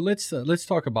so let's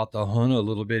talk about the hunt a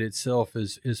little bit itself.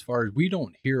 As far as we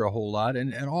don't hear a whole lot,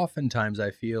 and oftentimes I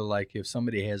feel like if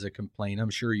somebody has a complaint, I'm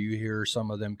sure you hear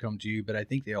some of them come to you, but I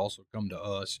think they also come to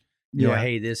us.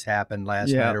 Hey, this happened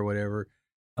last night or whatever.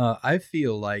 I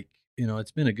feel like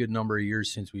it's been a good number of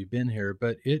years since we've been here,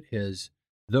 but it has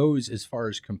those as far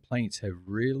as complaints have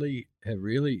really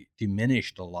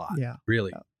diminished a lot. Yeah,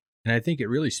 really, and I think it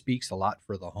really speaks a lot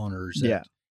for the hunters.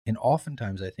 And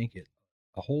oftentimes I think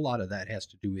a whole lot of that has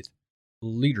to do with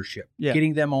leadership,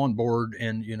 getting them on board,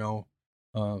 and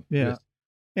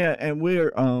and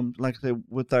we're like I said,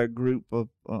 with our group of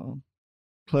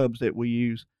clubs that we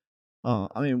use,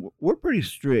 I mean, we're pretty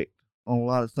strict on a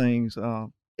lot of things.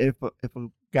 If a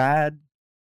guide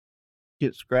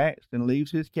gets scratched and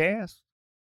leaves his cast,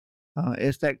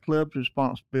 it's that club's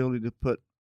responsibility to put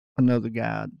another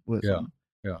guide with them.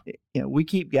 We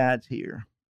keep guides here.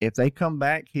 If they come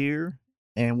back here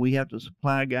and we have to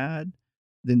supply a guide,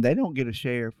 then they don't get a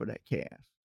share for that cast.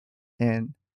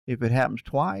 And if it happens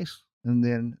twice, and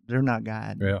then they're not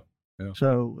guiding.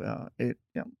 So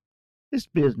it's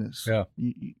business.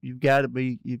 You've got to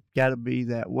be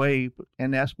that way,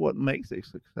 and that's what makes it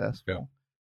successful.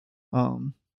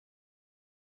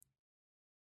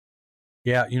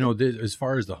 As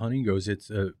far as the hunting goes, it's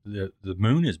the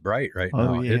moon is bright right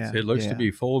now. It looks to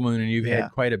be full moon, and you've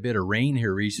had quite a bit of rain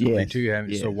here recently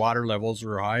too. So water levels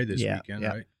are high this weekend,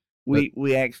 right?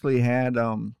 We actually had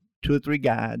 2 or 3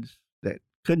 guides that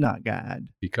could not guide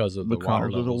because of the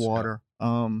water.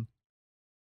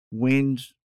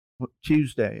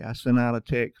 Tuesday, I sent out a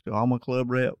text to all my club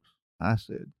reps. I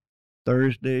said,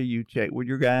 Thursday, you check with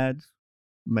your guides,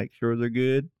 make sure they're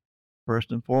good.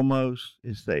 First and foremost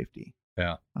is safety.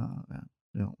 No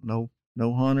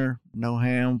hunter, no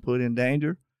hound put in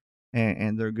danger,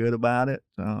 and they're good about it.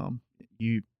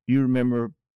 You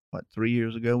remember 3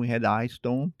 years ago we had the ice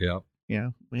storm?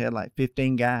 We had like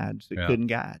 15 guides that couldn't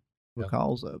guide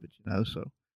because of it.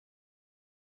 So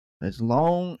as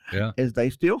long as they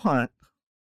still hunt,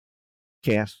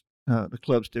 the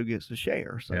club still gets a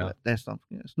share. So that's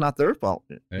something. It's not their fault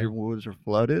that their woods are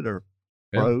flooded or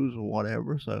froze or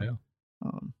whatever. So.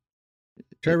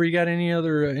 Trevor, you got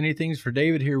any things for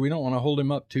David here? We don't want to hold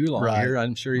him up too long here.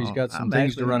 I'm sure he's got some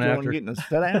things to run after. Getting to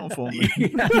sit down for me.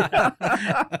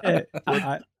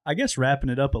 I guess wrapping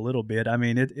it up a little bit. I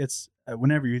mean, it's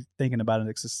whenever you're thinking about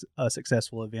a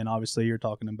successful event, obviously you're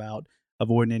talking about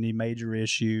avoiding any major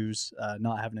issues,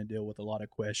 not having to deal with a lot of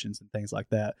questions and things like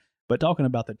that. But talking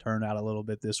about the turnout a little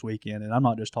bit this weekend, and I'm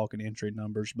not just talking entry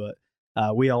numbers, but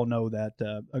we all know that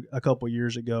a couple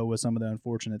years ago with some of the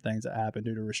unfortunate things that happened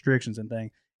due to restrictions and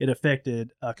things, it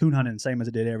affected coon hunting the same as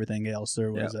it did everything else.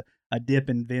 There was a dip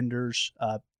in vendors,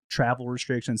 travel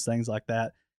restrictions, things like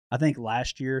that. I think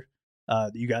last year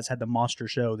you guys had the monster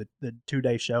show, the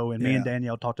 2-day show, and me and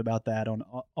Danielle talked about that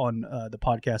on the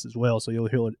podcast as well. So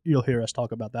you'll hear us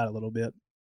talk about that a little bit.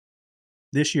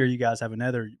 This year you guys have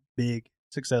another big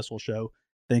successful show.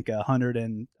 I think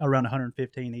around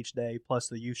 115 each day plus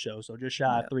the youth show, so just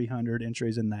shy of 300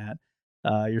 entries in that.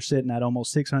 You're sitting at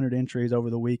almost 600 entries over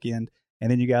the weekend,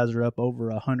 and then you guys are up over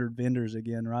 100 vendors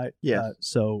again, right? Yeah.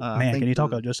 So, man, can you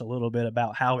talk just a little bit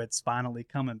about how it's finally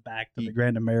coming back to the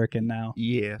Grand American now?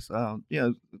 Yes.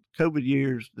 COVID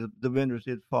years, the vendors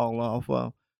did fall off.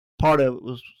 Part of it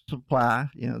was supply.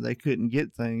 They couldn't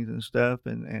get things and stuff,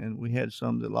 and we had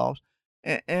some that lost.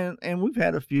 And we've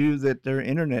had a few that their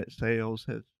internet sales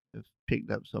have picked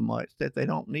up so much that they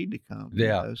don't need to come.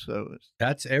 Yeah. So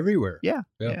that's everywhere. Yeah.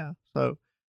 So,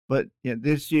 but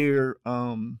this year,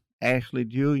 Ashley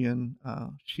Julian,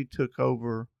 she took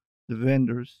over the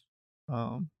vendors.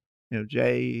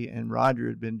 Jay and Roger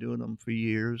had been doing them for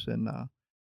years, and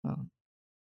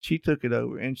she took it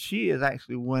over. And she has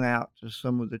actually went out to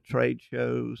some of the trade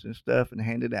shows and stuff and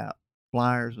handed out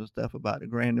flyers and stuff about the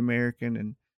Grand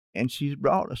American, and she's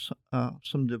brought us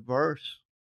some diversity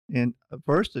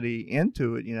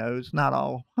into it. It's not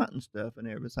all hunting stuff and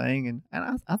everything,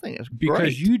 and I think it's great.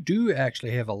 Because you do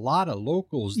actually have a lot of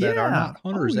locals that are not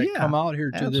hunters that come out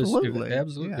here to this event.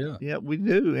 Absolutely, yeah, we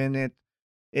do, and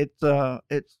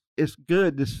it's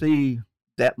good to see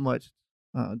that much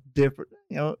different.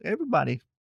 Everybody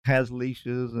has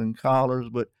leashes and collars,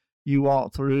 but you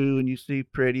walk through and you see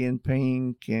Pretty in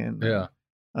Pink and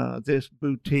this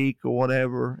boutique or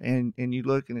whatever, and you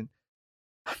look and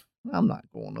I'm not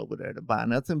going over there to buy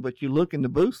nothing, but you look in the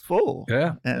booth full.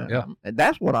 And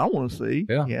that's what I want to see.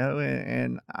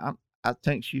 And I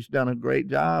think she's done a great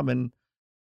job, and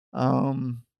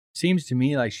seems to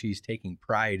me like she's taking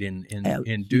pride in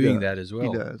doing that as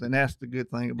well. She does, and that's the good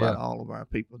thing about all of our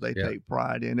people. They take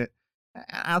pride in it.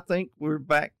 I think we're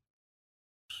back.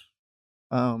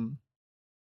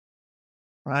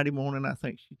 Friday morning, I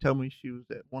think she told me she was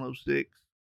at 106,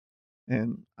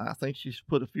 and I think she's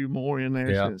put a few more in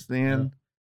there since then.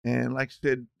 And like I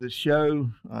said, the show,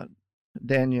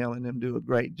 Danielle and them do a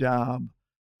great job.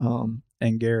 And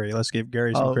Gary, let's give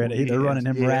Gary some credit. They're running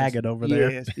him ragged over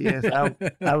there. Yes.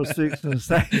 I was fixing to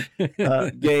say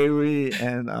Gary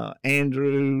and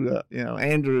Andrew.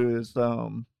 Andrew is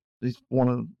he's one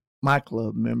of my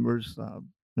club members. I've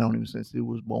known him since he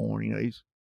was born. He's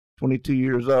 22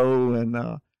 years old, and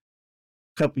a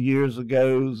couple years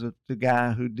ago, the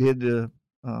guy who did the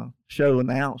show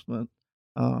announcement,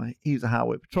 he's a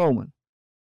highway patrolman,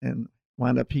 and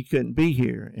wound up he couldn't be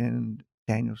here. And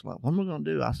Daniel's like, "What am I going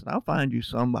to do?" I said, "I'll find you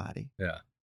somebody." Yeah.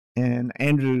 And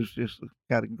Andrew's just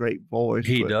got a great voice.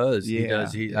 He does.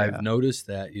 I've noticed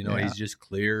that. He's just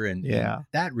clear, and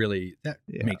that really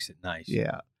makes it nice.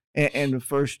 Yeah. And the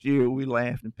first year we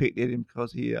laughed and picked at him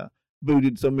because he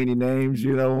booted so many names,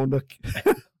 on the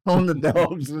on the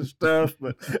dogs and stuff.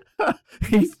 But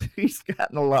he's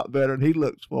gotten a lot better, and he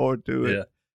looks forward to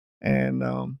it. And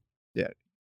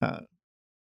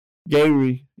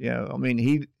Gary,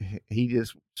 he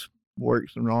just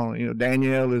works and wrong.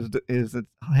 Danielle is the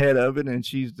head of it, and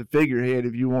she's the figurehead,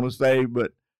 if you want to say.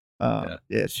 But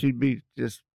she'd be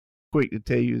just quick to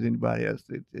tell you as anybody else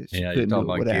that she couldn't you're do talking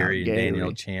it about Gary and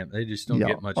Danielle Champ. They just don't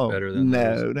get much better than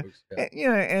those folks.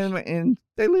 And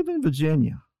they live in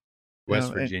Virginia.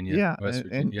 West Virginia.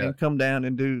 And come down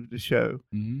and do the show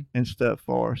and stuff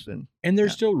for us. And they're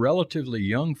still relatively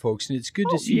young folks, and it's good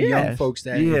to see young folks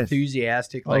that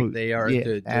enthusiastic like they are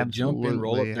to jump in,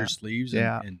 roll up their sleeves.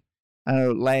 And I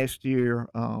know last year,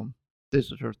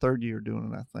 this is her third year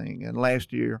doing it, I think. And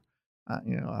last year,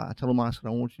 I told them, I said, I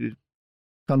want you to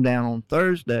come down on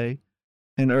Thursday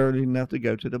and early enough to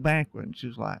go to the banquet. And she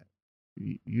was like,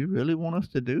 you really want us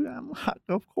to do that? I'm like,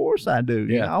 of course I do.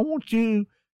 I want you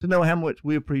to know how much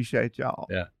we appreciate y'all.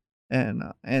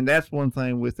 And that's one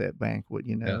thing with that banquet,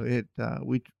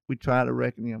 we try to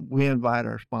reckon, we invite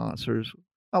our sponsors.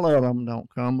 A lot of them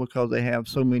don't come because they have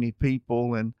so many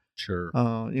people, and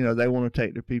they want to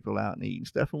take their people out and eat and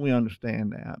stuff, and we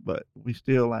understand that, but we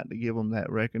still like to give them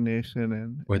that recognition.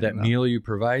 And that meal you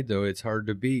provide, though, it's hard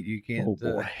to beat. You can't. Oh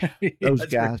boy, those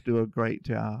guys do a great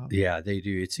job. Yeah, they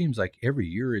do. It seems like every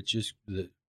year it's just the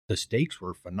the steaks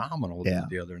were phenomenal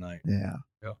the other night.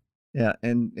 Yeah.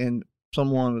 And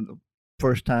someone the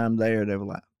first time there, they were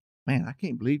like, "Man, I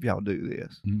can't believe y'all do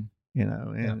this." Mm-hmm. You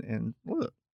know, and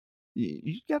look,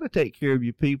 you got to take care of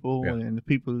your people and the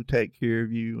people who take care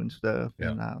of you and stuff.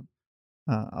 And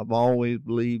I've always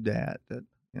believed that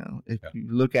you know, if you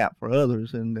look out for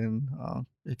others, and then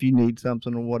if you need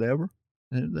something or whatever,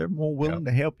 they're more willing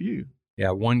to help you.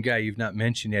 Yeah, one guy you've not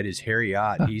mentioned yet is Harry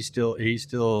Ott. He's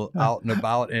still out and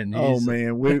about, and he's,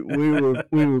 man, we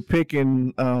were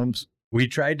picking. We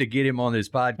tried to get him on this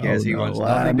podcast. He wants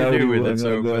nothing to do with it,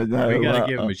 so we got to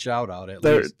give him a shout out at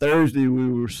least. Thursday,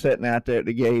 we were sitting out there at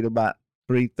the gate about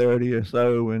 3:30 or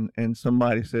so, and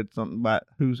somebody said something about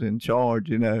who's in charge,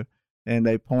 you know, and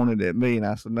they pointed at me, and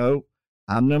I said, "No,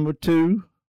 I'm number 2,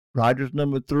 Roger's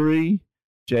number 3,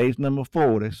 Jay's number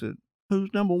 4." They said, "Who's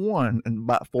number 1?" And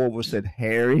about 4 of us said,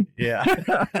 "Harry." Yeah.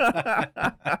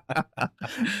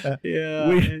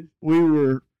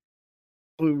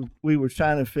 We were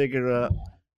trying to figure out.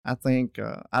 I think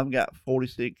I've got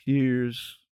 46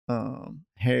 years.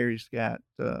 Harry's got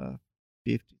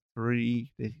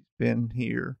 53 that he's been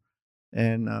here,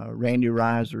 and Randy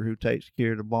Reiser, who takes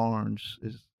care of the barns,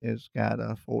 is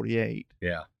got 48.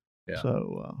 Yeah.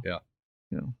 So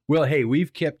you know. Well, hey,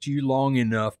 we've kept you long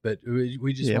enough, but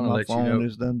we just want to let you know. My phone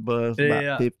has done buzzed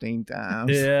about 15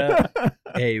 times. Yeah.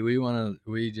 Hey,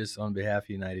 we just, on behalf of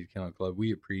United Kennel Club,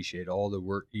 we appreciate all the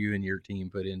work you and your team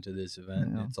put into this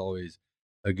event. Yeah. It's always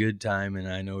a good time, and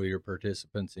I know your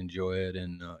participants enjoy it.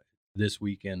 And this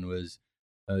weekend was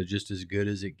just as good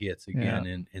as it gets again.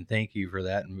 Yeah. And thank you for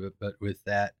that. But with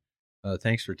that,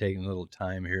 thanks for taking a little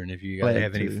time here. And if you guys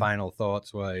have any final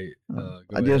thoughts, I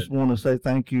just want to say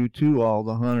thank you to all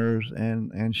the hunters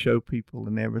and show people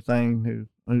and everything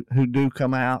who do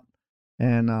come out.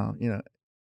 And, you know,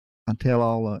 I tell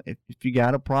all, if you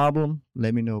got a problem,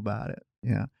 let me know about it.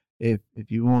 Yeah. If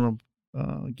you want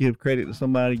to give credit to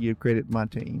somebody, give credit to my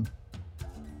team.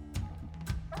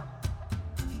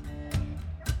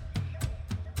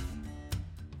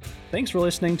 Thanks for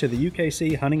listening to the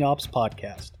UKC Hunting Ops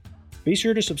Podcast. Be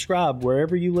sure to subscribe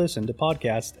wherever you listen to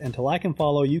podcasts and to like and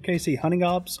follow UKC Hunting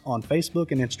Ops on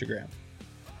Facebook and Instagram.